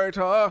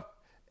Elevator.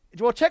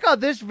 Well, check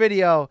out this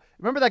video.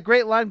 Remember that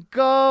great line,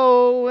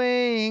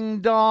 going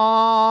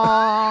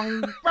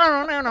dong.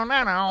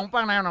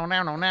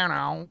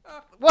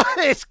 What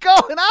is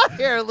going on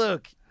here,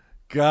 Luke?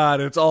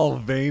 God, it's all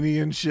veiny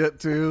and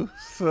shit, too.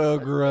 So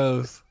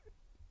gross.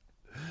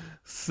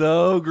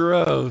 So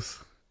gross.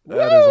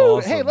 That is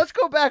awesome. Hey, let's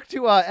go back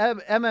to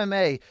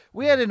MMA.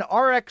 We had an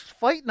RX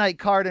Fight Night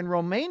card in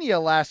Romania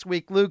last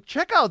week, Luke.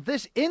 Check out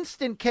this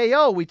instant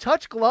KO. We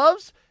touch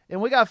gloves,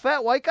 and we got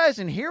fat white guys,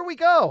 and here we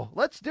go.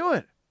 Let's do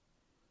it.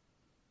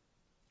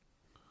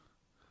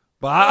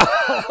 Oh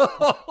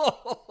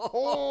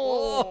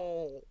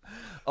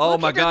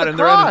my God! And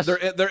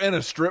they're in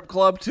a strip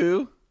club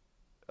too.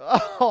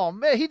 Oh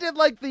man, he did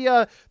like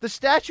the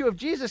statue of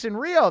Jesus in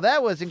Rio.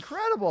 That was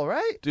incredible,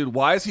 right? Dude,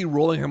 why is he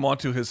rolling him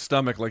onto his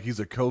stomach like he's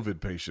a COVID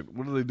patient?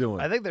 What are they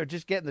doing? I think they're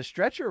just getting the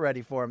stretcher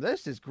ready for him.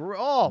 This is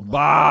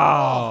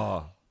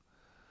wow.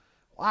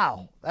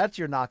 Wow, that's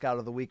your knockout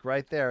of the week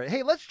right there.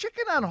 Hey, let's check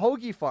in on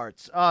Hoagie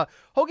Farts.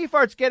 Hoagie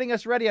Farts getting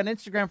us ready on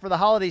Instagram for the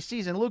holiday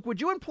season. Luke,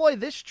 would you employ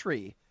this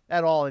tree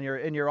at all in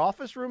your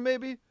office room,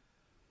 maybe?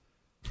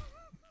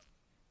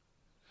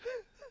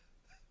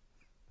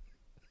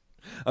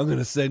 I'm going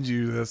to send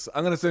you this.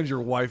 I'm going to send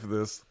your wife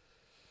this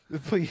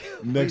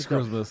next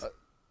Christmas.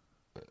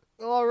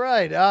 All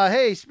right.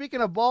 Hey,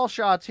 speaking of ball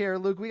shots here,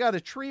 Luke, we got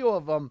a trio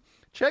of them.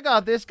 Check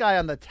out this guy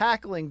on the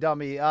tackling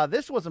dummy.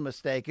 This was a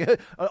mistake.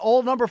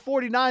 Old number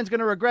 49 is going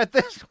to regret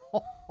this.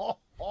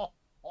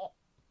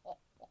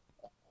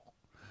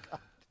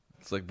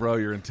 It's like, bro,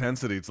 your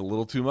intensity, it's a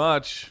little too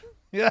much.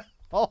 Yeah.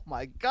 Oh,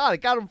 my God.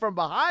 It got him from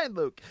behind,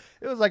 Luke.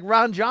 It was like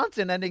Ron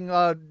Johnson ending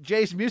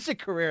Jay's music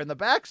career in the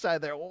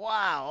backside there.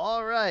 Wow.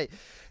 All right.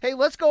 Hey,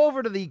 let's go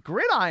over to the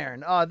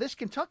gridiron. This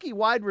Kentucky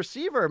wide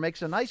receiver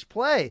makes a nice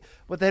play,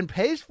 but then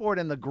pays for it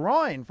in the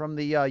groin from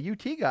the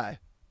UT guy.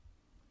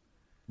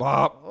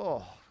 Bob.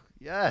 Oh,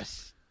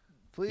 yes.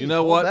 Please. You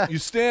know what? That. You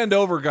stand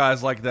over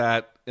guys like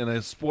that in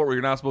a sport where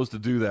you're not supposed to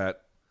do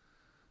that.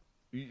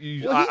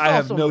 I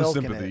have no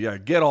sympathy. Yeah,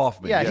 get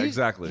off me. Yeah,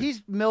 exactly.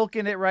 He's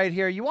milking it right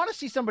here. You want to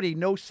see somebody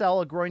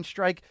no-sell a groin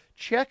strike?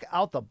 Check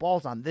out the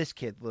balls on this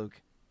kid,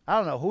 Luke. I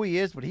don't know who he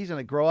is, but he's going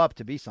to grow up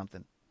to be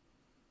something.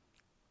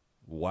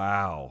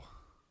 Wow.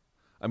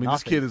 I mean,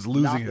 this kid is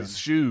losing his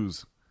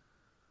shoes.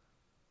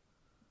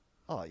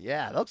 Oh,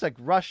 yeah. That looks like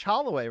Rush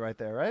Holloway right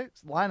there, right?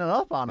 It's lining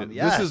up on him.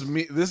 Yes.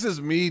 This is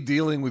me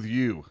dealing with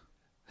you.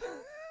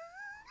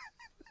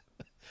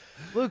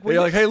 Luke,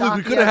 hey, Luke,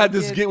 we could have had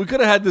this gig. We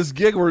could have had this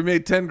gig where we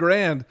made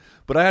 $10,000,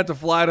 but I had to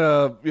fly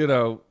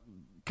to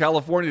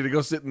California to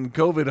go sit in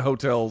COVID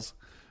hotels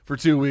for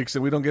 2 weeks,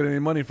 and we don't get any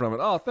money from it.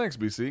 Oh, thanks,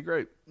 BC.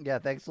 Great. Yeah,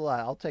 thanks a lot.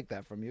 I'll take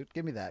that from you.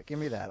 Give me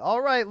that.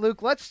 All right,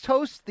 Luke, let's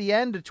toast the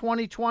end of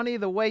 2020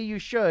 the way you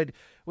should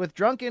with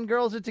drunken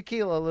girls and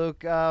tequila,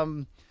 Luke.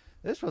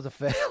 This was a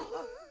fail.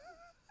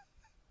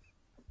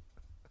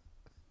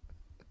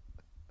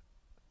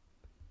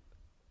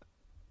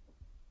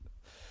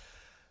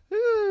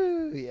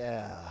 Ooh,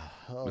 yeah.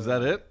 Oh, is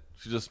that it?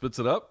 She just spits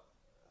it up?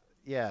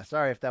 Yeah.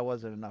 Sorry if that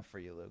wasn't enough for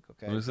you, Luke.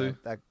 Okay. Let me see.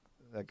 That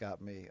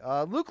got me.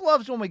 Luke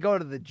loves when we go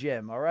to the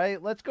gym. All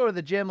right. Let's go to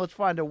the gym. Let's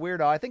find a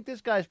weirdo. I think this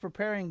guy's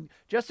preparing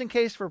just in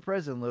case for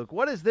prison, Luke.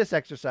 What is this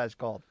exercise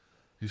called?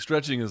 He's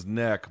stretching his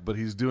neck, but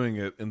he's doing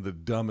it in the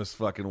dumbest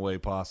fucking way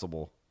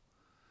possible.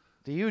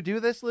 Do you do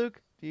this,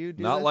 Luke? Do you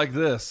do Not this? like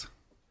this.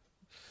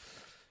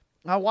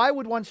 Now, why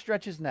would one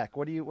stretch his neck?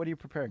 What are you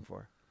preparing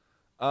for?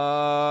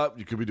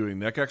 You could be doing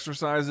neck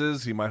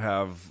exercises. He might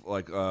have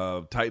like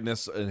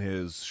tightness in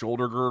his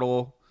shoulder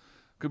girdle.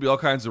 Could be all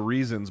kinds of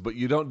reasons, but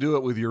you don't do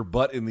it with your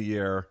butt in the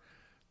air,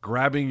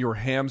 grabbing your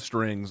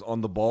hamstrings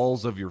on the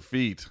balls of your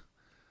feet,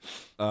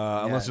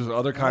 unless there's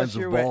other kinds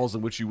of balls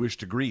in which you wish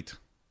to greet.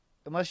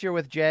 Unless you're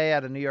with Jay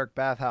at a New York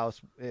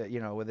bathhouse,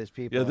 with his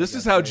people. Yeah, this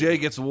is how Jay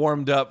gets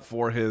warmed up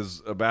for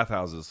his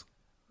bathhouses.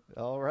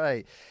 All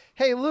right.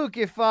 Hey, Luke,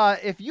 if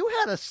you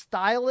had a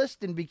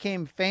stylist and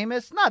became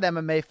famous, not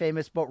MMA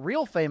famous, but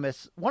real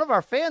famous, one of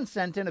our fans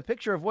sent in a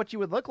picture of what you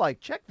would look like.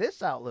 Check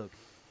this out, Luke.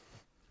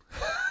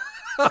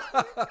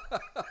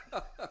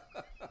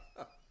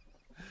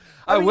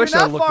 I mean, wish you're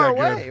I not looked far that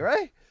away, good.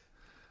 right?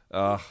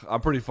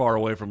 I'm pretty far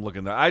away from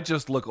looking that. I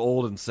just look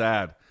old and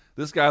sad.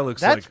 This guy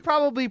looks That's like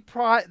probably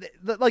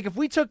like if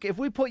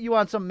we put you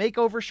on some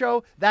makeover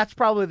show, that's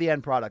probably the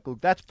end product, Luke.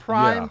 That's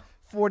prime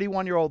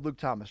 41-year-old Luke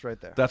Thomas right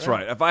there. That's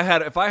right. If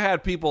I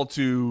had people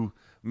to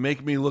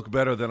make me look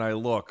better than I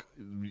look,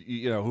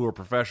 who are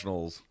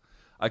professionals,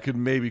 I could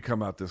maybe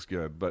come out this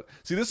good. But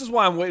see, this is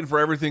why I'm waiting for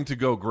everything to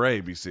go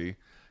gray, BC,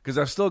 because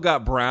I've still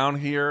got brown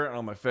here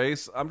on my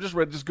face. I'm just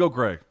ready. Just go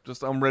gray.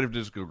 I'm ready to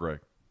just go gray.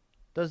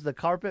 Does the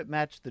carpet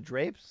match the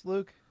drapes,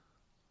 Luke?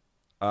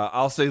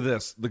 I'll say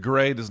this: the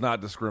gray does not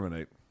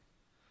discriminate.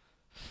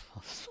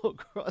 So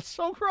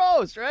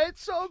gross, right?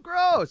 So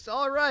gross.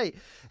 All right.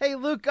 Hey,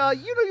 Luke,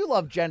 you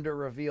love gender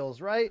reveals,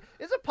 right?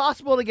 Is it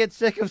possible to get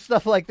sick of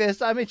stuff like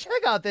this? I mean,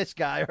 check out this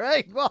guy,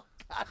 right? Well,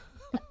 God.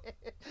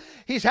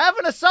 He's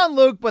having a son,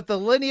 Luke, but the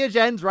lineage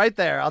ends right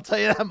there. I'll tell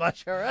you that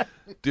much, all right?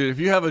 Dude, if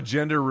you have a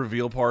gender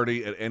reveal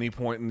party at any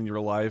point in your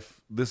life,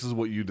 this is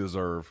what you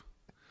deserve.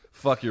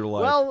 Fuck your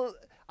life. Well,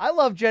 I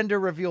love gender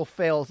reveal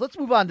fails. Let's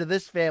move on to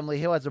this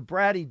family who has a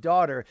bratty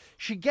daughter.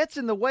 She gets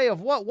in the way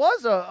of what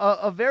was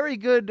a very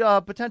good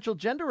potential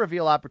gender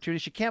reveal opportunity.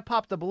 She can't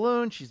pop the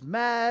balloon. She's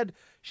mad.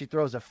 She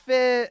throws a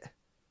fit.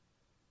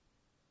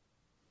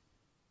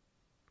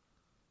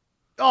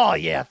 Oh,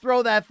 yeah,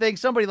 throw that thing.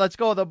 Somebody let's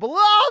go of the balloon.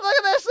 Oh, look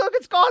at this. Look,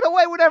 it's gone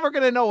away. We're never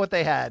going to know what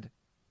they had.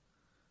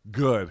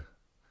 Good.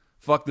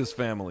 Fuck this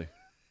family.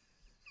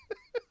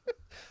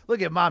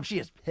 Look at Mom. She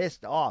is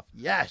pissed off.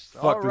 Yes.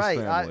 Fuck All this right.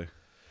 family.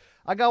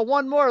 I got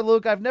one more,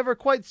 Luke. I've never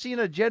quite seen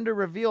a gender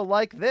reveal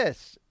like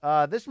this.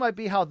 This might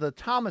be how the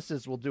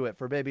Thomases will do it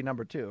for baby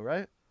number 2,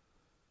 right?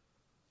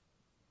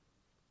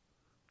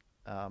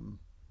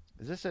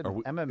 Is this an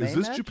MMA Is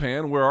this match?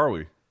 Japan? Where are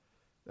we?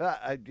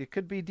 It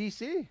could be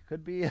DC.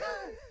 Could be.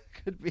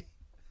 Could be.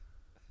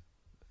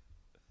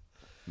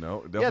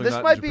 No, definitely this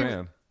not might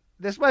Japan.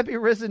 This might be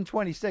Risen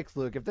 26,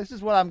 Luke. If this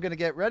is what I'm going to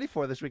get ready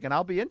for this weekend,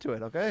 I'll be into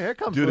it. Okay, here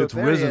comes Dude, Luke. it's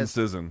There he Risen is.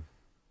 season.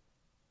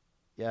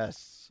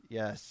 Yes.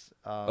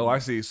 I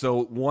see.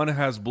 So one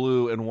has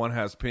blue and one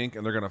has pink,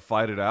 and they're going to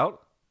fight it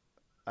out?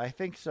 I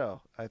think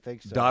so.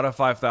 Dada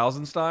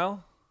 5000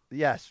 style?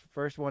 Yes,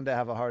 first one to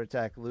have a heart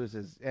attack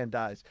loses and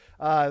dies.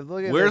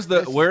 Look at Where's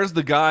this. Where's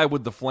the guy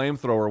with the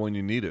flamethrower when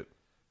you need it?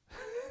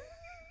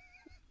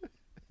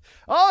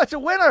 Oh, it's a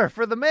winner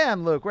for the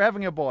man, Luke. We're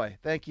having a boy.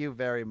 Thank you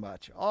very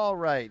much. All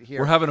right, here.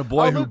 We're having a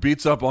boy who Luke,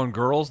 beats up on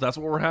girls? That's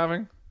what we're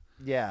having?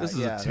 Yeah. This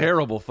is a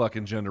terrible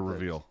fucking gender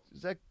reveal.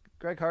 Is that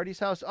Greg Hardy's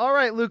house? All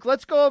right, Luke,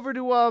 let's go over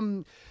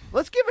to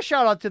let's give a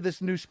shout out to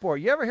this new sport.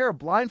 You ever hear of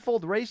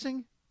blindfold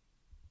racing?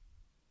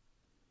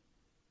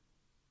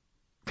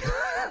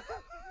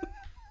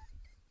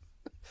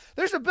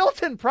 There's a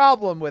built-in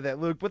problem with it,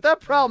 Luke, but that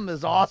problem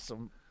is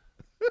awesome.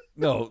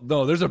 No,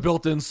 there's a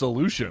built-in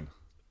solution.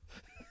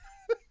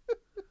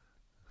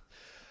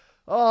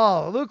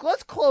 Oh, Luke,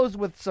 let's close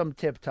with some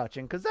tip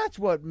touching because that's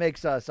what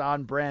makes us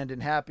on brand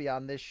and happy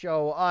on this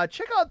show.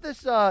 Check out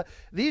this,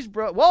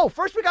 Whoa,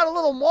 first we got a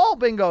little mall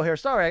bingo here.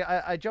 Sorry,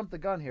 I jumped the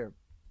gun here.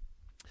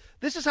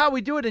 This is how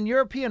we do it in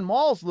European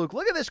malls, Luke.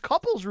 Look at this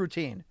couples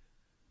routine.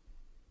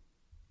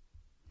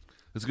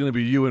 It's going to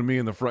be you and me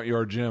in the front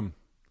yard gym.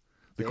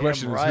 The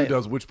question is who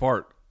does which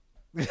part.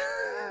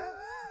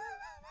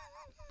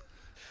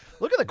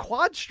 Look at the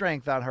quad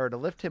strength on her to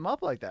lift him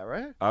up like that,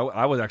 right?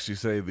 I would actually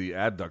say the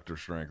adductor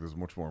strength is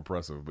much more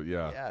impressive, but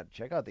yeah. Yeah,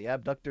 check out the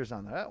abductors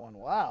on that one.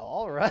 Wow,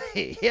 all right.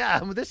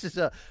 Yeah, this is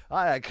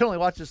I can only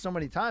watch this so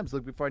many times,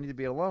 Luke, before I need to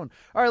be alone.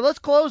 All right, let's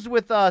close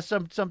with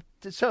some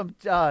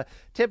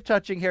tip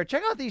touching here.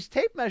 Check out these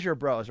tape measure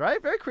bros,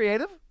 right? Very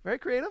creative, very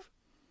creative.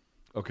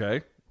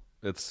 Okay,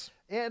 it's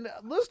and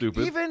Luke,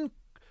 stupid. Even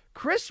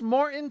Chris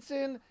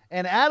Mortensen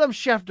and Adam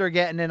Schefter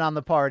getting in on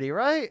the party,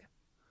 right?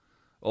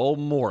 Old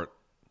Mort.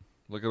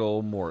 Look at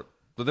old Mort.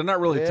 But they're not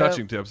really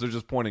touching tips. They're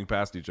just pointing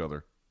past each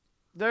other.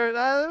 There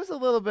was a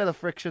little bit of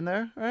friction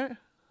there, right?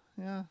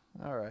 Yeah.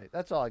 All right.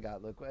 That's all I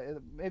got, Luke.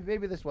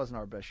 Maybe this wasn't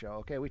our best show.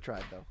 Okay, we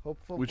tried, though.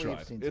 Hopefully we tried.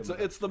 You've seen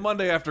It's the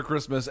Monday after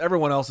Christmas.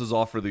 Everyone else is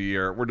off for the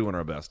year. We're doing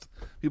our best.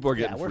 People are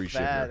getting free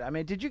shit here. I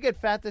mean, did you get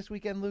fat this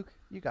weekend, Luke?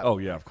 You got. Oh,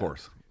 yeah, of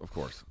course. Of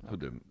course. Who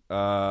didn't?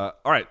 All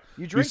right.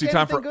 You drink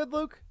anything good,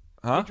 Luke?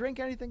 Huh? You drink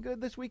anything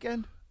good this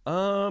weekend?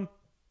 A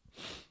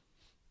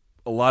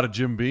lot of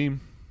Jim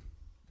Beam.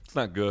 It's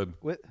not good.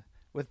 With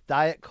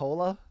Diet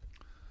Cola?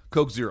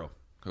 Coke Zero.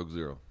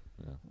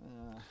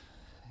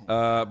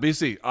 Yeah.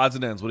 BC, odds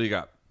and ends. What do you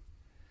got?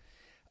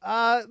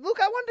 Luke,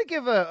 I wanted to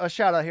give a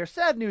shout out here.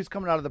 Sad news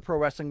coming out of the pro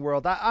wrestling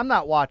world. I'm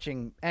not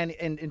watching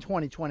in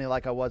 2020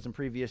 like I was in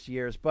previous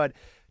years, but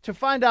to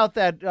find out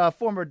that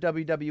former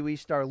WWE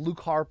star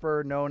Luke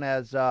Harper, known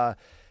as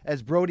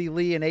Brody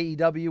Lee in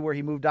AEW, where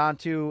he moved on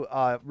to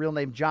real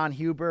name John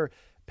Huber,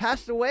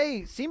 passed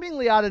away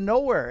seemingly out of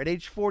nowhere at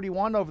age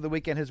 41 over the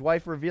weekend. His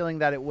wife revealing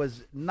that it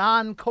was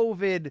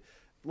non-COVID,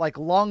 like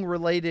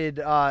lung-related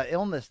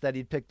illness that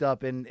he'd picked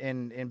up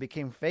and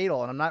became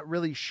fatal. And I'm not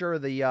really sure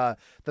the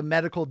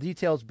medical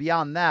details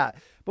beyond that.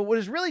 But what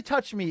has really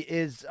touched me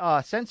is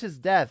since his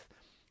death,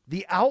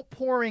 the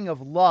outpouring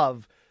of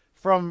love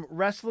from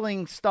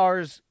wrestling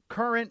stars,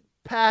 current,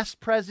 past,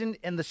 present,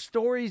 and the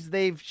stories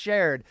they've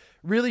shared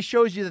really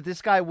shows you that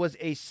this guy was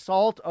a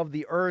salt of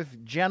the earth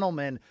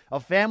gentleman, a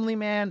family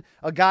man,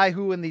 a guy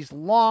who in these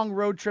long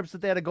road trips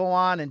that they had to go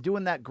on and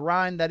doing that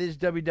grind that is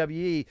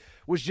WWE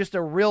was just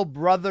a real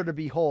brother to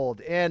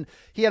behold. And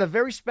he had a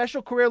very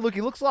special career. Look,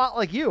 he looks a lot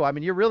like you. I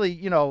mean, you're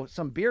really,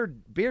 some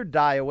beard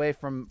dye away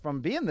from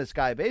being this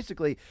guy,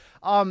 basically.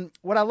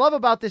 What I love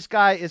about this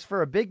guy is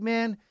for a big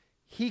man,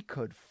 he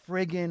could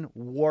friggin'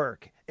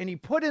 work. And he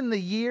put in the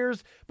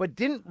years, but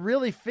didn't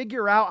really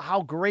figure out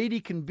how great he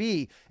can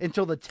be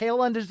until the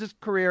tail end of his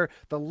career,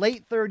 the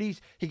late 30s.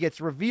 He gets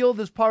revealed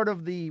as part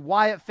of the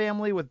Wyatt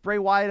family with Bray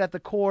Wyatt at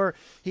the core.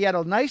 He had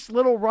a nice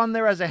little run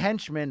there as a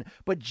henchman,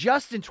 but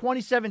just in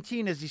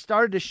 2017, as he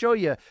started to show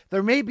you,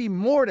 there may be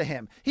more to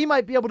him. He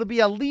might be able to be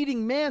a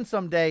leading man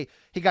someday.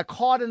 He got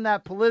caught in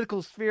that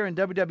political sphere in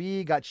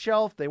WWE, got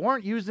shelved. They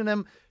weren't using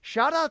him.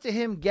 Shout out to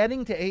him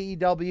getting to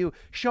AEW,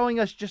 showing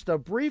us just a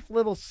brief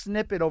little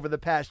snippet over the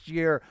past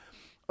year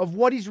of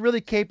what he's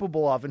really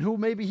capable of and who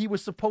maybe he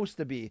was supposed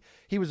to be.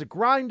 He was a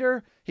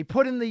grinder. He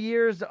put in the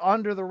years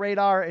under the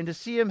radar, and to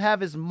see him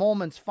have his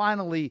moments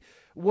finally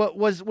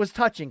was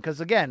touching. Because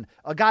again,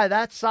 a guy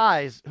that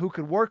size who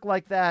could work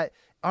like that,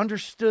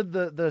 understood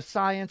the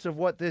science of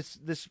what this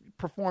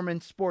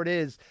performance sport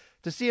is.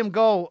 To see him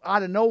go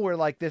out of nowhere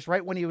like this,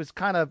 right when he was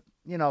kind of,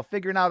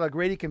 figuring out how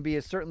great he can be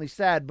is certainly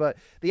sad, but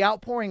the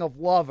outpouring of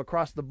love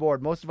across the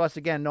board. Most of us,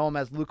 again, know him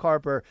as Luke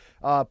Harper,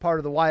 part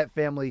of the Wyatt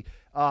family,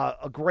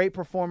 a great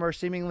performer,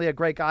 seemingly a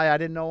great guy. I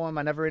didn't know him.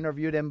 I never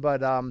interviewed him,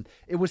 but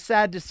it was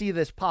sad to see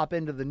this pop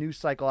into the news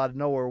cycle out of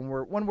nowhere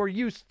when we're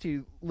used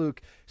to,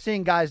 Luke,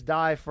 seeing guys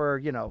die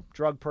for,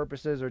 drug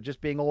purposes or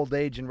just being old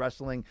age in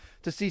wrestling.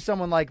 To see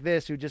someone like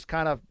this who just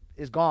kind of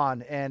is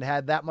gone and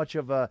had that much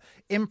of a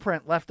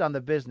imprint left on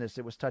the business,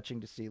 it was touching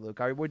to see, Luke.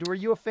 Were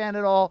you a fan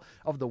at all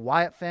of the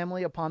Wyatt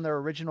family upon their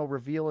original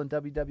reveal in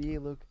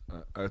WWE, Luke?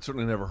 I'd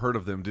certainly never heard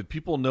of them. Did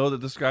people know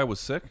that this guy was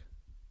sick?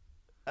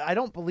 I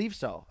don't believe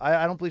so.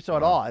 I don't believe so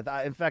at all.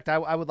 In fact,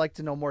 I would like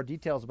to know more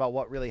details about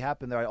what really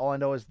happened there. All I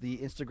know is the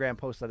Instagram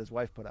post that his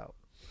wife put out.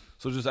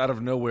 So just out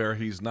of nowhere,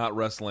 he's not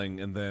wrestling,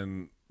 and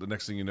then the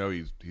next thing you know,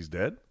 he's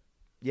dead?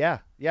 Yeah.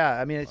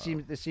 I mean,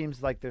 it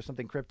seems like there's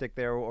something cryptic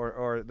there,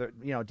 or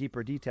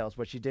deeper details.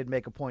 But she did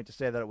make a point to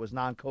say that it was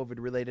non-COVID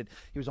related.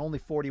 He was only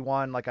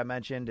 41, like I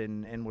mentioned,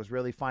 and was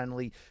really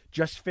finally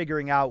just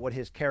figuring out what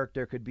his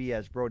character could be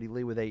as Brody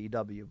Lee with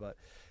AEW. But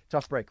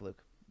tough break,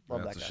 Luke.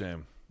 Love that guy. That's a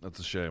shame. That's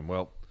a shame.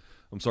 Well,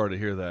 I'm sorry to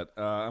hear that.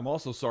 I'm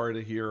also sorry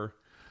to hear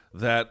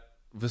that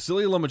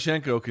Vasily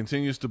Lomachenko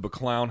continues to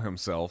beclown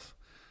himself.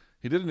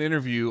 He did an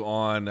interview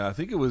on, I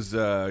think it was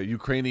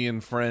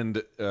Ukrainian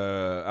friend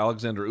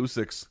Alexander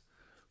Usyk's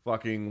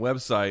fucking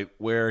website,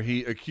 where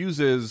he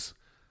accuses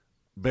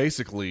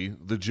basically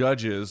the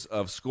judges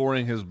of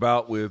scoring his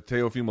bout with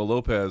Teofimo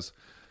Lopez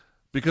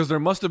because there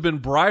must have been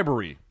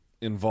bribery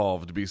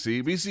involved,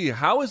 BC. BC,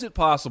 how is it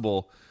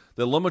possible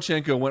that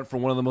Lomachenko went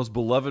from one of the most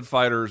beloved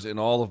fighters in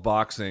all of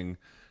boxing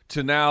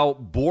to now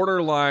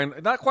borderline,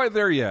 not quite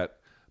there yet,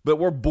 but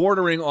we're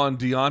bordering on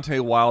Deontay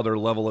Wilder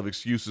level of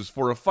excuses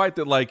for a fight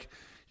that, like,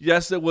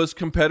 yes, it was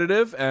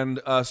competitive, and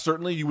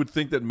certainly you would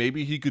think that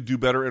maybe he could do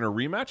better in a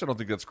rematch. I don't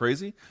think that's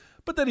crazy.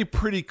 But that he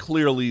pretty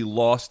clearly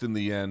lost in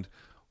the end.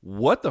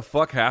 What the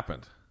fuck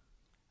happened?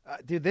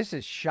 Dude, this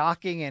is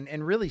shocking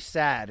and really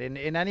sad. And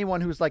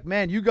anyone who's like,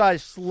 man, you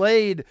guys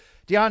slayed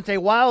Deontay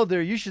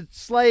Wilder, you should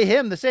slay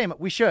him the same.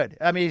 We should.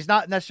 I mean, he's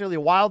not necessarily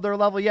a Wilder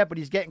level yet, but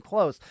he's getting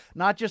close.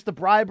 Not just the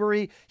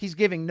bribery. He's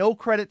giving no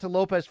credit to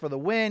Lopez for the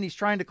win. He's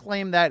trying to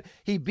claim that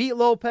he beat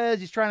Lopez.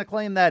 He's trying to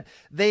claim that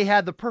they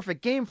had the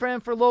perfect game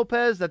plan for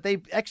Lopez, that they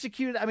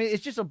executed. I mean,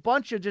 it's just a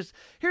bunch of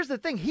here's the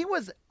thing. He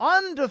was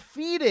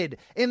undefeated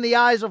in the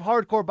eyes of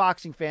hardcore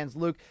boxing fans,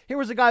 Luke. Here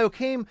was a guy who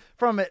came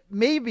from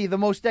maybe the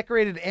most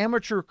decorated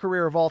amateur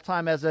career of all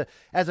time as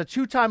a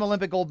two-time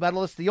Olympic gold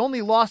medalist. The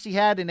only loss he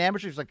had in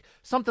amateur was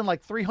something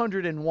like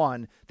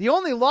 301. The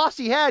only loss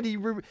he had,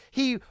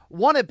 he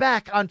won it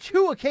back on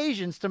 2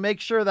 occasions to make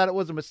sure that it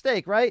was a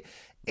mistake, right?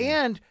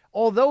 And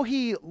although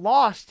he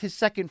lost his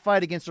second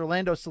fight against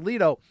Orlando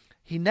Salido,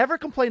 He never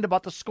complained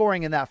about the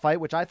scoring in that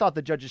fight, which I thought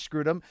the judges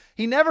screwed him.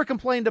 He never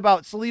complained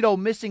about Salido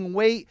missing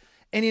weight.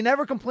 And he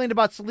never complained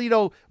about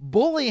Salido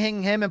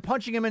bullying him and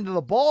punching him into the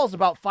balls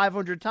about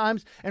 500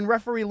 times and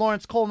referee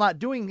Lawrence Cole not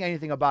doing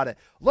anything about it.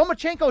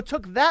 Lomachenko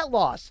took that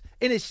loss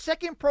in his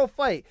second pro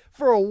fight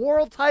for a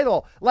world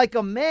title like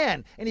a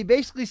man. And he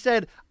basically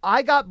said,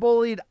 I got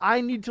bullied.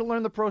 I need to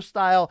learn the pro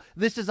style.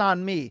 This is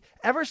on me.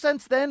 Ever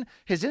since then,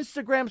 his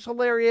Instagram's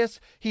hilarious.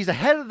 He's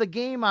ahead of the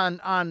game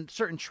on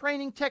certain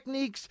training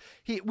techniques.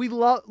 We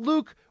love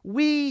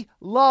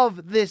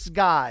this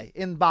guy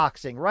in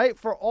boxing, right?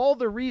 For all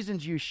the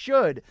reasons you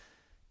should.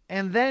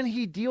 And then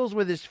he deals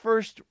with his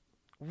first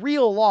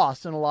real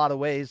loss in a lot of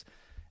ways.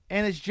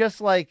 And it's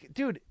just like,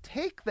 dude,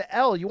 take the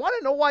L. You want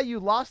to know why you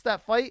lost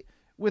that fight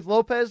with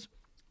Lopez?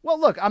 Well,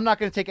 look, I'm not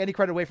going to take any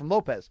credit away from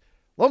Lopez.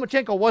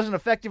 Lomachenko wasn't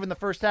effective in the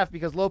first half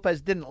because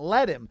Lopez didn't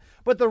let him.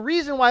 But the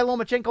reason why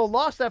Lomachenko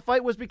lost that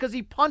fight was because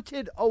he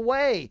punted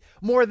away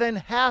more than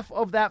half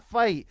of that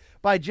fight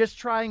by just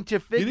trying to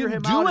figure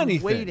him out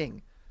and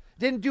waiting.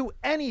 Didn't do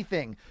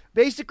anything.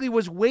 Basically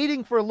was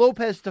waiting for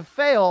Lopez to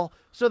fail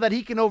so that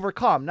he can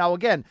overcome. Now,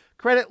 again,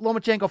 credit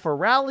Lomachenko for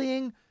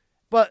rallying,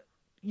 but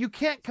you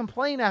can't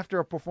complain after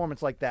a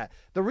performance like that.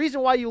 The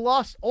reason why you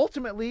lost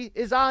ultimately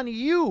is on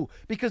you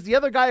because the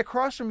other guy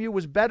across from you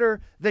was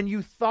better than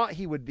you thought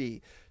he would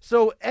be.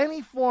 So any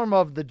form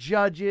of the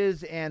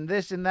judges and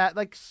this and that,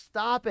 like,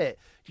 stop it.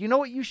 Do you know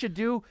what you should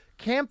do?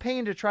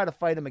 Campaign to try to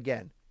fight him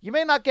again. You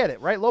may not get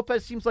it, right?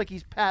 Lopez seems like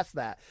he's past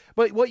that.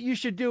 But what you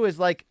should do is,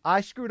 like,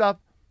 I screwed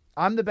up.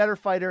 I'm the better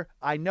fighter.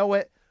 I know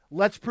it.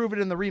 Let's prove it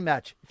in the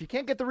rematch. If you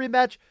can't get the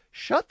rematch,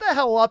 shut the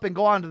hell up and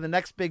go on to the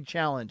next big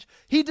challenge.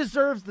 He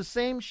deserves the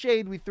same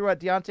shade we threw at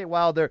Deontay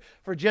Wilder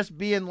for just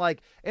being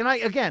like, and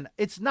again,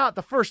 it's not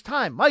the first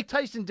time. Mike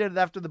Tyson did it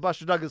after the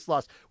Buster Douglas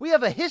loss. We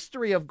have a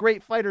history of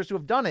great fighters who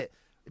have done it.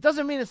 It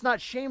doesn't mean it's not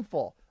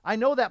shameful. I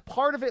know that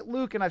part of it,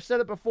 Luke, and I've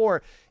said it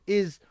before,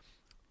 is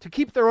to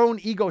keep their own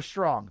ego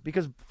strong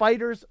because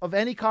fighters of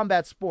any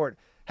combat sport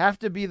have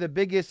to be the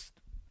biggest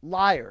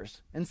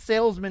liars and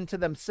salesmen to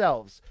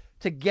themselves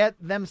to get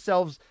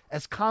themselves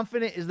as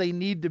confident as they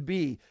need to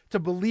be to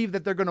believe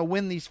that they're going to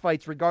win these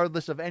fights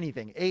regardless of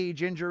anything,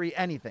 age, injury,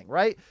 anything,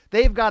 right?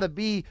 They've got to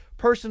be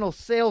personal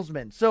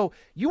salesmen. So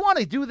you want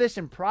to do this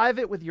in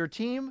private with your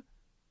team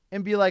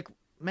and be like,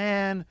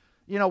 man,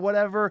 you know,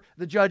 whatever,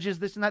 the judges,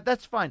 this and that,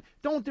 that's fine.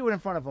 Don't do it in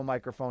front of a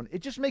microphone.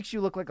 It just makes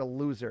you look like a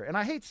loser. And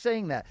I hate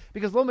saying that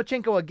because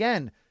Lomachenko,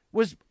 again,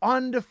 was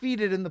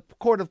undefeated in the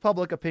court of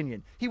public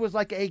opinion. He was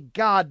like a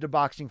god to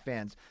boxing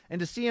fans. And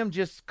to see him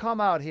just come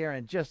out here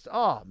and just,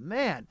 oh,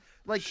 man.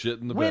 Like, shit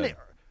in the win bed. it.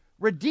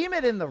 Redeem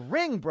it in the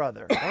ring,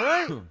 brother. All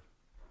right?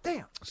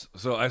 Damn.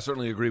 So I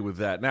certainly agree with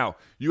that. Now,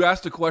 you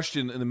asked a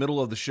question in the middle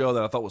of the show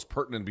that I thought was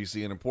pertinent,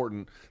 BC, and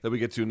important that we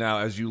get to now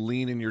as you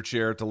lean in your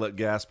chair to let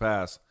gas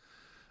pass.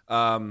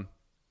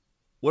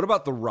 What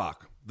about The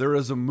Rock? There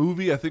is a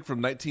movie, I think,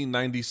 from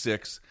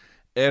 1996,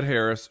 Ed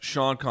Harris,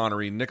 Sean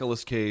Connery,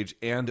 Nicolas Cage,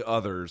 and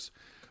others,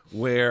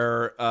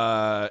 where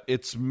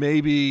it's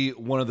maybe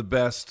one of the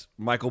best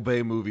Michael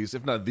Bay movies,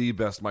 if not the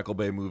best Michael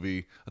Bay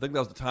movie. I think that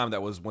was the time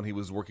that was when he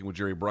was working with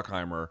Jerry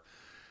Bruckheimer.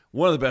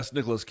 One of the best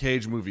Nicolas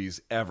Cage movies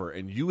ever,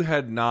 and you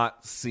had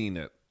not seen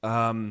it.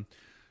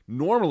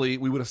 Normally,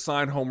 we would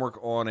assign homework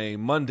on a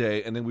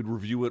Monday, and then we'd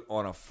review it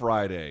on a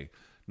Friday.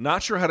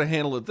 Not sure how to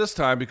handle it this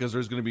time because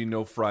there's going to be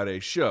no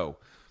Friday show.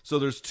 So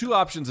there's two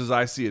options as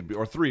I see it,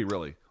 or three,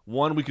 really.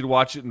 One, we could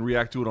watch it and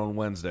react to it on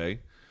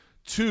Wednesday.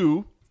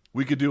 Two,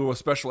 we could do a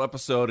special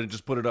episode and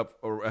just put it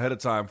up ahead of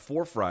time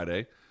for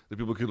Friday that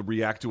people could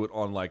react to it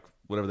on, like,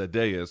 whatever that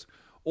day is.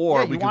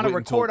 Or we could wait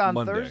until Monday.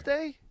 On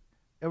Thursday?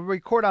 We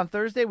record on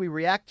Thursday, we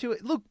react to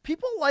it. Look,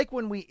 people like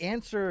when we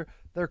answer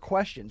their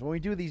questions, when we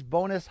do these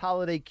bonus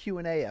holiday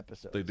Q&A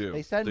episodes. They do.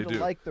 They tend to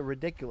like the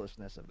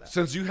ridiculousness of that.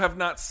 Since you have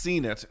not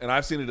seen it, and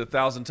I've seen it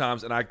 1,000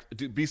 times, and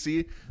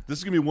BC, this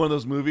is going to be one of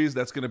those movies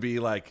that's going to be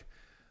like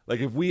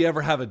if we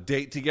ever have a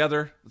date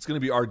together, it's going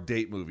to be our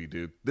date movie,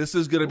 dude. This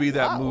is going to be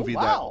that movie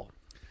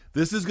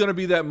This is going to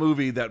be that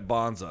movie that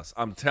bonds us.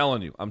 I'm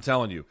telling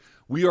you.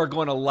 We are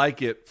going to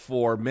like it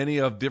for many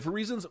of different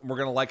reasons. We're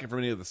going to like it for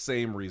many of the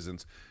same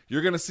reasons.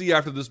 You're going to see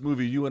after this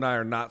movie, you and I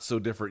are not so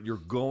different. You're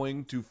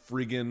going to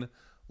friggin'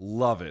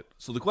 love it.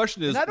 So the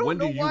question is, when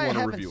do you want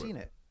to review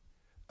it?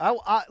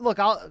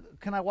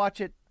 Can I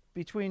watch it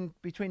between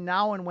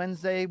now and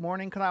Wednesday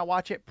morning? Can I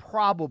watch it?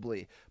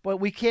 Probably. But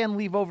we can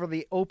leave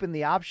open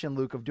the option,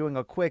 Luke, of doing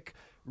a quick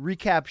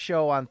recap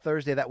show on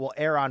Thursday that will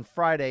air on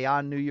Friday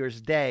on New Year's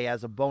Day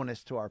as a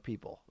bonus to our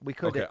people. We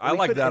could. Okay, I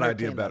like that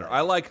idea better.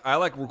 I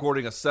like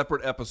recording a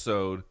separate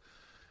episode,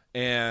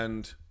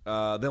 and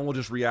then we'll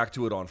just react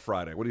to it on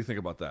Friday. What do you think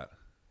about that?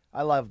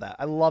 I love that.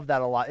 I love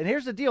that a lot. And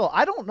here's the deal.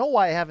 I don't know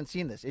why I haven't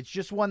seen this. It's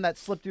just one that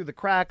slipped through the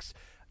cracks.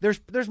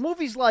 There's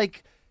movies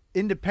like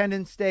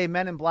Independence Day,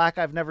 Men in Black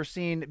I've never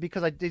seen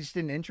because they just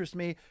didn't interest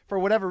me. For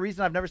whatever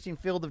reason, I've never seen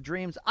Field of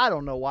Dreams. I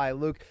don't know why,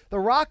 Luke. The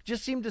Rock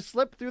just seemed to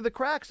slip through the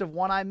cracks of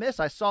one I miss.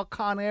 I saw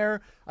Con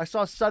Air. I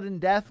saw Sudden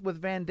Death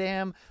with Van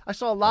Damme. I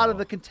saw a lot of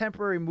the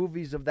contemporary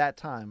movies of that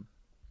time.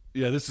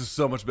 Yeah, this is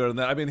so much better than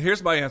that. I mean,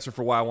 here's my answer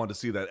for why I wanted to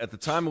see that. At the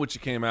time in which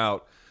it came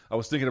out, I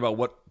was thinking about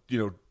what,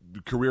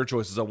 career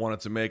choices I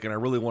wanted to make, and I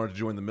really wanted to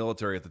join the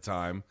military at the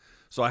time.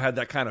 So I had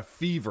that kind of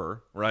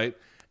fever, right?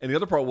 And the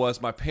other part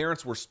was my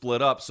parents were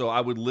split up, so I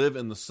would live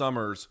in the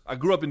summers. I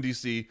grew up in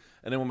D.C.,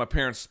 and then when my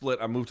parents split,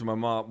 I moved to my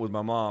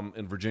mom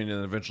in Virginia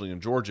and eventually in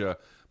Georgia.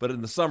 But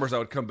in the summers, I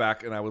would come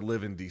back and I would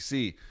live in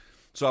D.C.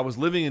 So I was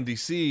living in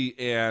D.C.,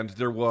 and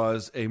there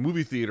was a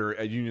movie theater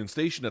at Union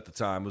Station at the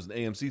time. It was an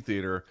AMC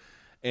theater.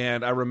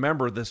 And I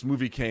remember this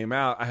movie came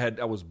out.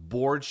 I was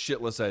bored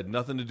shitless. I had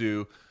nothing to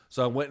do.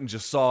 So I went and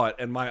just saw it,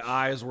 and my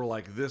eyes were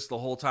like this the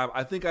whole time.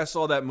 I think I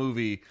saw that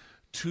movie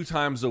 2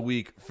 times a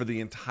week for the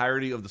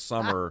entirety of the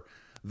summer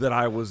that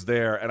I was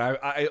there. And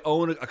I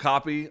own a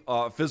copy,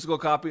 a physical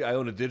copy. I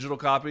own a digital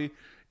copy.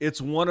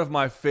 It's one of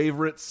my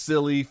favorite,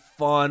 silly,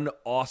 fun,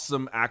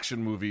 awesome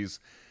action movies.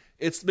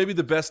 It's maybe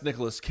the best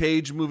Nicolas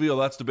Cage movie,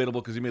 although that's debatable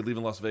because he made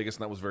Leaving Las Vegas,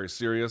 and that was very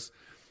serious.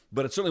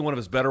 But it's certainly one of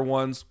his better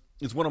ones.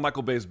 It's one of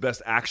Michael Bay's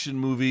best action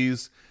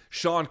movies.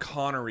 Sean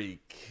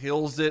Connery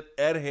kills it.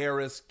 Ed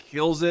Harris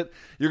kills it.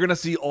 You're going to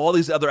see all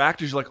these other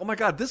actors. You're like, oh, my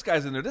God, this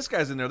guy's in there. This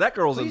guy's in there. That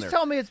girl's in there. Please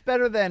tell me it's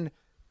better than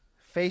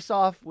Face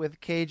Off with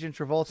Cage and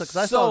Travolta. 'Cause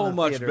I saw it So in the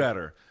much theater.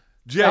 better.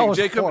 That was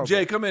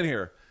Jay, come in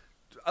here.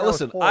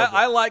 Listen,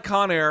 I like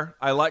Con Air.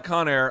 I like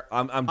Con Air.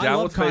 I'm I down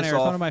love with Con Face Air. It's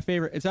one Off. of my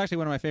favorite. It's actually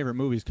one of my favorite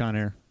movies, Con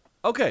Air.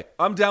 Okay,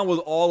 I'm down with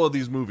all of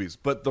these movies,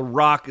 but The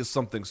Rock is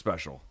something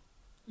special.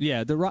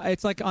 Yeah,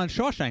 it's like on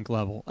Shawshank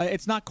level.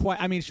 It's not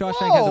quite. I mean,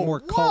 Shawshank has a more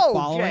cult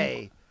following.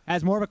 Jay.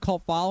 Has more of a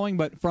cult following,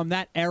 but from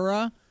that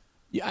era,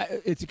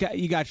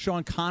 you got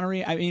Sean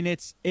Connery. I mean,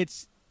 it's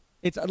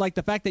like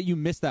the fact that you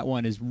missed that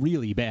one is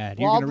really bad.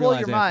 Well, You're I'll gonna blow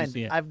realize your after you mind.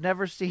 see it. I've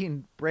never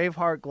seen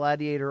Braveheart,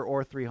 Gladiator,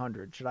 or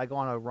 300. Should I go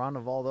on a run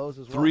of all those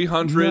as well?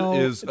 300 No.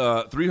 is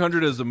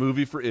 300 is a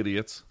movie for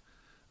idiots.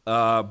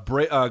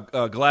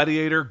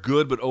 Gladiator,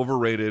 good but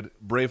overrated.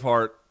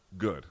 Braveheart,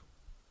 good.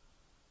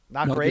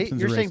 Not Mel great?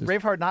 Gibson's You're a saying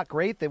racist. Braveheart not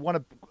great? They won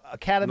an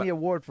Academy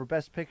Award for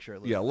Best Picture.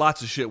 Yeah,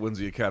 lots of shit wins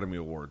the Academy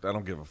Award. I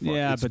don't give a fuck.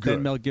 Yeah, It's but good.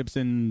 then Mel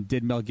Gibson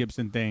did Mel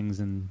Gibson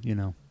things, and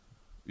yeah.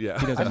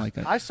 he doesn't like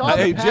that. I saw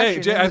Hey, The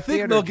Passion Jay, in I the think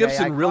theater, Mel Jay.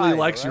 Gibson I really cried,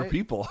 likes your right?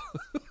 people.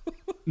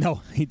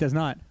 No, he does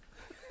not.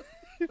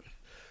 Do you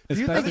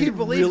think Especially- he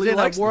believes really in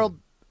likes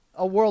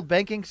a world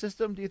banking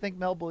system? Do you think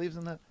Mel believes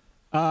in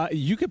that?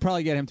 You could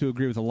probably get him to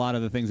agree with a lot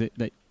of the things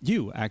that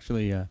you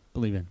actually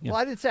believe in. Yeah.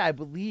 Well, I didn't say I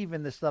believe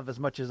in this stuff as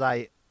much as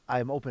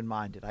I'm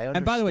open-minded. I understand.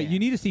 And by the way, you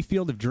need to see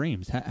Field of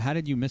Dreams. How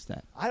did you miss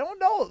that? I don't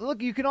know.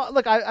 Look, you can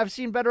look. I've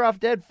seen Better Off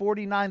Dead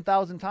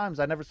 49,000 times.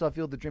 I never saw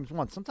Field of Dreams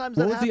once. Sometimes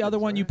What that was the other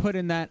happens, one you right? put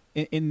in that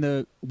in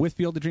the with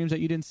Field of Dreams that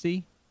you didn't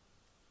see?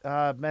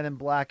 Men in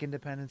Black,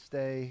 Independence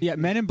Day. Yeah,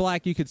 Men in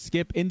Black you could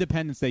skip.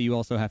 Independence Day you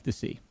also have to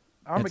see.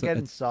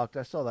 Armageddon sucked.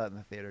 I saw that in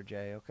the theater,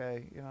 Jay.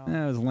 Okay,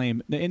 That was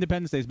lame. The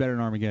Independence Day is better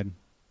than Armageddon.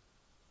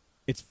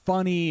 It's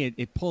funny.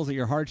 It pulls at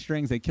your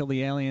heartstrings. They kill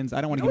the aliens. I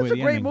don't want to It give was away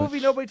a the great ending. movie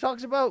nobody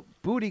talks about.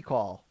 Booty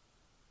Call.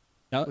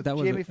 That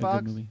was Jamie a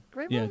Foxx. good movie.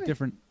 Great Yeah, movie.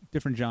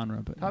 different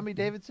genre, but Tommy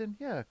Davidson.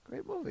 Yeah,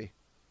 great movie.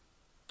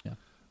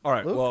 All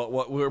right, Luke?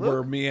 well,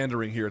 we're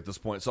meandering here at this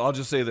point, so I'll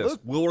just say this.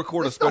 Luke, We'll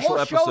record a This special the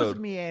whole show's episode.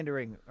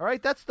 meandering. All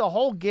right, that's the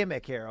whole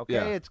gimmick here. Okay,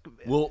 Yeah.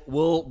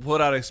 We'll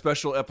put out a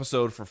special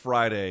episode for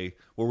Friday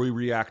where we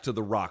react to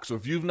The Rock. So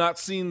if you've not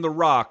seen The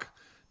Rock,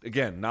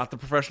 again, not the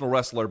professional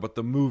wrestler, but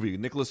the movie,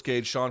 Nicolas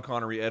Cage, Sean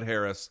Connery, Ed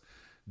Harris,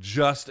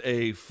 just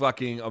a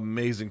fucking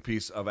amazing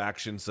piece of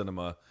action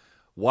cinema.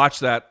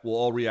 Watch that. We'll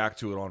all react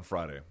to it on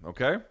Friday.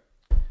 Okay?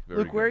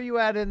 Very Luke, where are good. you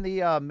at in the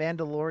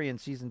Mandalorian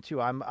season 2?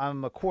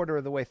 I'm a quarter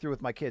of the way through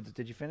with my kids.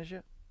 Did you finish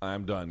it?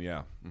 I'm done.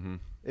 Yeah. Mm-hmm.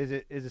 Is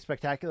it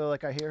spectacular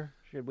like I hear?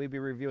 Should we be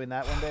reviewing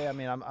that one day? I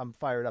mean, I'm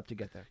fired up to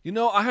get there. You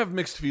know, I have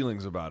mixed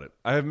feelings about it.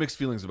 I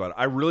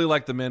really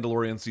liked The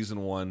Mandalorian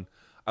season 1.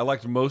 I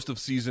liked most of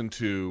season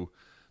 2.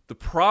 The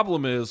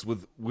problem is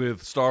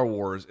with Star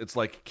Wars, it's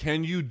like,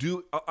 can you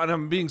do, and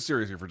I'm being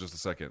serious here for just a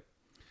second.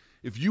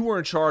 If you were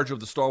in charge of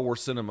the Star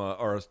Wars cinema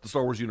or the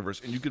Star Wars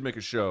universe and you could make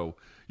a show,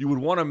 you would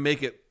want to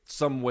make it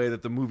some way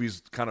that the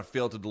movies kind of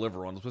failed to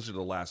deliver on, especially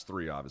the last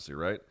 3, obviously,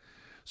 right?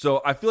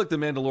 So I feel like The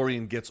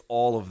Mandalorian gets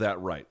all of that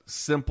right.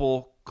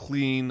 Simple,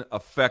 clean,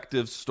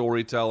 effective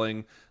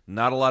storytelling,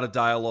 not a lot of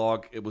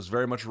dialogue. It was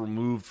very much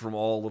removed from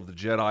all of the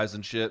Jedis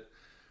and shit.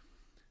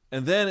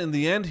 And then in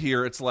the end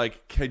here, it's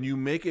like, can you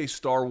make a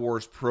Star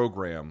Wars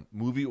program,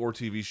 movie or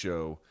TV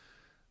show,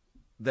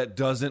 that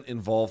doesn't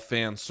involve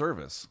fan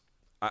service?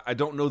 I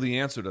don't know the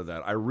answer to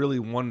that. I really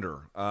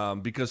wonder.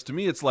 Because to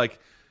me, it's like,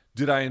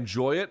 did I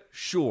enjoy it?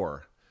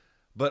 Sure.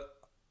 But,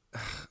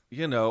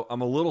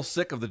 I'm a little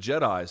sick of the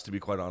Jedis, to be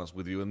quite honest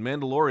with you. And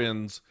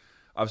Mandalorians,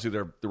 obviously,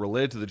 they're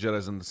related to the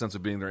Jedis in the sense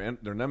of being their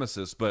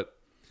nemesis. But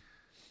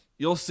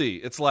you'll see.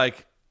 It's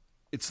like,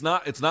 it's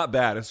not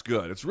bad. It's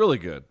good. It's really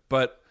good.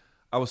 But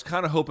I was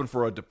kind of hoping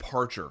for a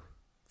departure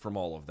from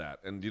all of that.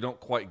 And you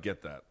don't quite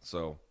get that.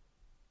 So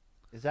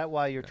Is that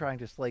why you're trying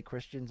to slay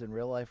Christians in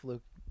real life,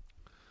 Luke?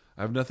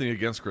 I have nothing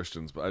against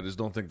Christians, but I just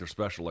don't think they're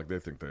special like they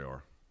think they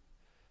are.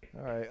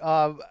 All right.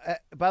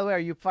 By the way, are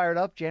you fired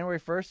up? January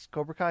 1st,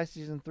 Cobra Kai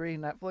Season 3,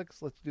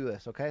 Netflix? Let's do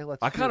this, okay?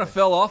 I kind of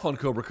fell off on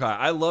Cobra Kai.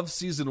 I loved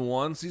Season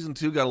 1. Season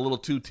 2 got a little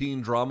too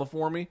teen drama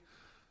for me,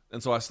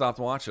 and so I stopped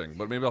watching.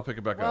 But maybe I'll pick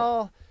it back up.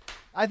 Well,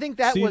 I think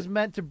that was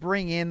meant to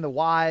bring in the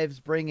wives,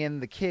 bring in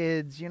the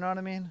kids. You know what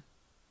I mean?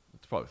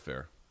 It's probably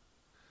fair.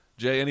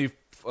 Jay, any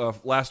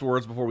last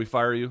words before we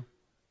fire you?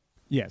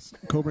 Yes,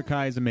 Cobra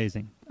Kai is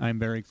amazing. I'm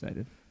very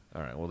excited.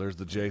 All right, well, there's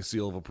the J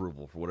seal of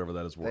approval for whatever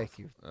that is worth. Thank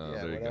you.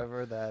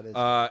 Whatever that is.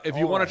 If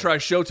you want to try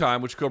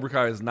Showtime, which Cobra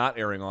Kai is not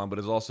airing on, but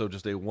is also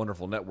just a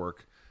wonderful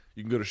network,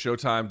 you can go to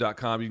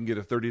Showtime.com. You can get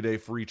a 30-day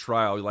free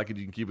trial. You like it,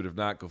 you can keep it. If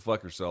not, go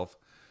fuck yourself.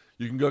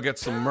 You can go get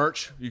some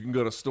merch. You can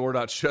go to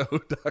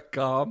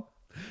store.show.com.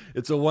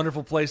 It's a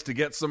wonderful place to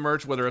get some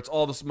merch, whether it's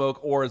All the Smoke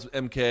or it's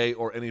MK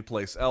or any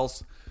place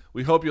else.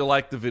 We hope you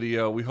like the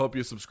video. We hope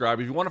you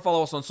subscribe. If you want to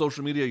follow us on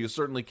social media, you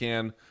certainly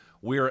can.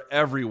 We are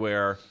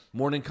everywhere.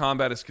 Morning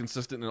Combat is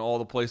consistent in all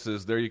the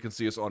places. There you can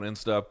see us on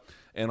Insta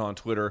and on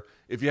Twitter.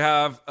 If you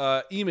have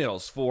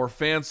emails for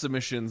fan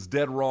submissions,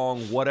 dead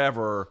wrong,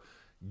 whatever,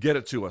 get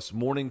it to us.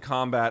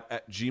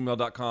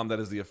 morningcombat@gmail.com. That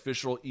is the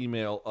official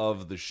email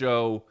of the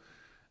show.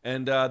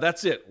 And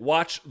that's it.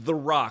 Watch The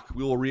Rock.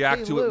 We will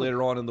react to it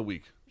later on in the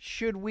week.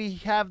 Should we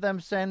have them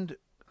send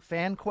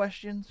fan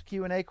questions,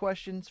 Q&A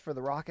questions for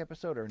the Rock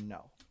episode, or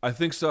no? I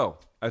think so.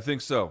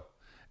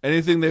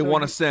 Anything they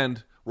want to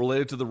send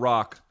related to The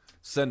Rock,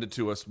 send it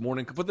to us.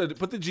 Put the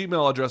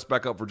Gmail address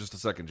back up for just a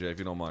second, Jay, if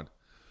you don't mind.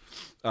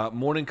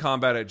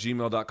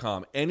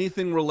 morningcombat@gmail.com.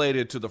 Anything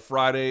related to the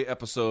Friday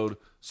episode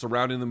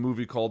surrounding the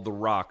movie called The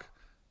Rock,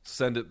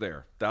 send it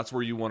there. That's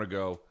where you want to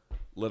go.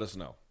 Let us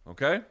know,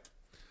 okay?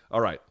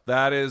 All right.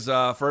 That is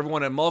for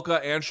everyone at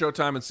Mulca and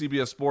Showtime and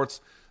CBS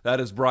Sports. That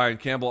is Brian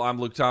Campbell. I'm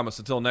Luke Thomas.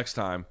 Until next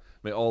time,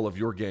 may all of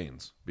your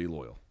gains be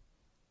loyal.